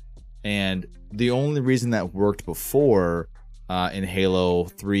gun, and the only reason that worked before in Halo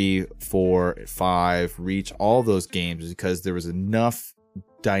 3, 4, 5, Reach, all those games, is because there was enough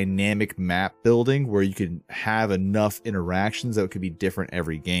dynamic map building where you could have enough interactions that could be different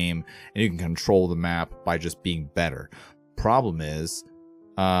every game, and you can control the map by just being better. Problem is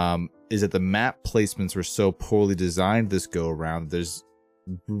that the map placements were so poorly designed this go around. There's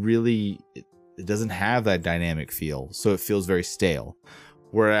really, it doesn't have that dynamic feel, so it feels very stale.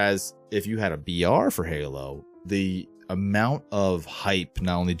 Whereas if you had a BR for Halo, the amount of hype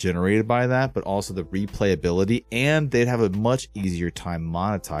not only generated by that, but also the replayability, and they'd have a much easier time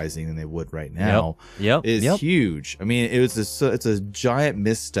monetizing than they would right now, is huge. I mean, it's a giant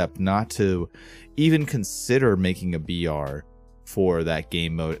misstep not to even consider making a BR for that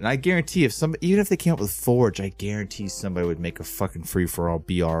game mode. And I guarantee even if they came up with Forge, I guarantee somebody would make a fucking free-for-all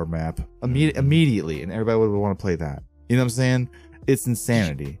BR map immediately, and everybody would want to play that. You know what I'm saying? It's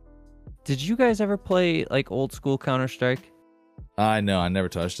insanity. Did you guys ever play like old school Counter-Strike? No, I never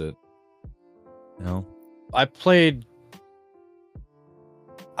touched it. No. I played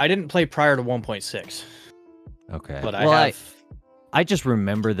I didn't play prior to 1.6, Okay. but well, I have. I just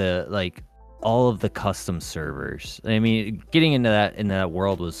remember all of the custom servers. I mean, getting into that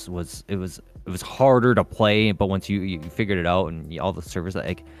world was harder to play, but once you figured it out and all the servers,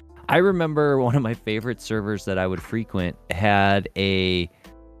 like I remember one of my favorite servers that I would frequent it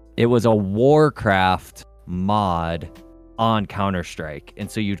was a Warcraft mod on Counter-Strike, and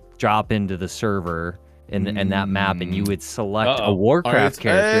so you'd drop into the server and that map, and you would select a Warcraft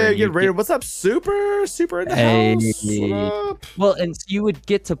character. Hey, get ready. What's up, Super in the house? What up? Well, and so you would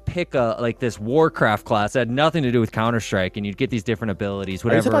get to pick this Warcraft class that had nothing to do with Counter-Strike, and you'd get these different abilities,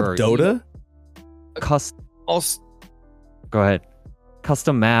 whatever. Are you talking about Dota? Go ahead.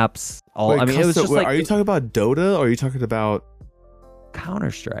 Custom maps. Wait, it was just wait, are you talking about Dota or are you talking about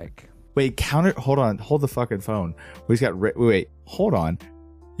Counter-Strike? Wait, hold on. Hold the fucking phone. Wait, hold on.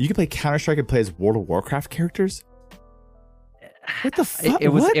 You can play Counter-Strike and play as World of Warcraft characters? What the fuck? It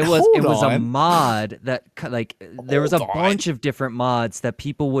was a mod that there was a bunch of different mods that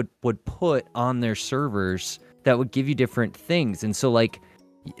people would put on their servers that would give you different things. And so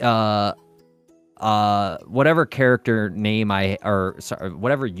whatever character name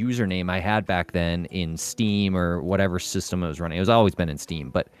whatever username I had back then in Steam or whatever system it was running, it was always been in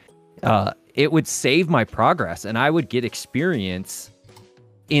Steam, but it would save my progress and I would get experience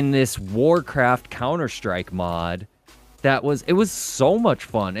in this Warcraft Counter-Strike mod. It was so much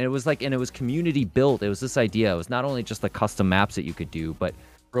fun. And it was and it was community built. It was this idea. It was not only just the custom maps that you could do, but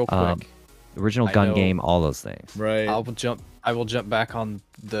Real quick, original gun game, all those things. Right. I will jump back on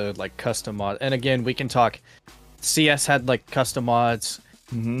the custom mod. And again, we can talk. CS had custom mods,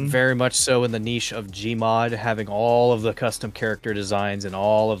 very much so in the niche of Gmod, having all of the custom character designs and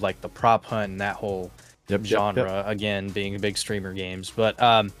all of the prop hunt and that whole genre. Yep. Again, being big streamer games. But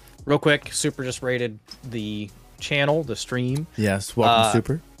real quick, Super just rated the channel, the stream. Yes, welcome,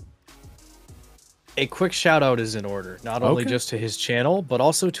 Super. A quick shout out is in order, not only Okay. just to his channel, but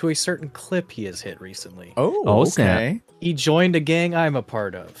also to a certain clip he has hit recently. Oh, snap. okay. He joined a gang I'm a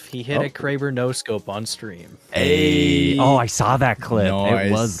part of. He hit a Kraber no scope on stream. Hey. Oh, I saw that clip. Nice.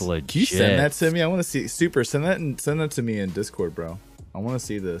 It was legit. Can you send that to me? I want to see. Super, send that to me in Discord, bro. I want to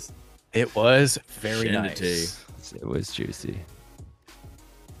see this. It was very Send it nice. to you. It was juicy.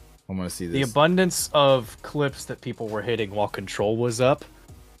 I want to see this. The abundance of clips that people were hitting while control was up.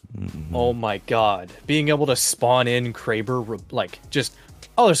 Oh my god. Being able to spawn in Kraber,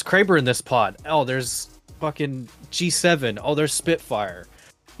 there's Kraber in this pod. Oh, there's fucking G7. Oh, there's Spitfire.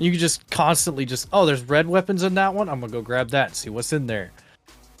 You can just constantly there's red weapons in that one. I'm gonna go grab that and see what's in there.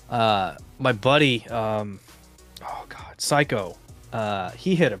 My buddy, Psycho,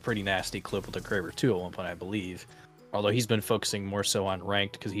 he hit a pretty nasty clip with a Kraber too at one point, I believe. Although he's been focusing more so on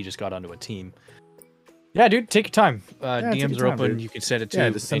ranked because he just got onto a team. Yeah, dude, take your time. DMs are open. Dude. You can send it Yeah,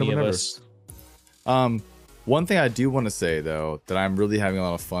 to just send any it of whenever. us. One thing I do want to say though that I'm really having a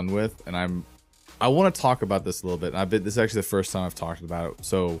lot of fun with, and I want to talk about this a little bit. And this is actually the first time I've talked about it.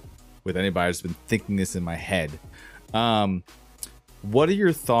 So with anybody, I've just been thinking this in my head. What are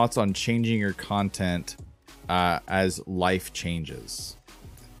your thoughts on changing your content as life changes?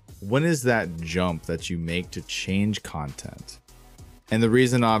 When is that jump that you make to change content? And the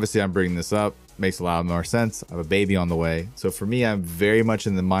reason, obviously, I'm bringing this up makes a lot more sense. I have a baby on the way. So for me, I'm very much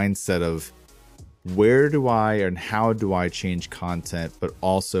in the mindset of where do I and how do I change content, but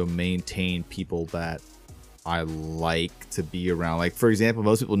also maintain people that I like to be around. Like, for example,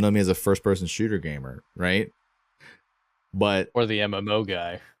 most people know me as a first-person shooter gamer, right? But Or the MMO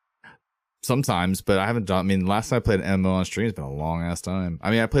guy. sometimes, but I haven't done. I mean, last time I played an MMO on stream has been a long ass time.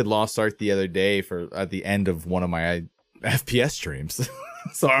 I mean, I played Lost Ark the other day at the end of one of my FPS streams,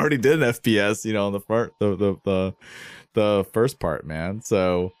 so I already did an FPS, in the first part, man.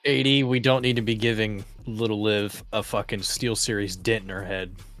 So 80, we don't need to be giving Little Liv a fucking Steel Series dent in her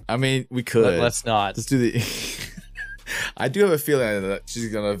head. I mean, we could. Let's not. Let's do the. I do have a feeling that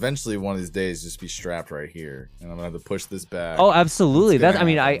she's gonna eventually one of these days just be strapped right here, and I'm gonna have to push this back. Oh, absolutely. It's gonna That I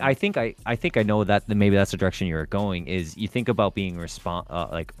mean, happen. I think I know that maybe that's the direction you're going. Is you think about being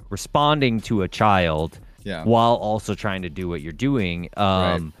responding to a child, Yeah. while also trying to do what you're doing.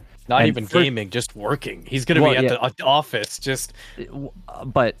 Not and even for- gaming, just working. He's gonna Well, be at yeah. the office, just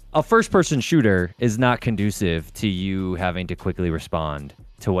But a first-person shooter is not conducive to you having to quickly respond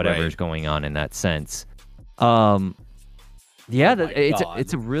to whatever Right. is going on in that sense. Yeah, my God.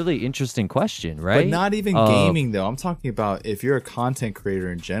 it's a really interesting question, right? But not even gaming though. I'm talking about if you're a content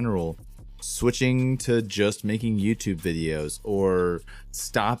creator in general, switching to just making YouTube videos, or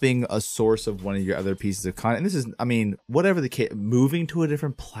stopping a source of one of your other pieces of content. And this is, I mean, whatever the case, moving to a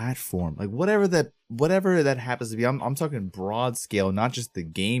different platform, like whatever that happens to be. I'm talking broad scale, not just the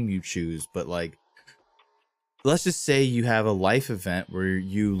game you choose, but like, let's just say you have a life event where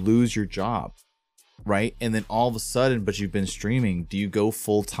you lose your job, right? And then all of a sudden, but you've been streaming, do you go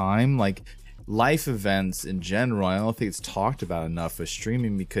full time? Like, life events in general, I don't think it's talked about enough with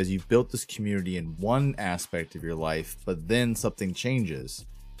streaming, because you built this community in one aspect of your life, but then something changes,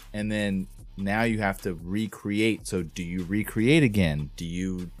 and then now you have to recreate. So do you recreate again? Do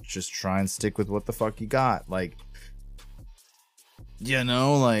you just try and stick with what the fuck you got? Like, you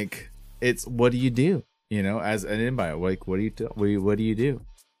know, like, it's, what do you do? You know, as an invite, like, what do you do?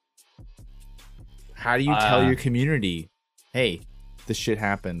 How do you tell your community, hey, this shit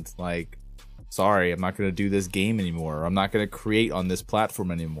happened, like, sorry, I'm not going to do this game anymore, or I'm not going to create on this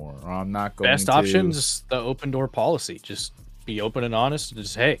platform anymore, or I'm not going to... Best options, the open door policy. Just be open and honest, and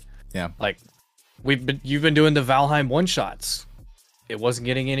just, hey, yeah, like, you've been doing the Valheim one-shots. It wasn't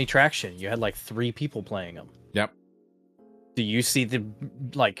getting any traction. You had like 3 people playing them. Yep. Do you see the,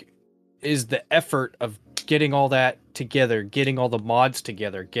 like, is the effort of getting all that together, getting all the mods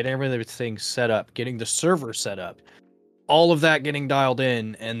together, getting everything set up, getting the server set up, all of that getting dialed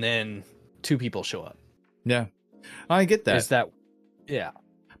in, and then 2 people show up? Yeah, I get that. Is that, yeah.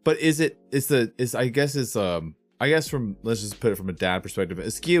 But I guess from, let's just put it from a dad perspective.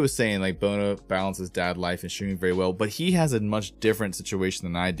 Askia was saying, like, Bona balances dad life and streaming very well, but he has a much different situation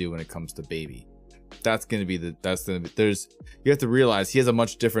than I do when it comes to baby. You have to realize he has a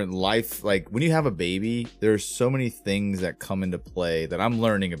much different life. Like, when you have a baby, there's so many things that come into play that I'm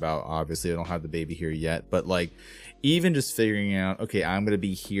learning about. Obviously, I don't have the baby here yet, but like, even just figuring out, okay, I'm going to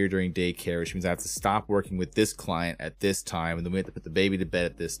be here during daycare, which means I have to stop working with this client at this time, and then we have to put the baby to bed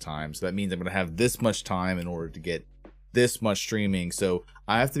at this time. So that means I'm going to have this much time in order to get this much streaming. So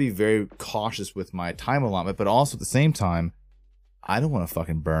I have to be very cautious with my time allotment, but also at the same time, I don't want to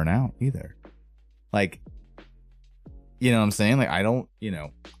fucking burn out either. Like, you know what I'm saying? Like, I don't, you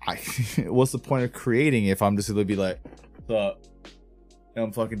know, what's the point of creating if I'm just going to be like,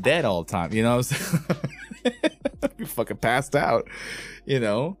 I'm fucking dead all the time, you know what I'm saying? You're fucking passed out, you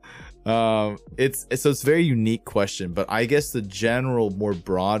know? It's a very unique question, but I guess the general, more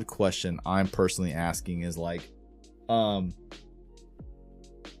broad question I'm personally asking is like, how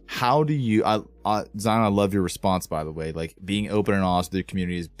do you, Zion, I love your response, by the way. Like, being open and honest with your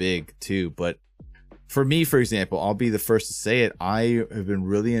community is big too, but for me, for example, I'll be the first to say it, I have been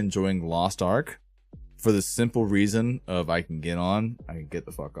really enjoying Lost Ark for the simple reason of I can get on, I can get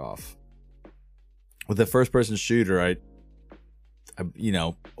the fuck off. With a first-person shooter, I you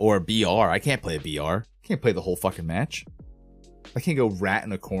know, or a BR, I can't play a BR. I can't play the whole fucking match. I can't go rat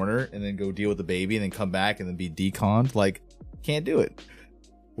in a corner and then go deal with the baby and then come back and then be deconned. Like, can't do it.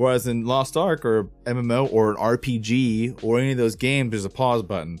 Whereas in Lost Ark or MMO or an RPG or any of those games, there's a pause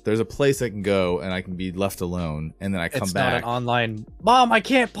button. There's a place I can go and I can be left alone, and then I come back. It's not an online, Mom, I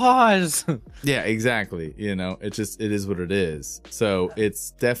can't pause. Yeah, exactly. You know, it is what it is. So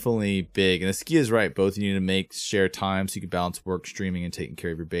it's definitely big. And Askia is right. Both you need to make share time so you can balance work, streaming, and taking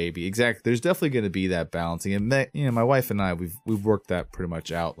care of your baby. Exactly. There's definitely going to be that balancing. And you know, my wife and I, we've worked that pretty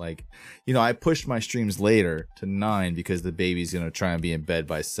much out. Like, you know, I pushed my streams later to 9 because the baby's going to try and be in bed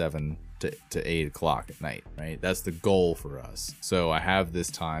by 7 to 8 o'clock at night, right? That's the goal for us. So I have this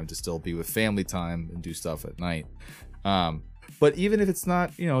time to still be with family time and do stuff at night. But even if it's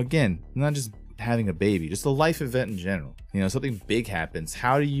not, you know, again, not just having a baby, just a life event in general, you know, something big happens.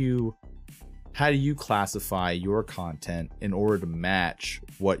 How do you classify your content in order to match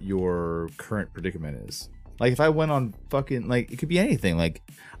what your current predicament is? Like, if I went on fucking, like, it could be anything. Like,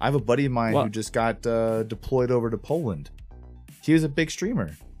 I have a buddy of mine who just got deployed over to Poland. He was a big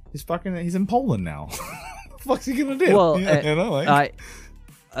streamer. He's in Poland now. What the fuck's he gonna do? Well, you know, like,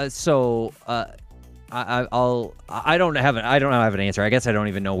 I don't have an answer. I guess I don't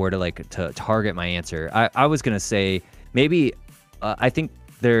even know where to target my answer. I was gonna say maybe I think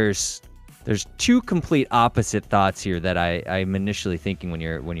there's 2 complete opposite thoughts here that I'm initially thinking when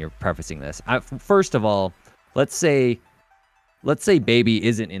you're prefacing this. First of all, let's say baby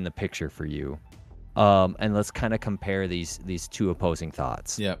isn't in the picture for you. And let's kind of compare these 2 opposing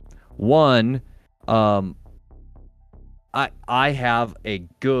thoughts. Yeah. One, I have a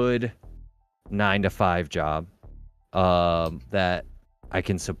good 9-to-5 job, that I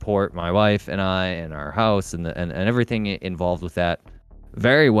can support my wife and I and our house and everything involved with that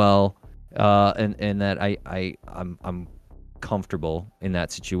very well, and that I'm comfortable in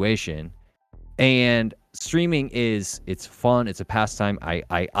that situation. And streaming it's fun, it's a pastime.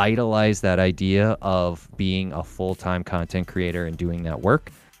 I idolize that idea of being a full-time content creator and doing that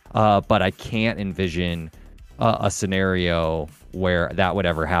work. But I can't envision a scenario where that would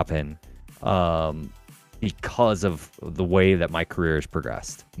ever happen because of the way that my career has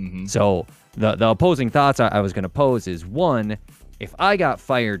progressed. So the opposing thoughts I was going to pose is, one, if I got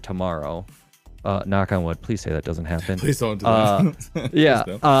fired tomorrow, knock on wood, please say that doesn't happen. Please don't do that.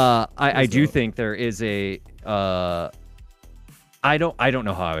 Yeah. I do think there is a I don't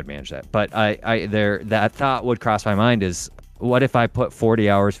know how I would manage that, but that thought would cross my mind is, what if I put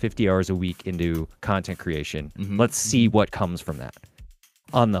 40 hours, 50 hours a week into content creation? Let's see what comes from that.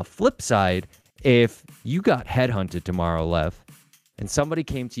 On the flip side, if you got headhunted tomorrow, Lev, and somebody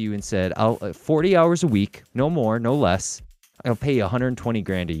came to you and said, 40 hours a week, no more, no less, I'll pay you 120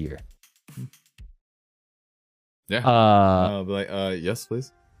 grand a year. Yeah. Yes,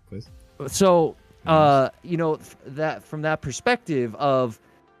 please. So, that from that perspective of,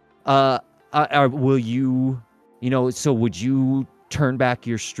 will you, so would you turn back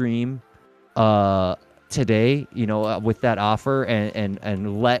your stream, today, with that offer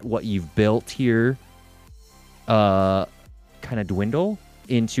and let what you've built here, kind of dwindle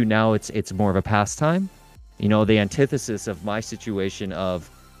into now it's more of a pastime? The antithesis of my situation of,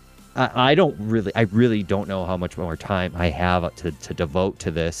 I really don't know how much more time I have to devote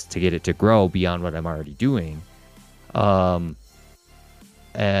to this to get it to grow beyond what I'm already doing. So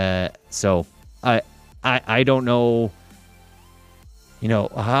I don't know,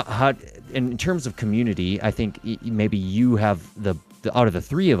 how in terms of community, I think maybe you have the out of the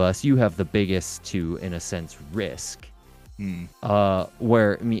three of us, you have the biggest to, in a sense, risk.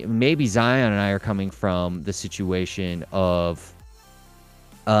 Where maybe Zion and I are coming from the situation of,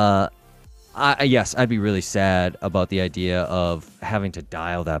 yes, I'd be really sad about the idea of having to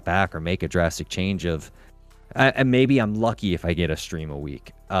dial that back or make a drastic change of, and maybe I'm lucky if I get a stream a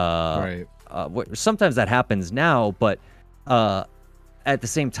week. Right. Sometimes that happens now, but at the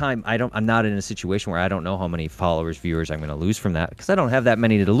same time, I'm not in a situation where I don't know how many followers, viewers I'm going to lose from that, because I don't have that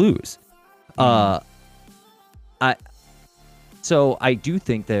many to lose. So I do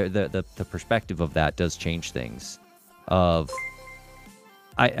think the perspective of that does change things.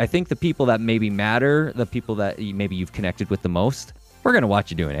 I think the people that maybe matter, the people that maybe you've connected with the most, we're gonna watch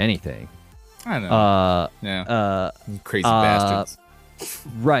you doing anything. I know. Crazy bastards.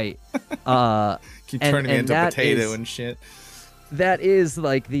 Right. Keep turning me into potato and shit. That is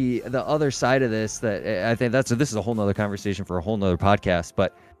like the other side of this. That I think this is a whole nother conversation for a whole nother podcast.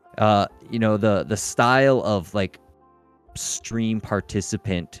 But the style of like stream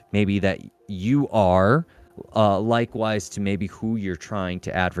participant maybe that you are, likewise to maybe who you're trying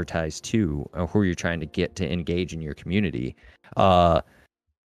to advertise to, or who you're trying to get to engage in your community. I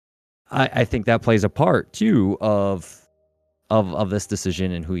think that plays a part too of this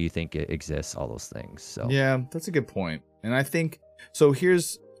decision and who you think exists, all those things. So yeah, that's a good point. And I think so.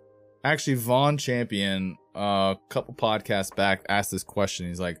 Here's actually Vaughn Champion, a couple podcasts back, asked this question.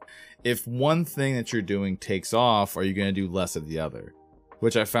 He's like, if one thing that you're doing takes off, are you going to do less of the other?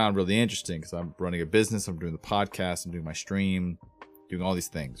 Which I found really interesting, because I'm running a business, I'm doing the podcast, I'm doing my stream, doing all these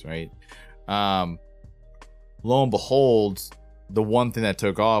things, right? Lo and behold, the one thing that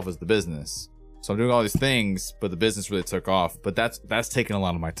took off was the business. So I'm doing all these things, but the business really took off. But that's taken a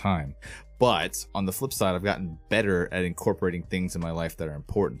lot of my time. But on the flip side, I've gotten better at incorporating things in my life that are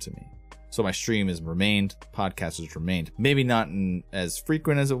important to me. So my stream has remained, podcast has remained. Maybe not as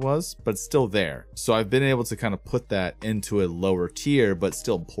frequent as it was, but it's still there. So I've been able to kind of put that into a lower tier, but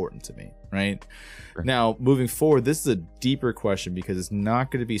still important to me, right? Sure. Now, moving forward, this is a deeper question, because it's not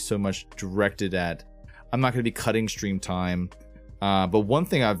going to be so much directed at, I'm not going to be cutting stream time. But one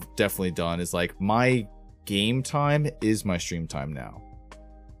thing I've definitely done is like, my game time is my stream time now.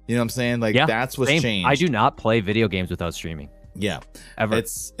 You know what I'm saying? Like, yeah, that's what's changed. I do not play video games without streaming. Yeah, ever.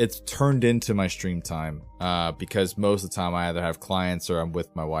 It's turned into my stream time, because most of the time I either have clients or I'm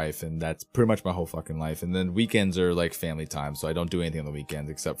with my wife, and that's pretty much my whole fucking life. And then weekends are like family time, so I don't do anything on the weekends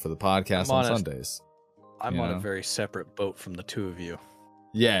except for the podcast on Sundays. I'm on a very separate boat from the two of you.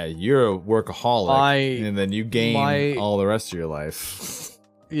 Yeah, you're a workaholic, and then you gain all the rest of your life.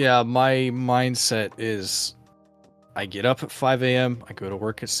 Yeah, my mindset is, I get up at 5 a.m., I go to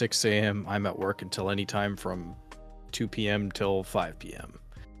work at 6 a.m., I'm at work until any time from 2 p.m. till 5 p.m.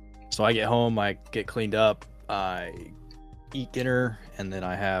 So I get home, I get cleaned up, I eat dinner, and then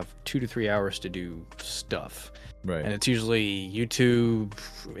I have 2 to 3 hours to do stuff. Right. And it's usually YouTube,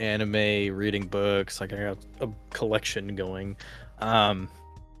 anime, reading books. Like, I got a collection going.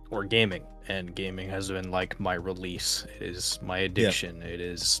 or gaming, and gaming has been like my release. It is my addiction. It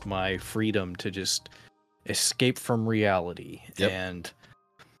is my freedom to just escape from reality. And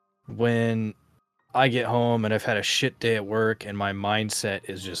when I get home and I've had a shit day at work and my mindset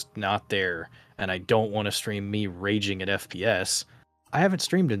is just not there and I don't want to stream me raging at FPS, I haven't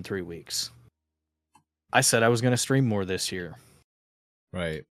streamed in 3 weeks. I said I was going to stream more this year.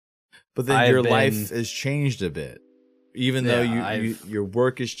 Right. But then your life has changed a bit. Even though your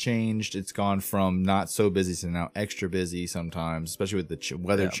work has changed, it's gone from not so busy to now extra busy sometimes, especially with the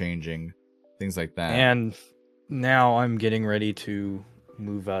weather changing, things like that. And now I'm getting ready to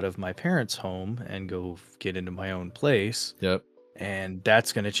move out of my parents' home and go get into my own place. Yep. And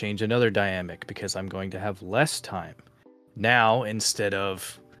that's going to change another dynamic because I'm going to have less time. Now, instead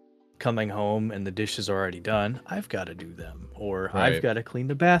of coming home and the dishes are already done, I've got to do them. Or I've got to clean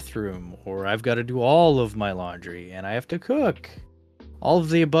the bathroom. Or I've got to do all of my laundry and I have to cook. All of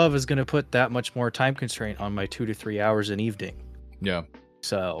the above is going to put that much more time constraint on my 2 to 3 hours an evening. Yeah.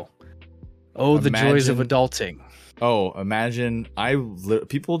 So, the joys of adulting. Oh, imagine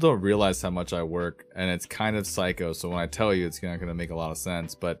people don't realize how much I work, and it's kind of psycho. So when I tell you, it's not going to make a lot of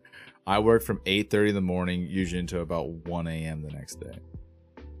sense. But I work from 8:30 in the morning, usually until about 1 a.m. the next day,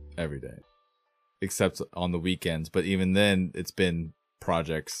 every day, except on the weekends. But even then, it's been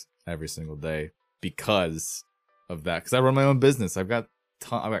projects every single day because of that. Because I run my own business. I've got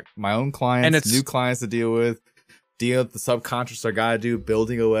my own clients, new clients to deal with the subcontractors I gotta do,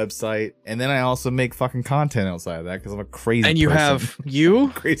 building a website, and then I also make fucking content outside of that because I'm a crazy and you person. Have you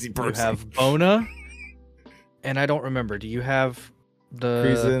crazy person. You have Bona, and I don't remember. Do you have the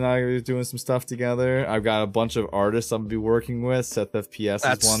Frieza and I are doing some stuff together? I've got a bunch of artists I'm gonna be working with. Seth FPS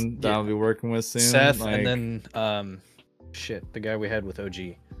is one that I'll be working with soon. Seth, and then the guy we had with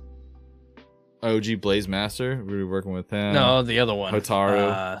OG Blaze Master. We were working with him. No, the other one.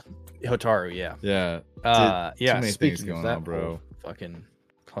 Hotaru, yeah. Yeah. Too many things going on, bro. Fucking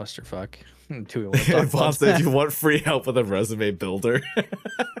clusterfuck. If you want free help with a resume builder.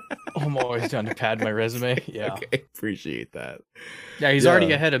 I'm always down to pad my resume. Yeah. Okay, appreciate that. Yeah, he's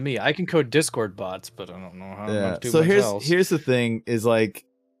already ahead of me. I can code Discord bots, but I don't know how much to do So myself. here's the thing is like,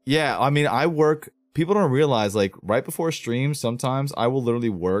 I mean, I work. People don't realize, like, right before stream, sometimes I will literally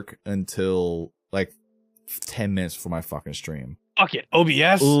work until like 10 minutes before my fucking stream. Fuck it,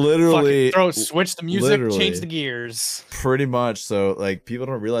 OBS. Literally, switch the music, change the gears. Pretty much. So like, people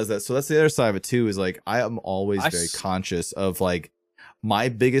don't realize that. So that's the other side of it too. Is like, I am always very conscious of like, my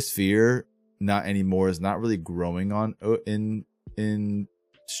biggest fear, not anymore, is not really growing on in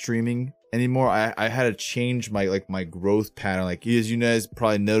streaming anymore. I had to change my growth pattern. Like, as you guys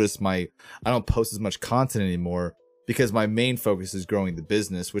probably noticed, I don't post as much content anymore. Because my main focus is growing the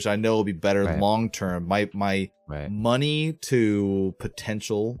business, which I know will be better long term. My money to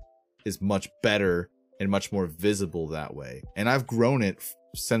potential is much better and much more visible that way. And I've grown it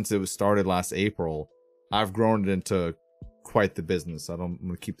since it was started last April. I've grown it into quite the business. I'm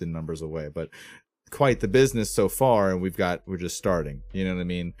gonna keep the numbers away, but quite the business so far. And we're just starting. You know what I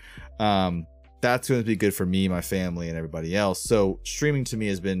mean? That's going to be good for me, my family, and everybody else. So streaming to me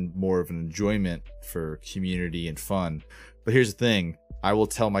has been more of an enjoyment for community and fun. But here's the thing. I will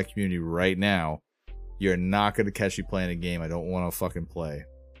tell my community right now, you're not going to catch me playing a game I don't want to fucking play.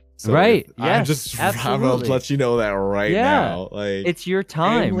 So right. I'm going to let you know that right now. Like, it's your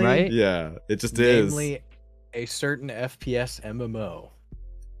time, right? Yeah, it just is. Namely, a certain FPS MMO.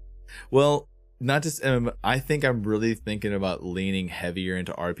 Well, not just MMO. I think I'm really thinking about leaning heavier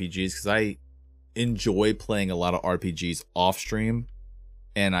into RPGs because I enjoy playing a lot of RPGs off stream,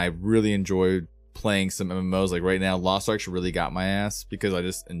 and I really enjoy playing some MMOs. Like right now, Lost Ark really got my ass because I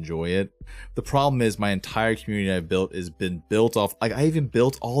just enjoy it. The problem is my entire community I've built has been built off. Like, I even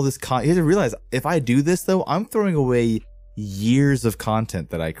built all this content. You have to realize, if I do this though, I'm throwing away years of content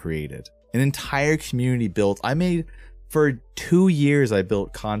that I created. An entire community built. For 2 years, I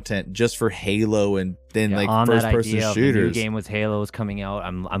built content just for Halo and then first-person shooters. The new game with Halo is coming out.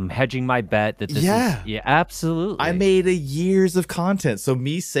 I'm hedging my bet that this is absolutely. I made years of content, so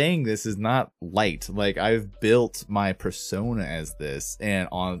me saying this is not light. Like, I've built my persona as this and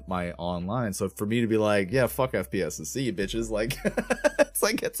on my online. So for me to be like, yeah, fuck FPS and see you bitches, like,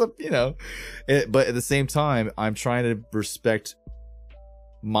 it's a but at the same time, I'm trying to respect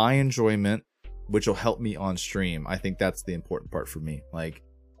my enjoyment, which will help me on stream. I think that's the important part for me. Like,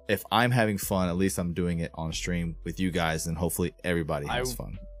 if I'm having fun, at least I'm doing it on stream with you guys, and hopefully everybody has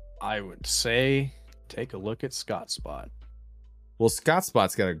fun. I would say take a look at ScottSpot. Well,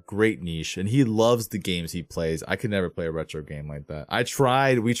 ScottSpot's got a great niche, and he loves the games he plays. I could never play a retro game like that. I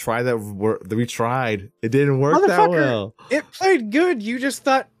tried. We tried that. We tried. It didn't work that well. It played good. You just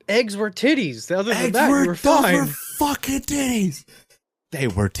thought eggs were titties. Other than Eggs that, were, you were those fine. were fucking titties. They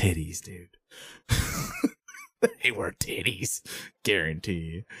were titties, dude. They were titties.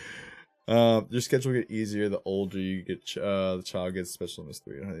 Guarantee. Your schedule will get easier the older you get. The child gets special MS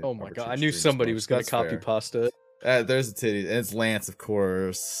 3. Oh my god! I knew somebody was gonna copy pasta. There's a titty, and it's Lance, of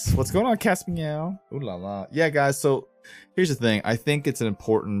course. What's going on, Cas Meow? Ooh la la. Yeah, guys. So here's the thing. I think it's an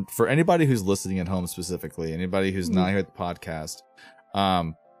important for anybody who's listening at home, specifically anybody who's not here at the podcast.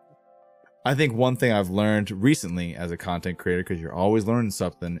 I think one thing I've learned recently as a content creator, because you're always learning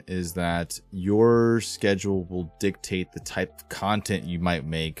something, is that your schedule will dictate the type of content you might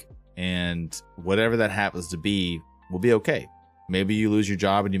make, and whatever that happens to be will be okay. Maybe you lose your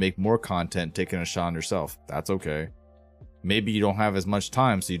job and you make more content taking a shot on yourself. That's okay. Maybe you don't have as much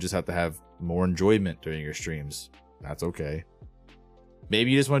time, so you just have to have more enjoyment during your streams. That's okay.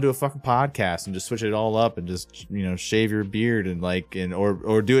 Maybe you just want to do a fucking podcast and just switch it all up and just, shave your beard and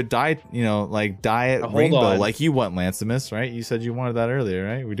or do a diet, diet rainbow like you want, Lancemus, right? You said you wanted that earlier,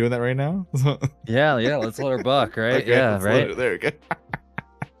 right? We're doing that right now? Yeah, let's let her buck, right? Okay, yeah, right. There we go.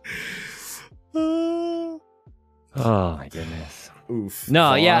 Oh my goodness. Oof.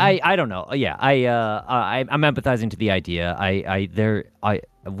 No, Vaughn? yeah, I don't know. Yeah, I'm empathizing to the idea.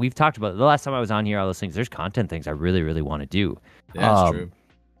 We've talked about it. The last time I was on here, all those things. There's content things I really, really want to do. Yeah, that's true.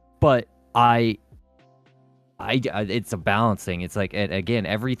 But it's a balance thing. It's like, again,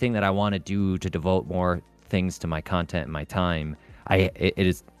 everything that I want to do to devote more things to my content and my time, it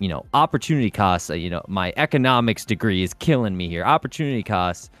is, opportunity costs. My economics degree is killing me here. Opportunity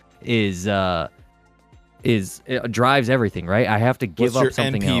costs it drives everything, right? I have to give up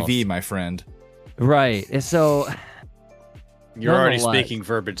something else. What's your NPV, my friend? Right. And so you're already speaking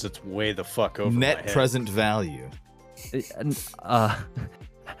verbiage that's way the fuck over my head. Net present value.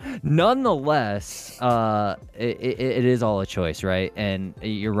 Nonetheless, it is all a choice, right? And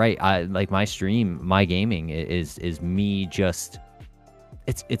you're right. I like my stream, my gaming is me just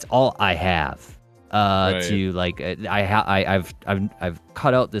it's all I have. Right. To like I've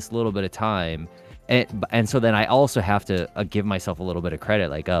cut out this little bit of time. And so then I also have to give myself a little bit of credit,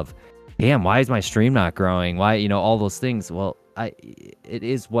 like damn, why is my stream not growing? Why, all those things. Well, it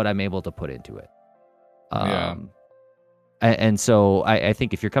is what I'm able to put into it. Yeah. And so I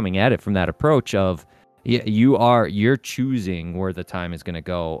think if you're coming at it from that approach of you're choosing where the time is going to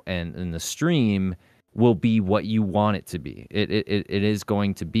go, and the stream will be what you want it to be. It is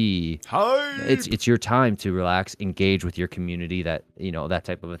going to be. It's your time to relax, engage with your community, that that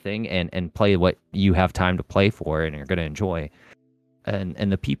type of a thing, and play what you have time to play for and you're going to enjoy,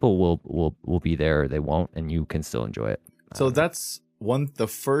 and the people will be there or they won't, and you can still enjoy it. So that's the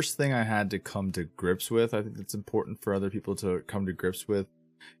first thing I had to come to grips with. I think it's important for other people to come to grips with.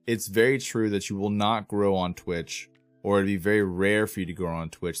 It's very true that you will not grow on Twitch, or it'd be very rare for you to grow on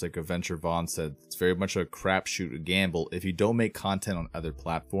Twitch. Like Adventure Vaughn said, it's very much a crapshoot, a gamble, if you don't make content on other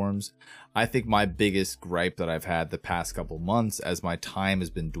platforms. I think my biggest gripe that I've had the past couple months, as my time has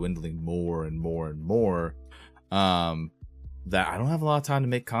been dwindling more and more and more, that I don't have a lot of time to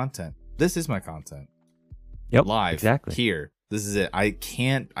make content. This is my content. Yep, live, exactly. Here. This is it. I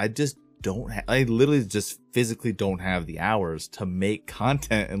literally just physically don't have the hours to make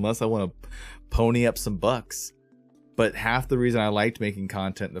content unless I want to pony up some bucks. But half the reason I liked making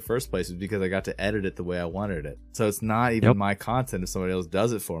content in the first place is because I got to edit it the way I wanted it. So it's not even my content if somebody else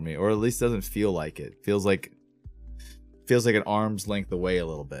does it for me, or at least doesn't feel like it. Feels like an arm's length away a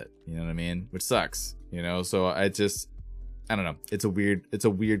little bit. You know what I mean? Which sucks. So I don't know. It's a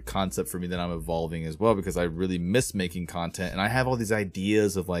weird concept for me that I'm evolving as well, because I really miss making content, and I have all these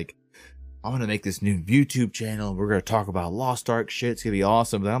ideas of like, I'm gonna make this new YouTube channel. We're gonna talk about Lost Ark shit. It's gonna be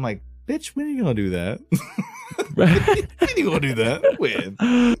awesome. But I'm like, bitch, when are you gonna do that? When are you gonna do that? When?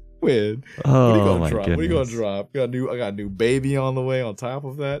 Oh, what are you gonna drop? Goodness. What are you gonna drop? I got a new baby on the way on top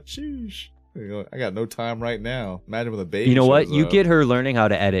of that. Sheesh. I got no time right now. Imagine with a baby. You know what? shows You up. get her learning how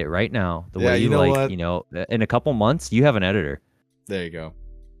to edit right now. The way you know what? In a couple months, you have an editor. There you go.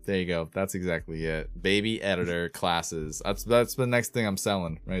 That's exactly it. Baby editor classes. That's the next thing I'm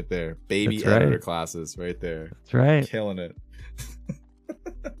selling right there. Baby That's editor right. classes right there. That's right. Killing it.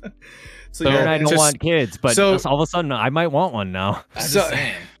 So Aaron and I don't want kids, but all of a sudden I might want one now. I'm just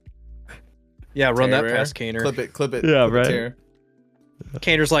saying. Yeah, run that Terror. past Kaner. Clip it. Yeah, clip right. It, Terror.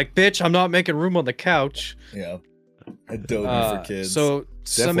 Kaner's like, bitch, I'm not making room on the couch. Yeah. Adobe for kids. So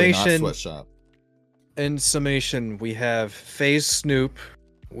Definitely not summation. sweatshop. In summation, we have FaZe Snoop,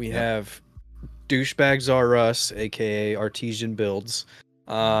 we have Douchebags R Us, aka Artesian Builds.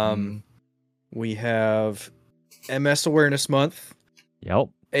 We have MS Awareness Month. Yep.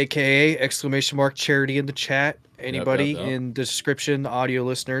 aka exclamation mark charity in the chat. Anybody yep. in the description, audio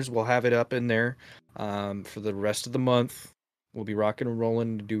listeners, will have it up in there for the rest of the month. We'll be rocking and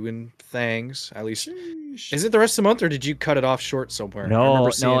rolling, doing things. At least, is it the rest of the month, or did you cut it off short somewhere? No,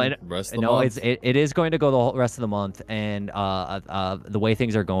 rest of the month. it is going to go the whole rest of the month, and the way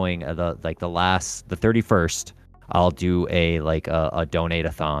things are going, the 31st, I'll do a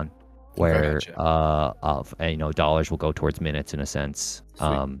donate-a-thon where dollars will go towards minutes in a sense.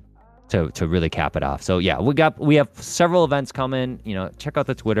 To really cap it off. So yeah, we have several events coming. Check out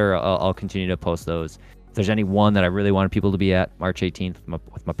the Twitter. I'll continue to post those. If there's any one that I really wanted people to be at, March 18th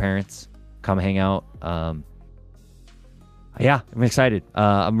with my parents, come hang out. Yeah, I'm excited.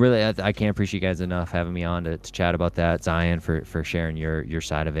 I can't appreciate you guys enough having me on to chat about that. Zion for sharing your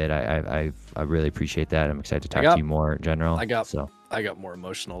side of it. I really appreciate that. I'm excited to talk to you more in general. I got more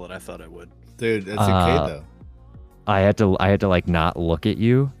emotional than I thought I would. Dude, it's okay though. I had to not look at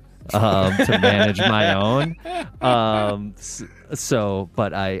you to manage my own. But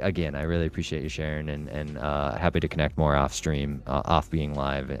I really appreciate you sharing and happy to connect more off stream, off being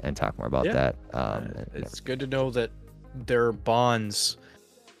live, and talk more about that. It's good to know that there are bonds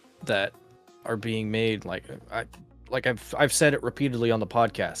that are being made. I've said it repeatedly on the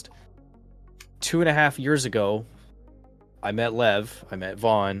podcast. 2.5 years ago, I met Lev, I met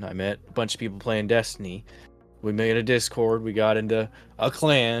Vaughn, I met a bunch of people playing Destiny. We made a Discord, we got into a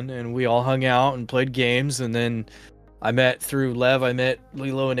clan, and we all hung out and played games. And then through Lev, I met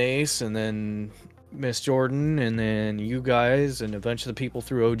Lilo and Ace, and then Miss Jordan, and then you guys, and a bunch of the people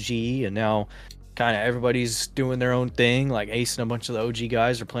through OG. And now kind of everybody's doing their own thing. Like Ace and a bunch of the OG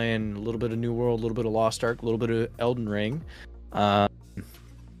guys are playing a little bit of New World, a little bit of Lost Ark, a little bit of Elden Ring.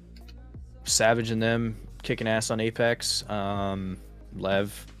 Savage and them kicking ass on Apex.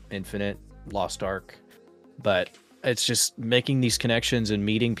 Lev, Infinite, Lost Ark. But it's just making these connections and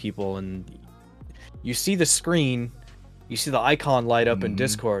meeting people, and you see the screen, you see the icon light up in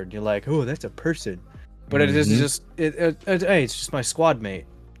Discord, and you're like, oh, that's a person. But it is just, hey, it's just my squad mate.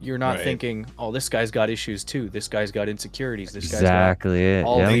 You're not thinking, oh, this guy's got issues too. This guy's got insecurities. This guy's got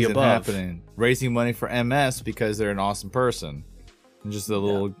all the above. Happening. Raising money for MS because they're an awesome person. And just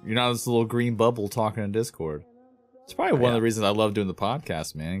you're not this little green bubble talking in Discord. It's probably one of the reasons I love doing the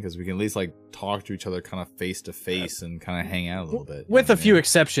podcast, man, because we can at least talk to each other kind of face to face and kind of hang out a little bit. With a few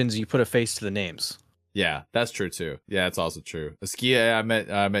exceptions, you put a face to the names. Yeah, that's true too. Yeah, that's also true. Askia, I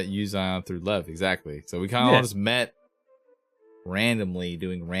met you, Zion, through Lev, exactly. So we kind of all just met randomly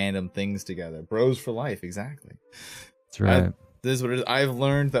doing random things together. Bros for life, exactly. That's right. This is what it is. I've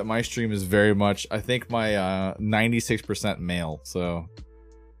learned that my stream is very much, I think, my 96% male. So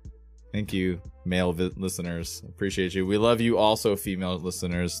thank you, male listeners. Appreciate you. We love you also, female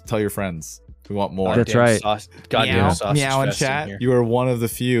listeners. Tell your friends. We want more. That's right. Goddamn sausage meow in chat. in You are one of the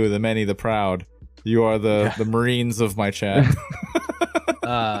few, the many, the proud. You are the Marines of my chat.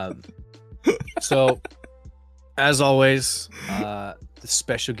 So, as always, the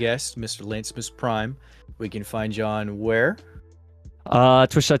special guest, Mr. Lancemus Prime. We can find you on where?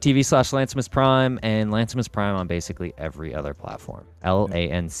 Twitch.tv/Lancemus Prime and Lancemus Prime on basically every other platform.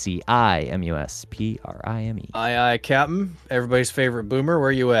 LANCIMUS PRIME. Aye, Captain. Everybody's favorite boomer.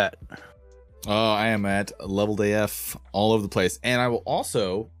 Where you at? I am at Leveled AF all over the place. And I will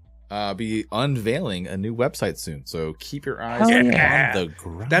also be unveiling a new website soon. So keep your eyes on the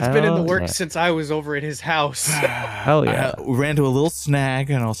ground. That's been in the works since I was over at his house. Hell yeah. We ran to a little snag,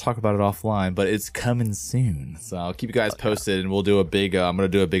 and I'll talk about it offline, but it's coming soon. So I'll keep you guys posted, and we'll do a big, I'm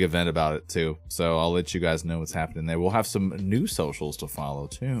going to do a big event about it too. So I'll let you guys know what's happening there. We'll have some new socials to follow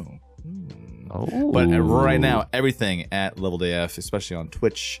too. But right now, everything at Leveled AF, especially on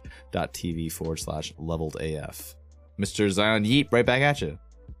twitch.tv/LeveledAF. Mr. Zion Yeet, right back at you.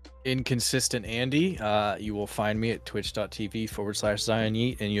 Inconsistent Andy. You will find me at twitch.tv/Zion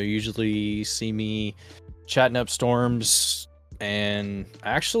Yeet, and you'll usually see me chatting up storms. And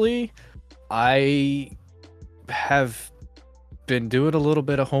actually, I have been doing a little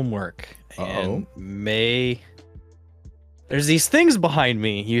bit of homework. And there's these things behind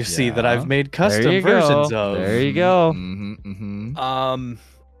me you see that I've made custom versions of. There you go.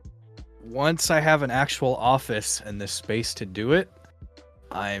 Once I have an actual office and the space to do it,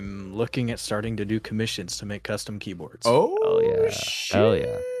 I'm looking at starting to do commissions to make custom keyboards. Oh yeah. Hell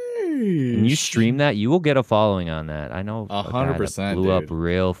yeah. When you stream that, you will get a following on that. I know 100% blew up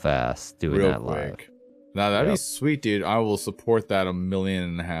real fast doing that live. Now that'd be sweet, dude. I will support that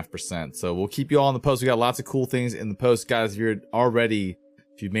 1.5%. So we'll keep you all in the post. We got lots of cool things in the post, guys. If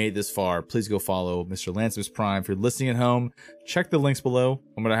you've made it this far, please go follow Mr. Lancemus Prime. If you're listening at home, check the links below.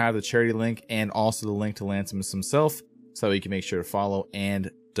 I'm gonna have the charity link and also the link to Lancemus himself, so you can make sure to follow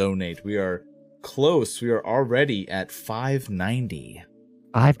and donate. We are close. We are already at $5.90.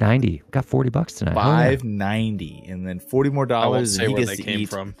 $5.90. Got $40 tonight. $5.90, and then $40 more I won't dollars, say and he where gets they to came eat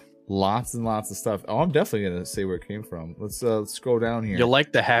from. lots and lots of stuff. Oh, I'm definitely gonna say where it came from. Let's scroll down here. You'll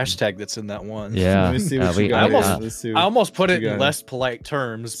like the hashtag that's in that one. Yeah. Let me see what you we- got. I Let's see I what- almost put it you in got. less polite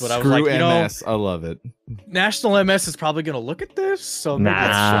terms, but I was Screw like, you know, MS. I love it. National MS is probably gonna look at this, so maybe Nah.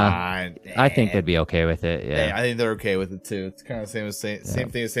 it's Fine. I think they'd be okay with it. Hey, Yeah. I think they're okay with it too. It's kind of the same as saying Yeah. same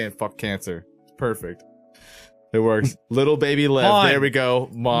thing as saying fuck cancer. It's perfect. It works. Little baby Lev. Vaughn. There we go.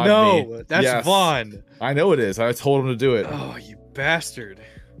 Mod no, me. that's Yes. Vaughn. I know it is. I told him to do it. Oh, you bastard!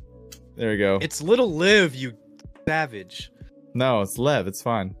 There we go. It's Little Liv, you savage. No, it's Lev. It's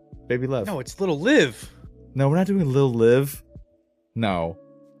fine. Baby Lev. No, it's Little Liv. No, we're not doing Lil Liv. No.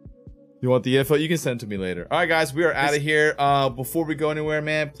 You want the info? You can send it to me later. All right, guys, we are out of here. Before we go anywhere,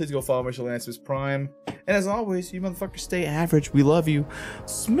 man, please go follow Mr. Lance's Prime. And as always, you motherfuckers stay average. We love you.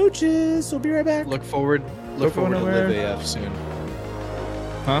 Smooches. We'll be right back. Look forward to nowhere. Liv AF soon.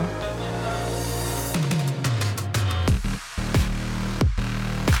 Huh?